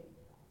great,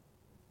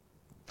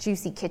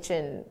 juicy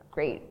kitchen,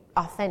 great,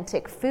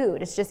 authentic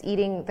food. It's just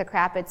eating the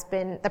crap it's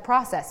been, the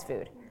processed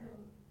food.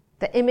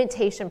 The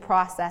imitation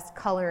processed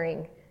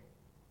coloring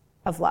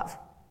of love,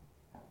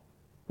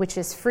 which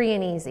is free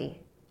and easy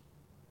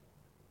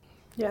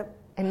yep,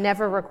 and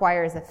never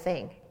requires a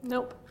thing.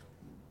 nope.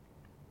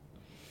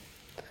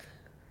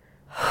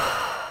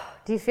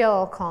 Do you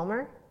feel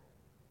calmer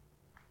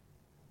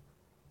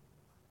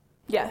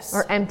Yes.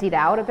 or emptied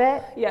out a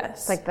bit?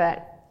 yes. It's like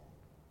that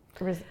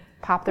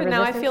pop the But now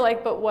I resistance? feel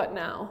like, but what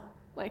now?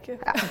 Like, if,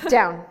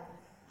 Down.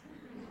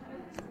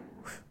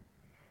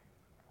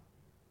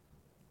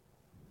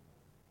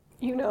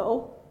 you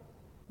know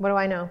What do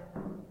I know?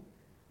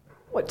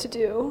 what to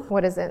do,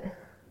 What is it?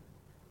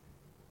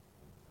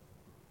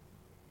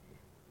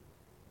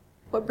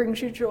 what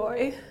brings you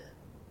joy.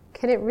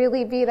 Can it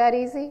really be that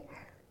easy?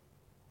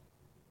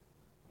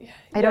 Yeah,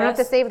 I don't have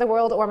to yes. save the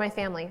world or my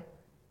family.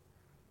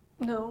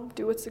 No,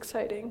 do what's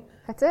exciting.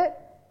 That's it?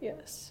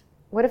 Yes.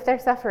 What if they're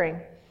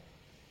suffering?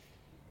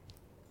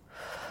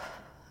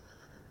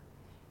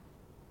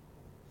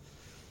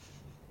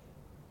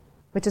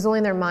 Which is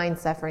only their mind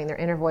suffering. Their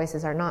inner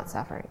voices are not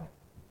suffering.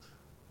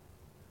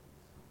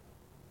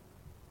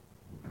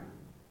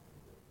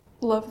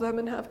 Love them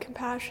and have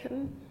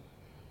compassion.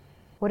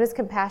 What does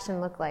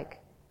compassion look like?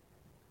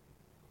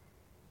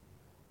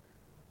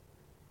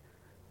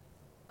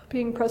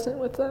 Being present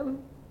with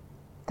them.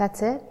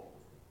 That's it?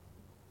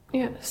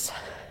 Yes.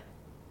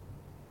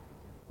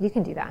 You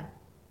can do that.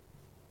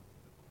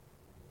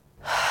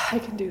 I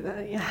can do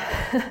that,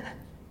 yeah.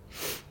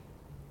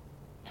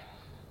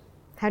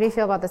 How do you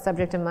feel about the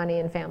subject of money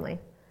and family?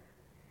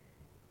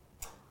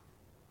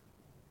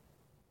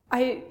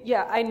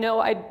 I know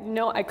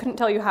I couldn't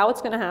tell you how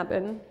it's going to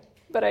happen,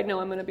 but I know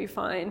I'm going to be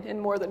fine and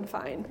more than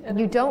fine. And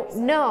You don't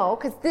know,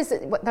 because this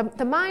is what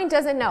the mind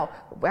doesn't know.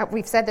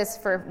 We've said this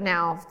for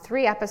now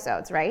 3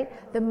 episodes,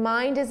 right? The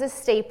mind is a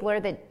stapler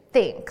that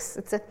thinks.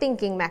 It's a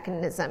thinking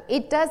mechanism.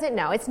 It doesn't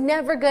know. It's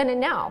never going to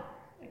know.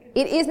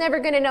 It is never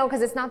going to know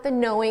because it's not the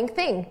knowing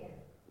thing.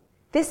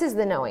 This is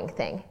the knowing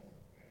thing.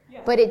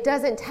 Yeah. But it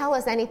doesn't tell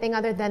us anything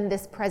other than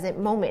this present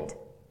moment,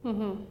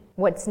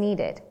 what's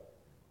needed.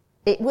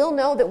 It will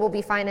know that we'll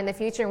be fine in the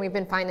future and we've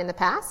been fine in the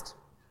past,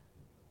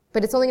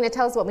 but it's only going to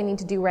tell us what we need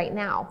to do right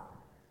now,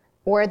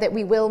 or that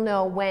we will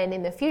know when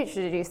in the future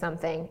to do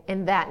something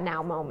in that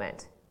now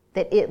moment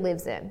that it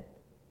lives in.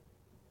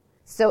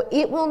 So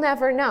it will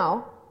never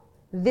know.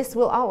 This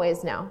will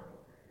always know.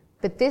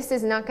 But this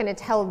is not going to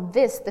tell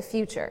this the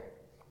future.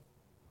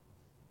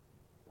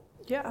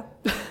 Yeah.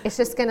 It's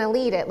just going to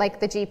lead it like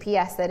the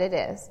GPS that it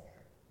is.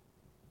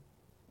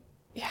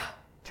 Yeah.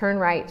 Turn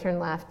right, turn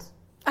left,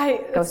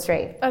 go It's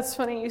straight. That's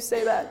funny you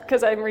say that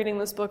because I'm reading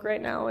this book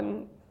right now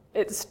and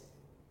it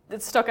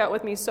stuck out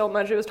with me so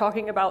much. It was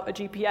talking about a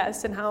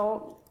GPS and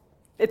how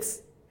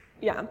it's,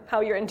 how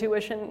your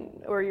intuition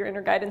or your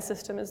inner guidance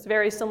system is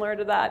very similar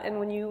to that. And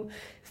when you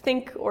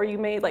think or you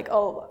made like,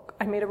 oh,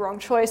 I made a wrong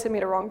choice, I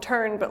made a wrong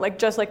turn, but like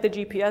just like the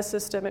GPS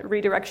system, it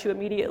redirects you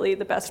immediately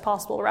the best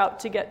possible route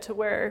to get to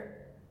where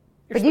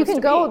you're But you supposed can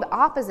to go be. the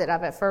opposite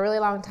of it for a really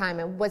long time.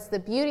 And what's the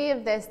beauty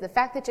of this, the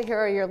fact that you're here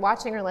or you're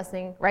watching or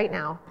listening right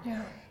now,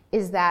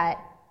 is that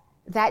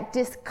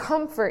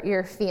discomfort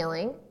you're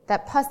feeling,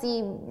 that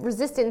pussy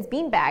resistance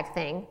beanbag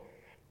thing,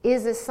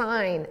 is a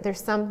sign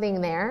there's something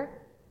there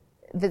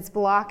that's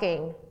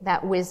blocking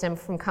that wisdom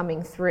from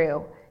coming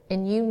through.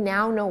 And you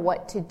now know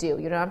what to do.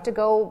 You don't have to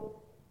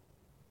go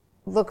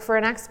look for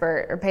an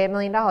expert or pay $1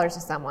 million to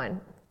someone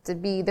to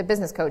be the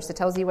business coach that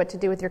tells you what to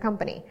do with your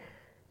company.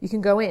 You can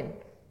go in.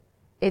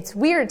 It's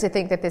weird to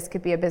think that this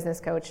could be a business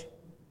coach,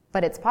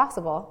 but it's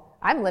possible.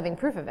 I'm living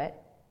proof of it.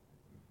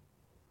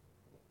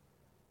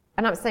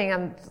 I'm not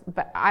saying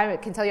but I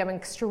can tell you I'm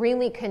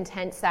extremely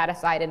content,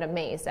 satisfied, and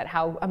amazed at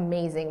how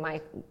amazing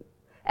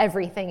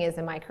everything is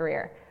in my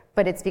career,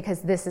 but it's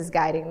because this is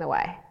guiding the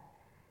way.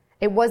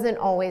 It wasn't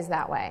always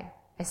that way.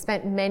 I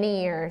spent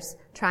many years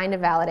trying to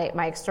validate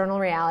my external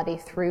reality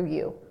through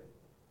you.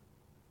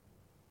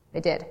 I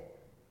did.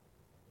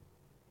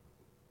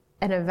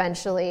 And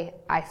eventually,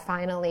 I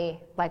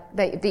finally, like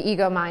the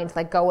ego mind,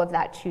 let go of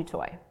that chew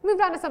toy.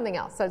 Moved on to something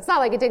else. So it's not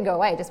like it didn't go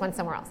away, it just went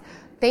somewhere else.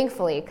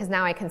 Thankfully, because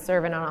now I can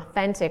serve in an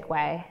authentic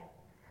way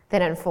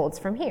that unfolds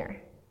from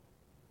here.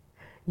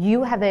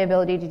 You have the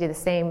ability to do the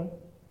same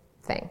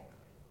thing.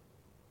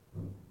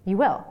 You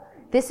will.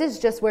 This is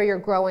just where you're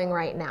growing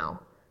right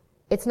now.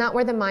 It's not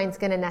where the mind's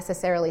going to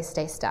necessarily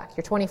stay stuck.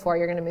 You're 24,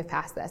 you're going to move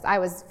past this. I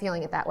was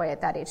feeling it that way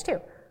at that age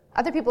too.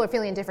 Other people are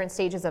feeling in different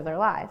stages of their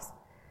lives.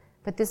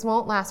 But this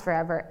won't last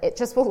forever. It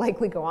just will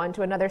likely go on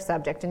to another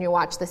subject, and you'll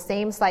watch the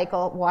same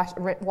cycle,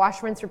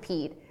 wash, rinse,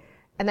 repeat.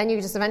 And then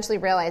you just eventually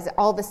realize that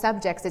all the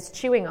subjects it's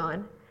chewing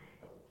on,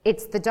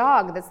 it's the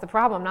dog that's the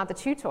problem, not the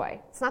chew toy.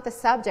 It's not the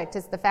subject,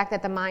 it's the fact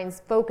that the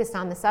mind's focused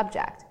on the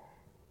subject.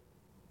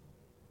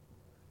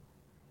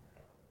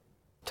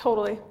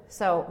 Totally.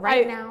 So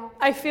now,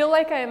 I feel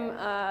like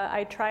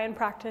I try and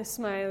practice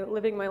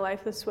living my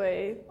life this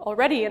way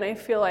already, and I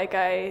feel like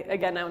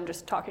I'm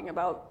just talking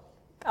about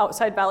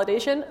outside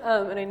validation,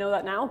 and I know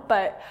that now,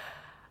 but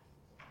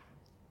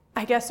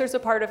I guess there's a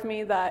part of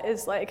me that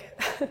is like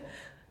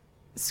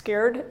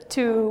scared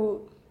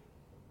to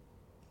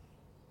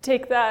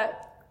take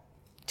that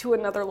to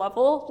another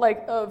level,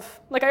 like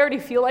I already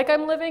feel like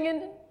I'm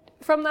living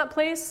from that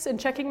place and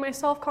checking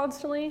myself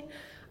constantly.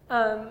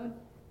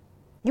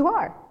 You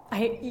are.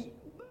 I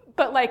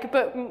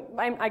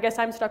guess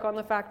I'm stuck on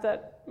the fact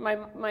that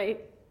my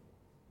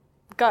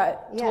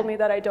gut told me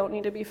that I don't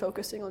need to be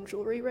focusing on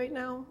jewelry right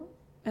now.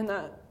 And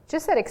that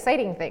just said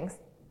exciting things.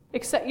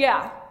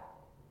 Yeah,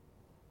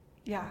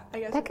 I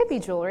guess. That could be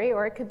jewelry,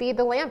 or it could be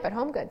the lamp at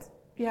Home Goods.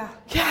 Yeah.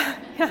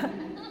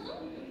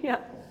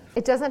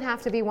 It doesn't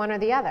have to be one or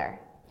the other.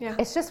 Yeah.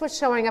 It's just what's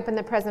showing up in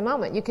the present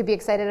moment. You could be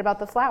excited about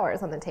the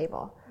flowers on the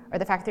table, or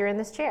the fact that you're in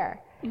this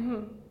chair.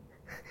 Mm-hmm.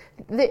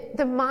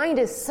 The mind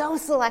is so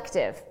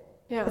selective.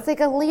 Yeah. It's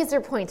like a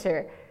laser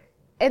pointer.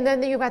 And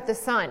then you've got the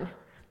sun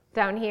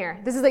down here.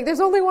 This is like,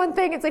 there's only one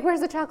thing. It's like, where's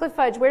the chocolate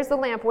fudge? Where's the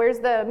lamp? Where's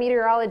the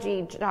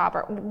meteorology job?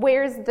 Or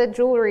where's the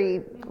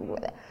jewelry?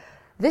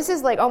 This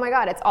is like, oh my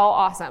God, it's all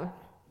awesome.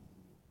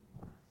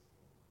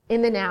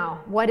 In the now.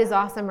 What is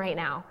awesome right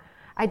now?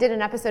 I did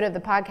an episode of the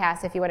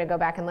podcast, if you want to go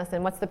back and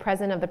listen. What's the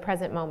present of the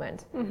present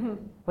moment? Mm-hmm.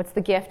 What's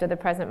the gift of the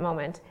present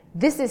moment?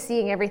 This is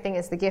seeing everything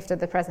as the gift of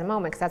the present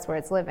moment, because that's where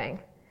it's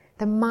living.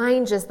 The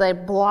mind just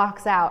like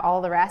blocks out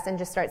all the rest and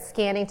just starts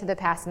scanning to the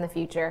past and the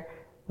future,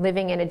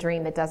 living in a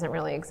dream that doesn't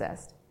really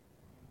exist.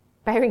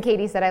 Byron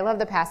Katie said, I love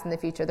the past and the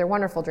future. They're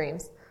wonderful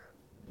dreams.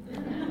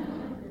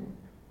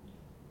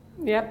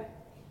 Yep.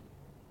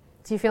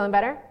 So you feeling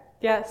better?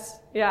 Yes.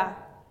 Yeah.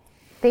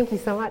 Thank you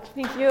so much.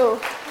 Thank you.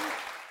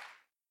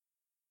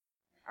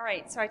 All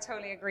right, so I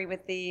totally agree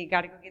with the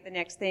got to go get the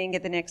next thing,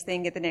 get the next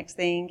thing, get the next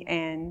thing.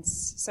 And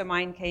so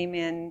mine came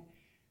in,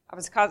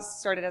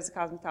 started as a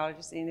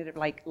cosmetologist, ended up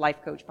like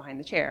life coach behind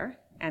the chair,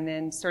 and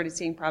then started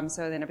seeing problems.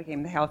 So then I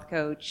became the health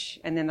coach,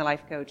 and then the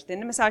life coach, then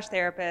the massage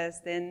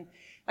therapist, then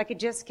like it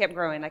just kept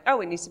growing. Like,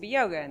 oh, it needs to be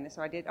yoga. And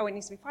so I did, it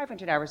needs to be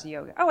 500 hours of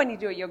yoga. Oh, I need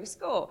to do a yoga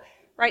school,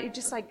 right? It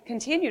just like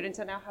continued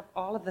until now I have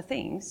all of the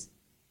things.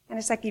 And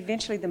it's like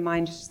eventually the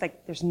mind is just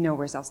like, there's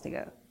nowhere else to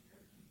go.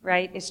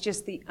 Right? It's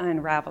just the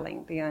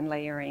unraveling, the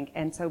unlayering.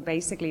 And so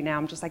basically now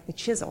I'm just like the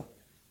chisel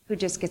who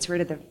just gets rid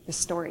of the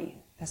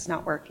story that's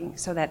not working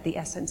so that the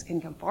essence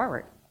can come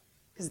forward.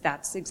 Because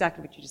that's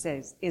exactly what you just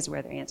said is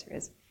where the answer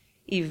is.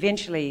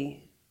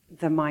 Eventually,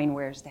 the mind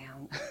wears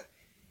down.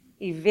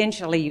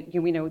 Eventually,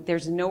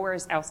 there's nowhere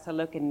else to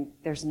look and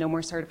there's no more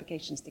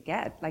certifications to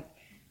get. Like,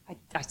 I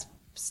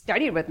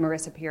studied with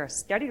Marissa Peer,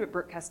 studied with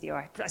Brooke Castillo.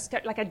 I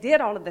did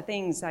all of the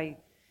things. I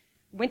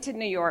went to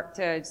New York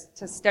to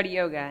study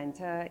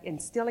yoga,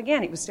 and still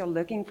again, it was still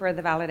looking for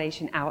the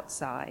validation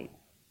outside,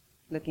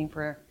 looking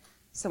for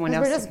someone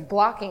else. We're just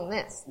blocking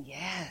this.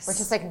 Yes. We're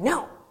just like,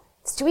 no,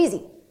 it's too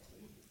easy.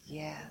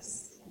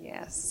 Yes.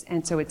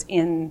 And so it's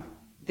in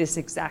this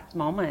exact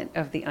moment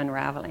of the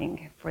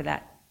unraveling for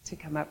that to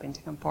come up and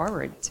to come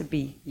forward, to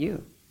be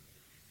you,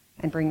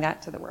 and bring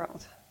that to the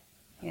world.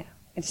 Yeah,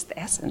 it's the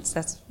essence.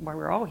 That's why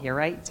we're all here,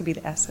 right? To be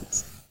the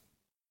essence.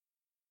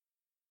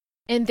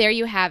 And there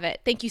you have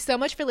it. Thank you so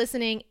much for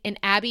listening. And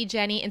Abby,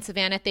 Jenny, and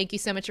Savannah, thank you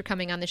so much for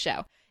coming on the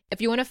show.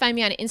 If you want to find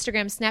me on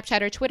Instagram,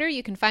 Snapchat, or Twitter,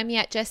 you can find me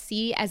at Jess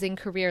C, as in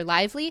Career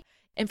Lively.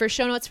 And for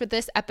show notes for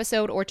this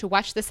episode or to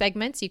watch the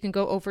segments, you can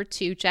go over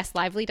to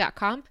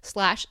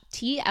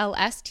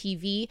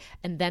jesslively.com/TLSTV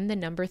and then the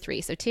number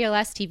 3. So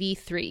TLSTV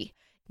 3.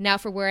 Now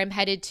for where I'm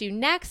headed to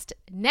next.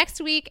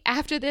 Next week,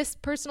 after this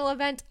personal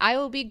event, I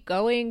will be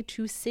going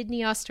to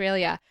Sydney,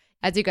 Australia.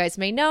 As you guys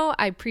may know,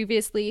 I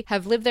previously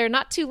have lived there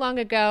not too long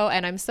ago,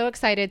 and I'm so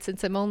excited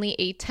since I'm only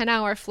a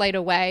 10-hour flight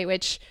away,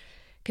 which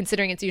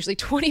Considering it's usually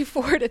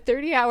 24 to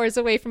 30 hours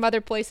away from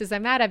other places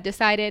I'm at, I've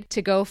decided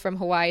to go from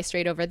Hawaii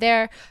straight over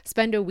there,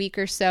 spend a week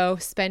or so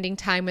spending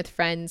time with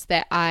friends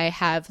that I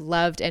have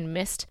loved and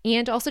missed,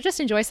 and also just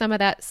enjoy some of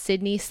that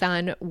Sydney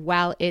sun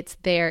while it's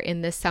there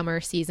in the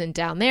summer season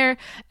down there,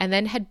 and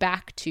then head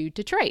back to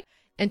Detroit.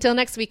 Until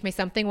next week, may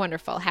something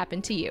wonderful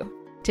happen to you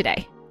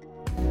today.